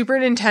my Super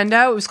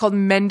Nintendo. It was called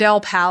Mendel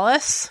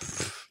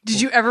Palace. Did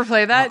you ever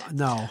play that?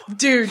 No.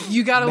 Dude,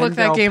 you gotta look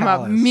that game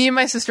up. Me and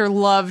my sister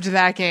loved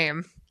that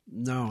game.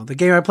 No, the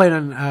game I played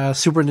on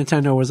Super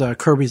Nintendo was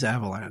Kirby's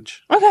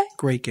Avalanche. Okay.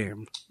 Great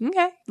game.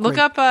 Okay. Look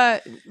up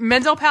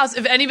Mendel Palace.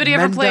 If anybody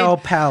ever played Mendel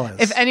Palace.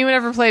 If anyone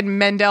ever played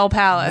Mendel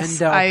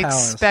Palace, I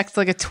expect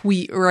like a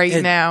tweet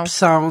right now.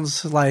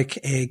 Sounds like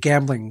a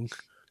gambling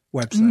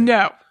website.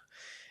 No.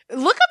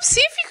 Look up,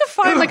 see if you can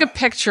find like a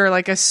picture,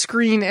 like a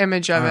screen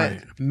image of it.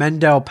 Right.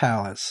 Mendel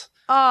Palace.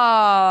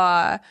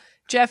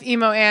 Jeff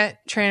Emo Ant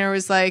Trainer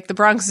was like, the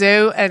Bronx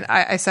Zoo, and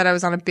I said I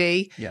was on a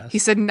B. Yes. He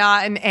said,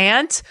 not an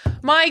ant.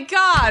 My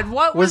God,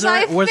 what was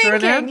I thinking? Was there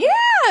an ant?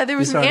 Yeah, there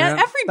was an ant.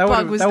 Every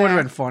bug was there. That would have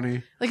been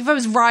funny. Like if I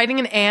was riding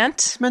an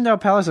ant. Mendel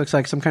Palace looks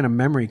like some kind of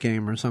memory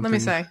game or something. Let me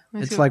say.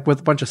 It's like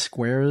with a bunch of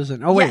squares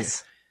and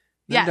wait.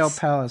 Mendel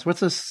Palace. What's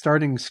the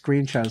starting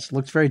screenshot? It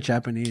looks very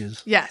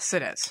Japanese. Yes,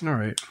 it is. All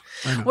right.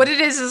 What it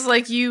is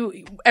like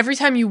every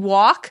time you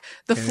walk,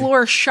 the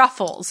floor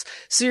shuffles.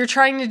 So you're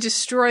trying to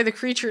destroy the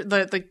creature,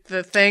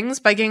 the things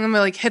by getting them to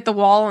like hit the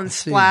wall and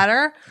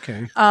splatter.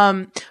 Okay.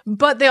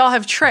 But they all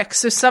have tricks.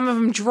 So some of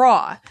them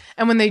draw.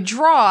 And when they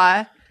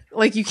draw,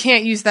 like you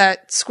can't use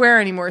that square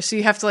anymore. So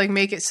you have to like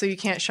make it so you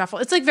can't shuffle.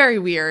 It's like very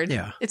weird.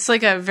 Yeah. It's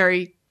like a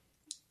very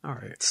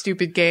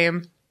stupid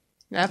game.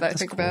 Now that I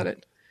think about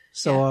it.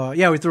 So,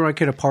 we threw our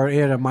kid a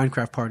party at a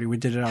Minecraft party. We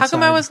did it outside. How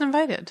come I wasn't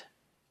invited?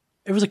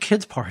 It was a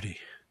kid's party.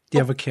 Do you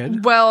have a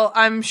kid? Well,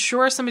 I'm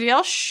sure somebody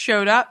else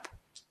showed up.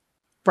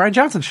 Brian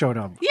Johnson showed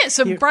up. Yeah,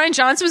 so Brian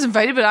Johnson was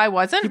invited, but I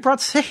wasn't. He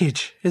brought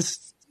Sage,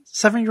 his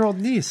 7-year-old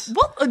niece.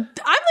 Well, I'm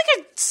like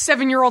a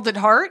 7-year-old at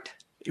heart.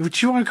 Would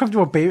you want to come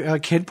to a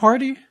kid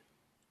party?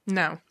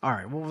 No. All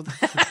right. Well,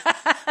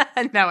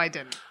 no, I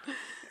didn't.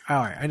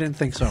 All right. I didn't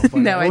think so. But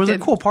no, it was a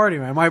cool party,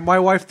 man. My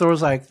wife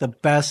throws like the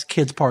best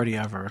kids party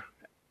ever.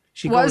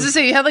 I was to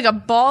say, you had like a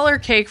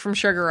baller cake from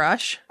Sugar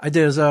Rush. I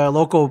did. There's a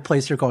local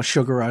place here called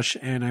Sugar Rush,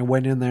 and I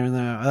went in there. And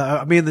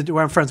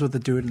I'm friends with the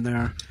dude in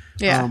there.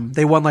 Yeah.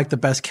 They won like the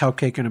best cow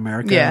cake in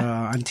America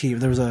on TV.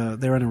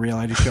 They were in a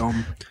reality show.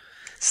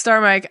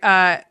 Star Mike,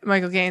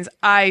 Michael Gaines.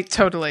 I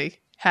totally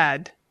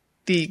had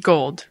the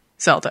gold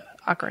Zelda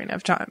Ocarina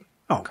of Time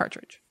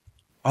cartridge.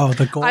 Oh,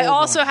 the gold. I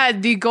also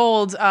had the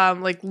gold,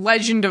 like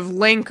Legend of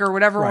Link or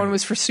whatever one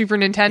was for Super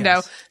Nintendo.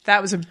 Yes.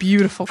 That was a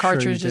beautiful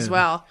cartridge as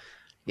well.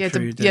 You had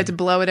to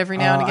blow it every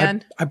now and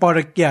again. I bought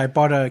a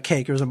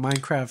cake. It was a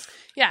Minecraft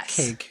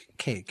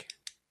cake.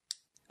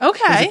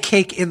 Okay. There's a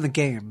cake in the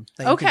game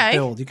that you can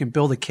build. You can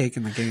build a cake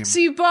in the game. So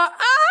you bought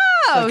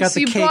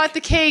bought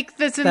the cake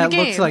that's in the game.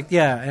 That looks like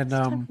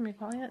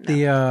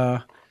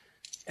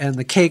and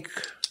the cake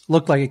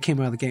looked like it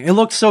came out of the game. It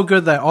looked so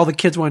good that all the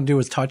kids want to do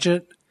is touch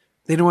it.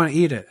 They didn't want to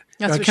eat it.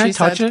 That's what can she I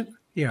touch said. it?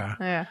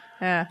 Yeah.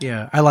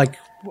 Yeah. I like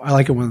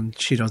it when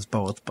she does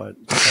both, but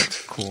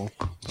that's cool.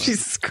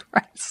 Jesus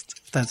Christ.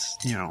 That's,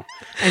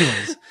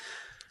 anyways.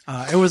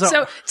 It was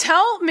So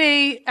tell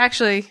me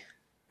actually.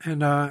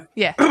 And tell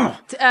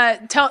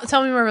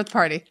me more about the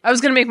party. I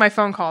was going to make my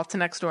phone call to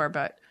next door,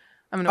 but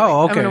I'm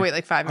going to wait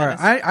like 5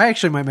 minutes. Right. I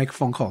actually might make a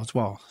phone call as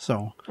well.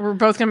 So we're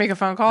both going to make a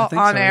phone call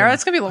on air.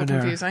 That's going to be a little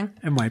confusing.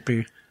 It might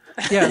be.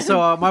 Yeah.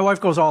 So my wife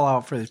goes all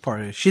out for these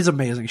parties. She's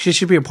amazing. She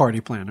should be a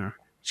party planner.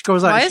 She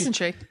goes out. Why isn't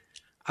she?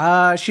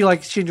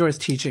 She enjoys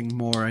teaching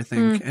more, I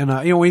think.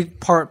 And we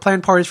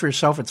plan parties for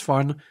yourself. It's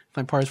fun.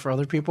 Plan parties for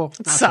other people.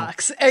 It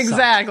sucks.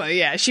 Exactly. Sucks.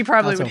 Yeah. She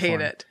probably would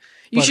hate it.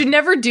 You should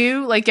never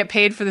get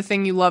paid for the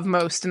thing you love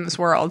most in this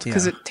world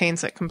because it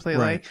taints it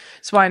completely. Right.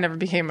 That's why I never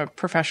became a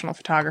professional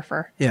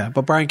photographer. Yeah,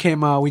 but Brian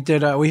came. We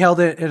held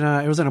it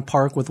it was in a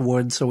park with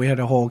wood, so we had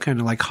a whole kind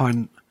of like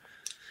hunt.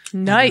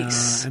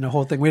 Nice. And a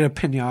whole thing. We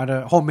had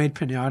a homemade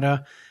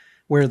pinata,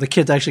 where the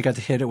kids actually got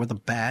to hit it with a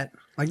bat.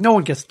 Like no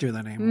one gets to do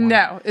that anymore.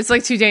 No, it's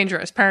like too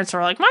dangerous. Parents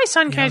are like, my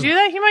son can't do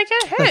that. He might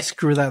get hit. Like,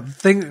 screw that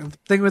thing.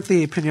 Thing with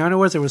the pinata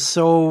was it was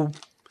so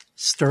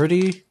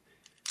sturdy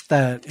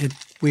that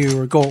we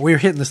were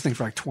hitting this thing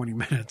for like 20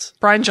 minutes.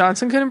 Brian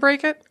Johnson couldn't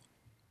break it?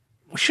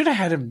 We should have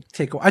had him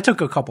I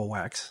took a couple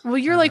whacks. Well,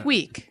 you're like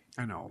weak.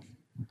 I know.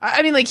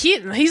 I mean, like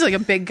he's like a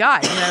big guy,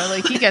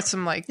 like he gets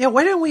some like. Yeah,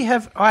 why didn't we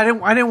have? I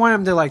didn't want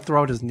him to like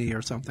throw out his knee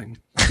or something.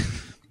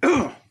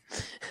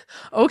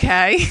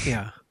 Okay.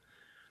 Yeah,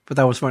 but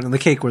that was fun, and the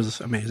cake was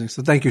amazing.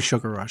 So thank you,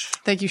 Sugar Rush.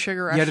 Thank you,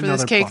 Sugar Rush, for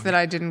this cake that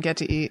I didn't get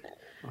to eat.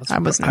 I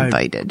wasn't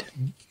invited.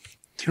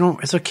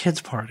 It's a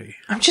kids' party.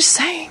 I'm just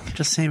saying. It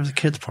was a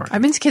kids' party.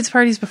 I've been to kids'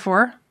 parties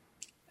before.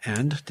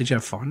 And did you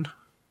have fun?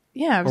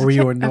 Yeah, or were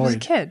you annoyed? I was a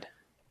kid.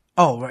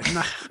 Oh, right.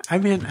 No, I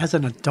mean, as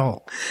an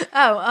adult.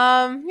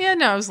 Oh, yeah,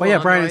 no, I was.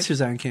 Well, Brian and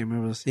Suzanne came.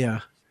 It was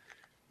There's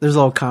a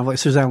little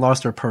conflict. Suzanne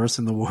lost her purse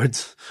in the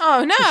woods.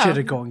 Oh no! So she had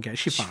to go and get.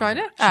 She found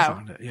it. She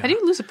found it. Yeah. How do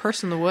you lose a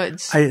purse in the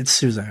woods? It's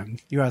Suzanne.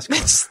 You ask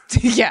her.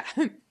 Yeah,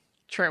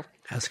 true.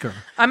 Ask her.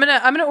 I'm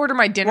gonna order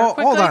my dinner.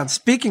 Quickly. Hold on.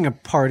 Speaking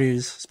of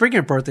parties, speaking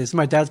of birthdays, it's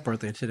my dad's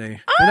birthday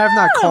today, and I've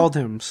not called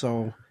him.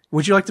 So,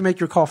 would you like to make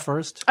your call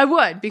first? I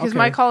would because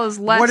my call is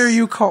less. What are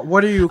you calling?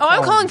 Oh,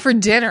 I'm calling for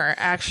dinner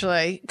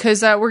actually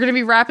because we're gonna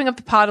be wrapping up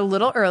the pod a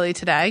little early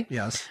today.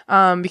 Yes.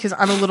 Because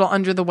I'm a little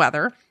under the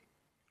weather.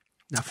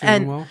 Not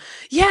feeling well?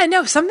 Yeah,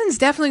 no, something's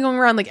definitely going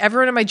around. Like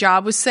everyone at my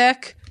job was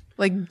sick.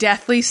 like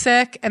deathly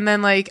sick, and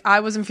then like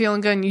I wasn't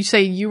feeling good, and you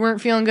say you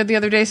weren't feeling good the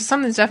other day, so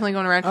something's definitely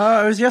going around.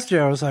 It was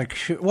yesterday. I was like,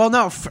 well,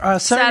 no,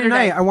 Saturday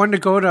night. I wanted to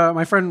go to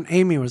my friend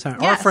Amy was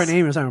having our friend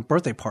Amy was having a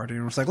birthday party,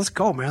 and I was like, let's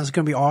go, man. It's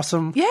gonna be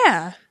awesome.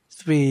 Yeah,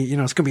 it's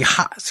gonna be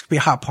hot. It's gonna be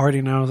a hot party.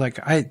 And I was like,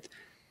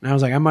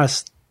 I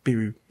must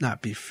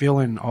not be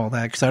feeling all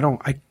that because I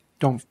don't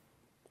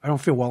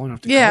feel well enough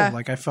to go.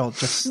 Like I felt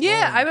just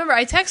I remember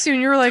I texted you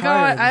and you were like,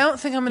 tired. I don't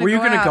think I'm gonna. Were you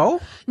gonna go?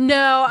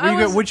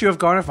 No, would you have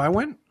gone if I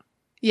went?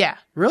 Yeah.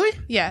 Really?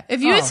 Yeah. If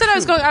you had said I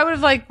was going, I would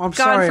have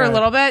gone for a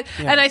little bit.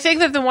 Yeah. And I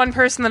think that the one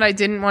person that I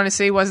didn't want to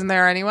see wasn't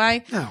there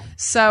anyway. No.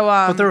 So,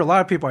 but there were a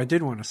lot of people I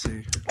did want to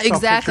see.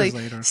 Exactly.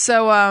 would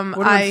So, have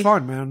been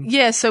fun, man.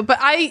 Yeah. So, but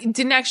I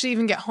didn't actually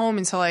even get home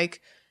until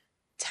like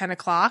 10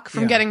 o'clock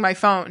from getting my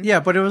phone. Yeah,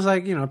 but it was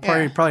like,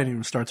 probably didn't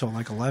even start till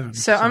like 11.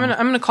 So I'm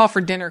gonna call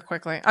for dinner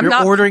quickly.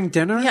 You're ordering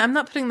dinner? Yeah, I'm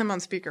not putting them on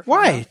speaker.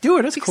 Why? Do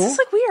it. It's cool. It's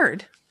like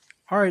weird.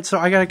 All right, so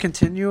I gotta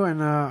continue,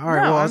 and all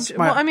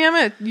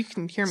right. You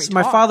can hear me. It's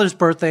my father's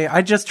birthday.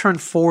 I just turned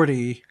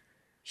 40.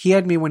 He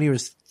had me when he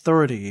was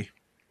 30,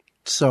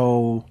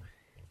 so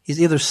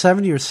he's either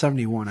 70 or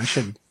 71.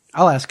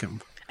 I'll ask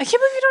him. I can't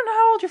believe you don't know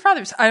how old your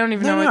father is. I don't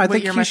even know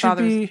what year my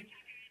father is.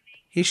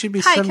 He should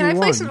be. Hi, 71. can I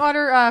place an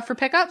order for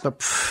pickup?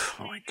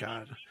 Oh my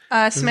god.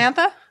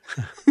 Samantha.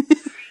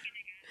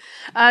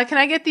 Can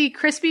I get the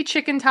crispy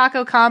chicken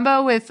taco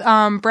combo with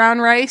brown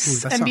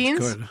rice and beans?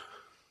 Good.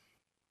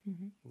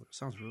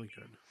 Sounds really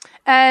good.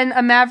 And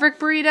a Maverick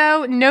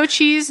burrito, no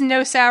cheese,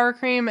 no sour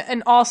cream,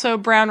 and also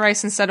brown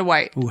rice instead of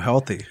white. Ooh,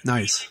 healthy.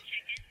 Nice.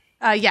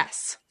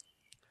 Yes.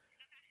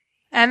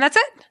 And that's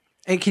it.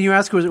 Hey, can you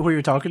ask who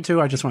you're talking to?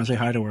 I just want to say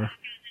hi to her.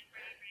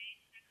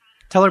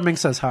 Tell her Mink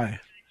says hi.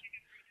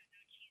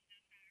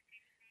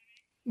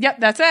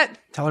 Yep, that's it.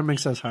 Tell her Mink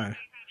says hi.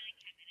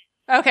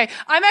 Okay,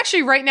 I'm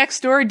actually right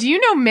next door. Do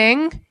you know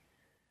Ming?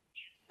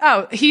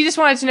 Oh, he just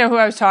wanted to know who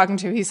I was talking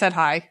to. He said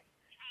hi.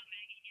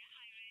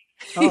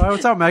 Oh,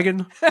 what's up,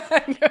 Megan?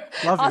 Love you.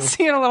 I'll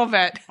see you in a little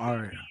bit. All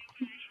right.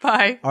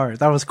 Bye. All right,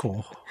 that was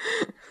cool.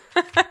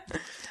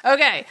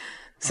 Okay,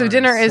 so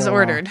dinner is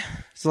ordered.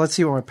 So let's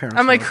see what my parents.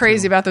 I'm like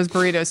crazy about those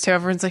burritos too.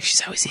 Everyone's like,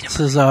 she's always eating. This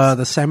is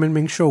the Salmon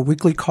Ming Show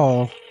weekly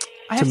call.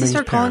 I have to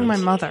start calling my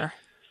mother.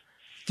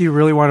 Do you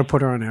really want to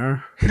put her on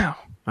air? No.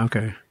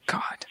 Okay.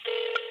 God,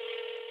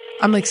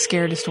 I'm like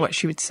scared as to what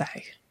she would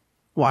say.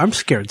 Well, I'm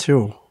scared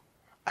too.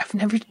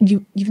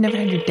 You've never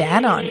had your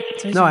dad on.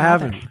 No, I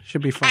haven't.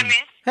 Should be fun.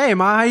 Hey,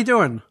 Ma, how you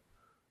doing? All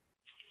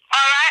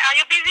right. Are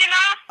you busy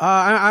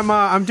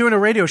now? I'm doing a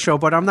radio show,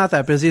 but I'm not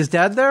that busy. Is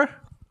Dad there?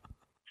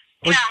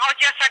 Yeah, hold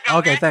just a second.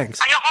 Okay, thanks.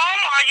 Are you home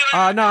or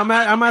are you? No,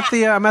 I'm at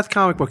the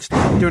comic book store.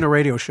 I'm doing a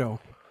radio show.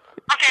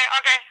 Okay.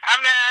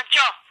 I'm Joe.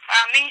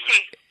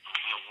 Mincy.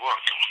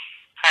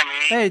 Hi,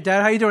 Mincy. Hey,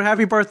 Dad, how you doing?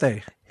 Happy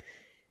birthday.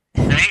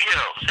 Thank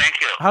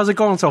you. How's it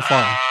going so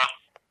far?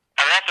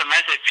 I left a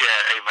message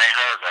in my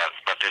heart,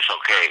 but it's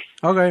okay.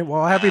 Okay,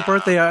 well, happy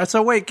birthday.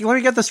 So wait, let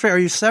me get this straight. Are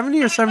you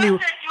 70 or 70?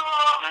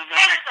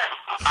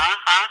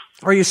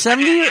 Are you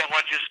 70?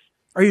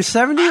 Are you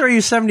 70 or are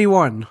you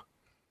 71?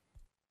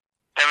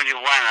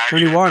 71.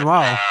 71,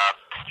 wow.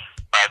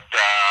 But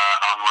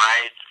on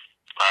my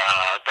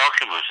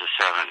documents is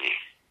 70.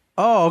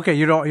 Oh, okay.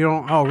 You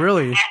don't. Oh,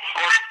 really?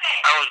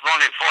 I was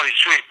born in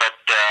 43, but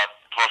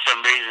for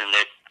some reason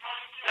that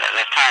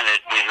time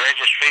the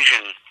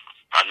registration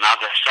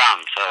another son,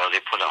 so they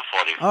put on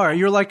 40. All right,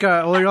 you're like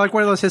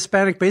one of those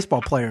Hispanic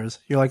baseball players.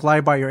 You like lie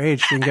about your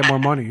age so you can get more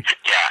money.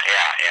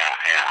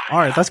 Yeah. All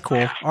right, that's cool.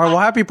 All right, well,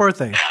 happy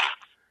birthday. Yeah,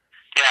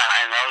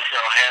 and also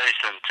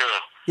Harrison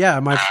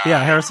too.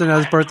 Yeah, Harrison had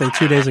his birthday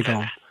 2 days ago. Do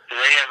they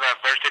have a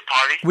birthday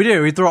party? We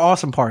did. We threw an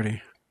awesome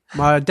party.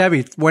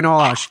 Debbie went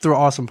all out. She threw an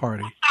awesome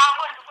party.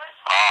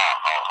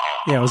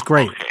 Yeah, it was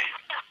great. Okay.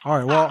 All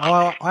right,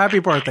 well, happy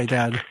birthday,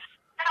 Dad. Yeah.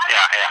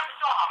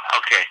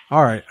 Okay.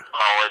 All right.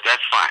 Oh,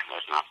 that's fine.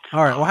 That's not.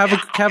 All right, well,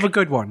 have a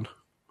good one.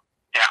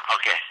 Yeah.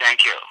 Okay.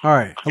 Thank you. All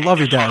right, I love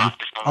you, Dad.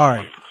 All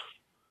right.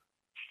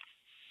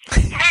 嘿，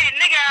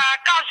那个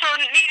告诉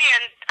丽莲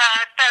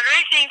，the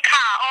racing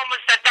car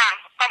almost done.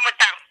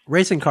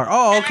 Racing car.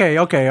 Oh, okay.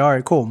 All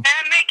right, cool.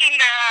 And making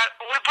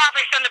we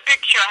probably send a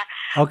picture.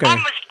 Okay.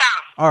 Almost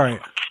done. All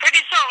right. Pretty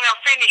soon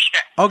we'll finish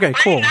it. Okay,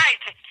 cool. Very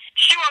nice.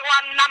 She will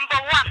run number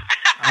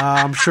 1.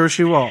 I'm sure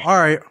she will. All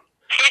right. Yeah.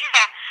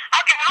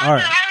 Okay. All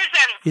right.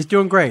 Harrison. He's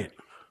doing great.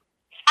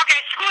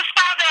 Okay. School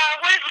start.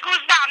 When is school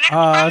start? Next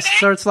Monday?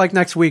 Starts like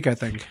next week, I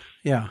think.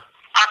 Yeah.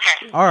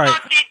 Okay. All right.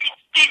 So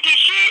did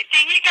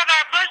he get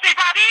a birthday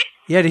party?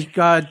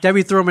 Yeah,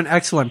 Debbie threw him an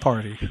excellent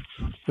party.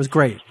 It was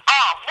great.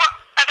 Oh, what?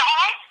 At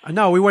home?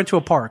 No, we went to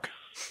a park.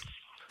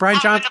 Brian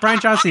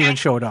Johnson even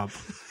showed up.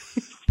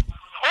 Who?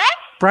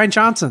 Brian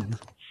Johnson.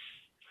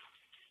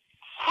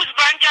 Who's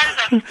Brian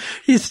Johnson?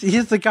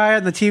 He's the guy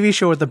on the TV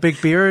show with the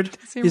big beard.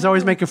 He's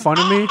always making fun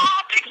of me.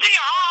 Oh, big deal.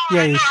 Oh,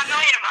 Yeah, I know him.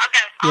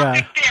 Okay. Yeah.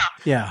 Big deal.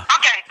 Yeah.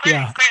 Okay,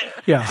 great.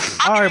 Yeah.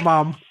 All right,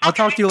 Mom. I'll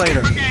talk to you later.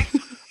 Okay.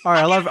 All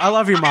right, I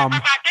love you, Mom.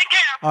 Bye-bye. Take care.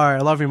 All right,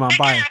 I love you, Mom.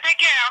 Bye. Take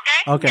care,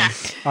 okay? Okay.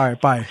 Yeah. All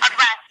right, bye.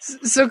 Bye.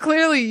 So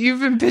clearly you've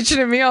been bitching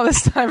at me all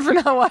this time for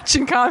not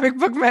watching Comic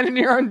Book Men, and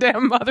your own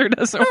damn mother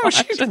doesn't watch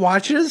She it.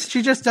 watches.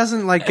 She just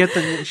doesn't like get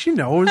the. She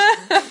knows.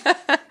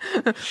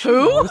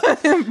 Who?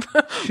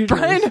 She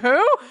Brian knows.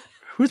 who?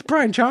 Who's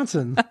Brian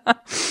Johnson?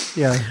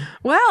 Yeah.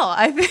 Well,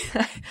 I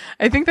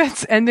think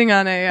that's ending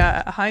on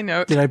a high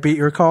note. Did I beat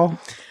your call?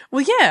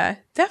 Well, yeah,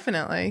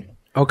 definitely.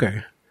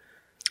 Okay.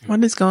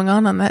 What is going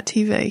on that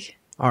TV?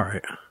 All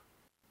right.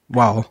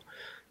 Wow.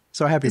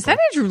 So happy. Is that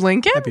Andrew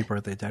Lincoln? Happy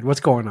birthday, Dad. What's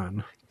going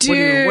on?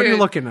 Dude, What are you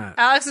looking at?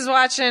 Alex is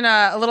watching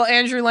a little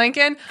Andrew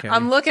Lincoln. Okay.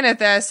 I'm looking at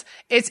this.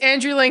 It's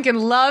Andrew Lincoln.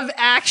 Love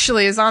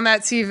Actually is on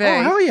that TV.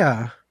 Oh, hell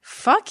yeah.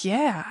 Fuck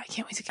yeah. I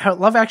can't wait to get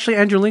Love Actually,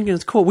 Andrew Lincoln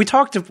is cool.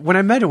 When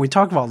I met him, we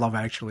talked about Love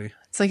Actually.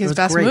 It's like It his was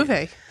best great.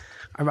 movie.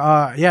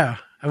 Yeah.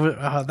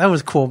 That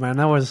was cool, man.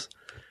 That was,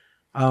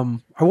 I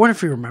wonder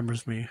if he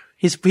remembers me.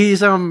 He's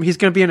going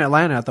to be in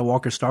Atlanta at the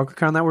Walker Stalker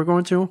Con that we're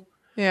going to.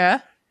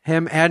 Yeah.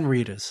 Him and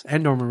Reedus,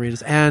 and Norman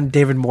Reedus, and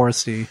David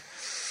Morrissey.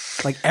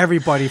 Like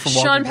everybody from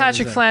Walking Sean Dead Patrick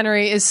is there.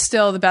 Flannery is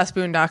still the best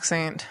Boondock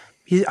Saint.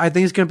 I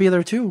think he's going to be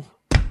there too.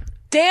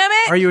 Damn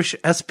it! Are you a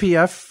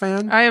SPF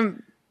fan? I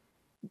am.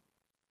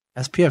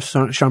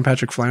 SPF, Sean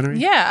Patrick Flannery?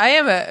 Yeah, I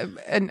am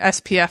an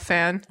SPF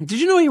fan. Did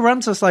you know he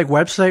runs this like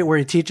website where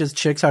he teaches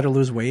chicks how to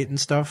lose weight and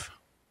stuff?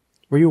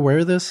 Were you aware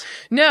of this?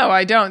 No,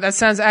 I don't. That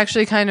sounds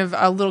actually kind of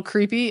a little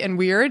creepy and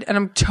weird, and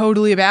I'm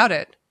totally about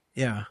it.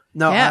 Yeah.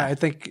 No, Yeah. I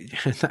think,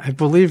 I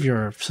believe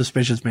your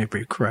suspicions may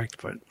be correct,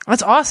 but.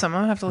 That's awesome.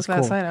 I'm going to have to look that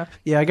cool. site up.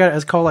 Yeah,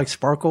 it's called like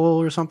Sparkle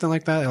or something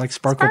like that. Like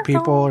Sparkle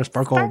People or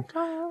Sparkle. I'm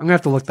going to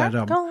have to look that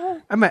up.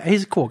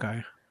 He's a cool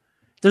guy.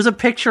 There's a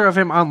picture of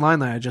him online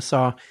that I just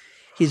saw.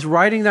 He's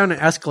riding down an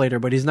escalator,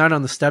 but he's not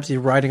on the steps. He's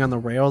riding on the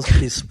rails.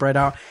 He's spread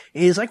out.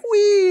 And he's like,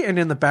 wee! And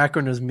in the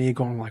background is me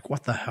going like,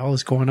 what the hell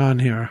is going on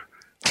here?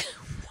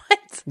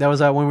 What? That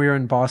was when we were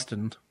in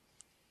Boston.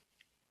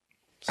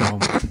 So,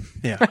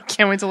 yeah. I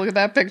can't wait to look at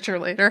that picture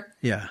later.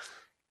 Yeah.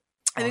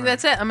 I think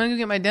that's it. I'm going to go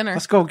get my dinner.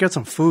 Let's go get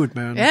some food,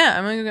 man. Yeah,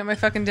 I'm going to go get my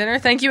fucking dinner.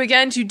 Thank you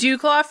again to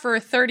Dewclaw for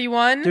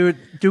 31. Dude,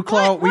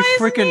 Dewclaw, Why is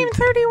the name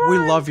 31? we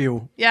love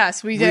you.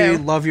 Yes, we We do.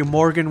 love you.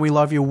 Morgan, we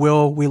love you.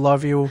 Will, we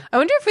love you. I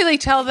wonder if we like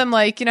tell them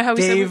like, you know how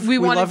we Dave, said we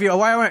wanted love you.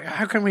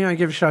 How can we not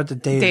give a shout out to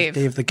Dave?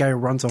 Dave, the guy who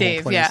runs the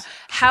whole place. Yeah.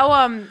 How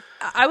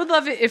I would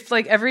love it if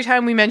like every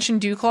time we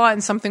mentioned Dewclaw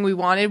and something we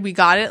wanted, we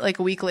got it like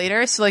a week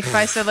later. So like if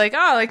I said like,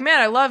 oh, like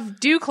man, I love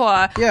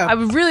Dewclaw. Yeah. I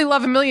would really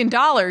love $1 million.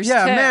 Yeah, too.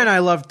 man, I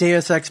love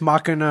Deus Ex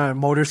Machina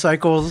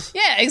motorcycles.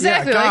 Yeah,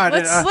 exactly. Yeah,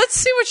 like, God, let's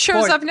see what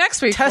shows boy, up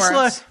next week. Tesla, for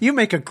us. you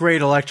make a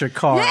great electric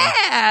car.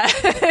 Yeah.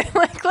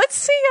 Like let's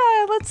see.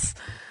 Let's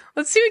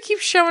see what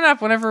keeps showing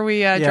up whenever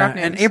we drop names.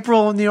 And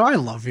April O'Neil, I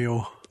love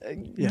you.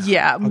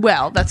 Yeah.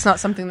 Well, that's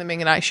not something that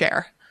Ming and I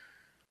share.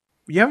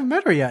 You haven't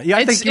met her yet. Yeah,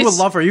 I think you would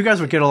love her. You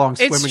guys would get along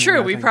swimmingly. It's true.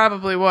 I We think.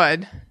 probably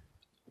would.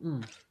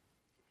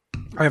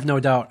 I have no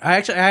doubt. I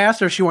asked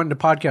her if she wanted to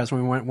podcast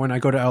when I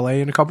go to LA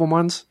in a couple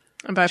months.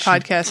 And by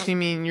podcast, you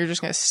mean you're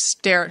just going to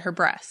stare at her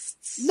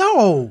breasts?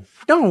 No,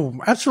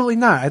 absolutely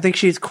not. I think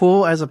she's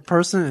cool as a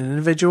person, an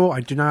individual.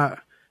 I do not,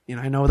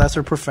 I know that's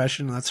her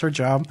profession. That's her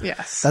job.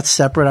 Yes. That's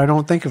separate. I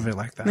don't think of it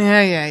like that.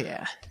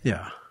 Yeah.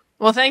 Yeah.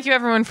 Well, thank you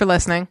everyone for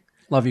listening.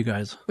 Love you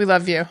guys. We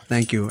love you.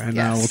 Thank you. And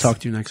Yes. we'll talk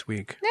to you next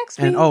week. Next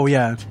And week. oh,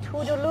 yeah.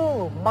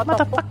 All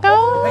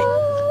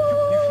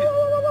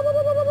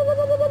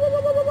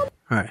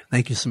right.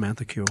 Thank you,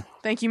 Samantha Q.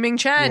 Thank you, Ming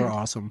Chen. You are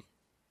awesome.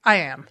 I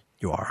am.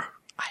 You are.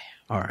 I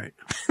All right.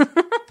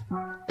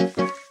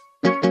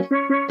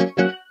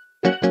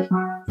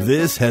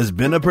 This has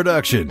been a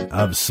production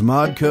of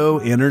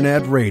SModCo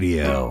Internet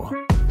Radio.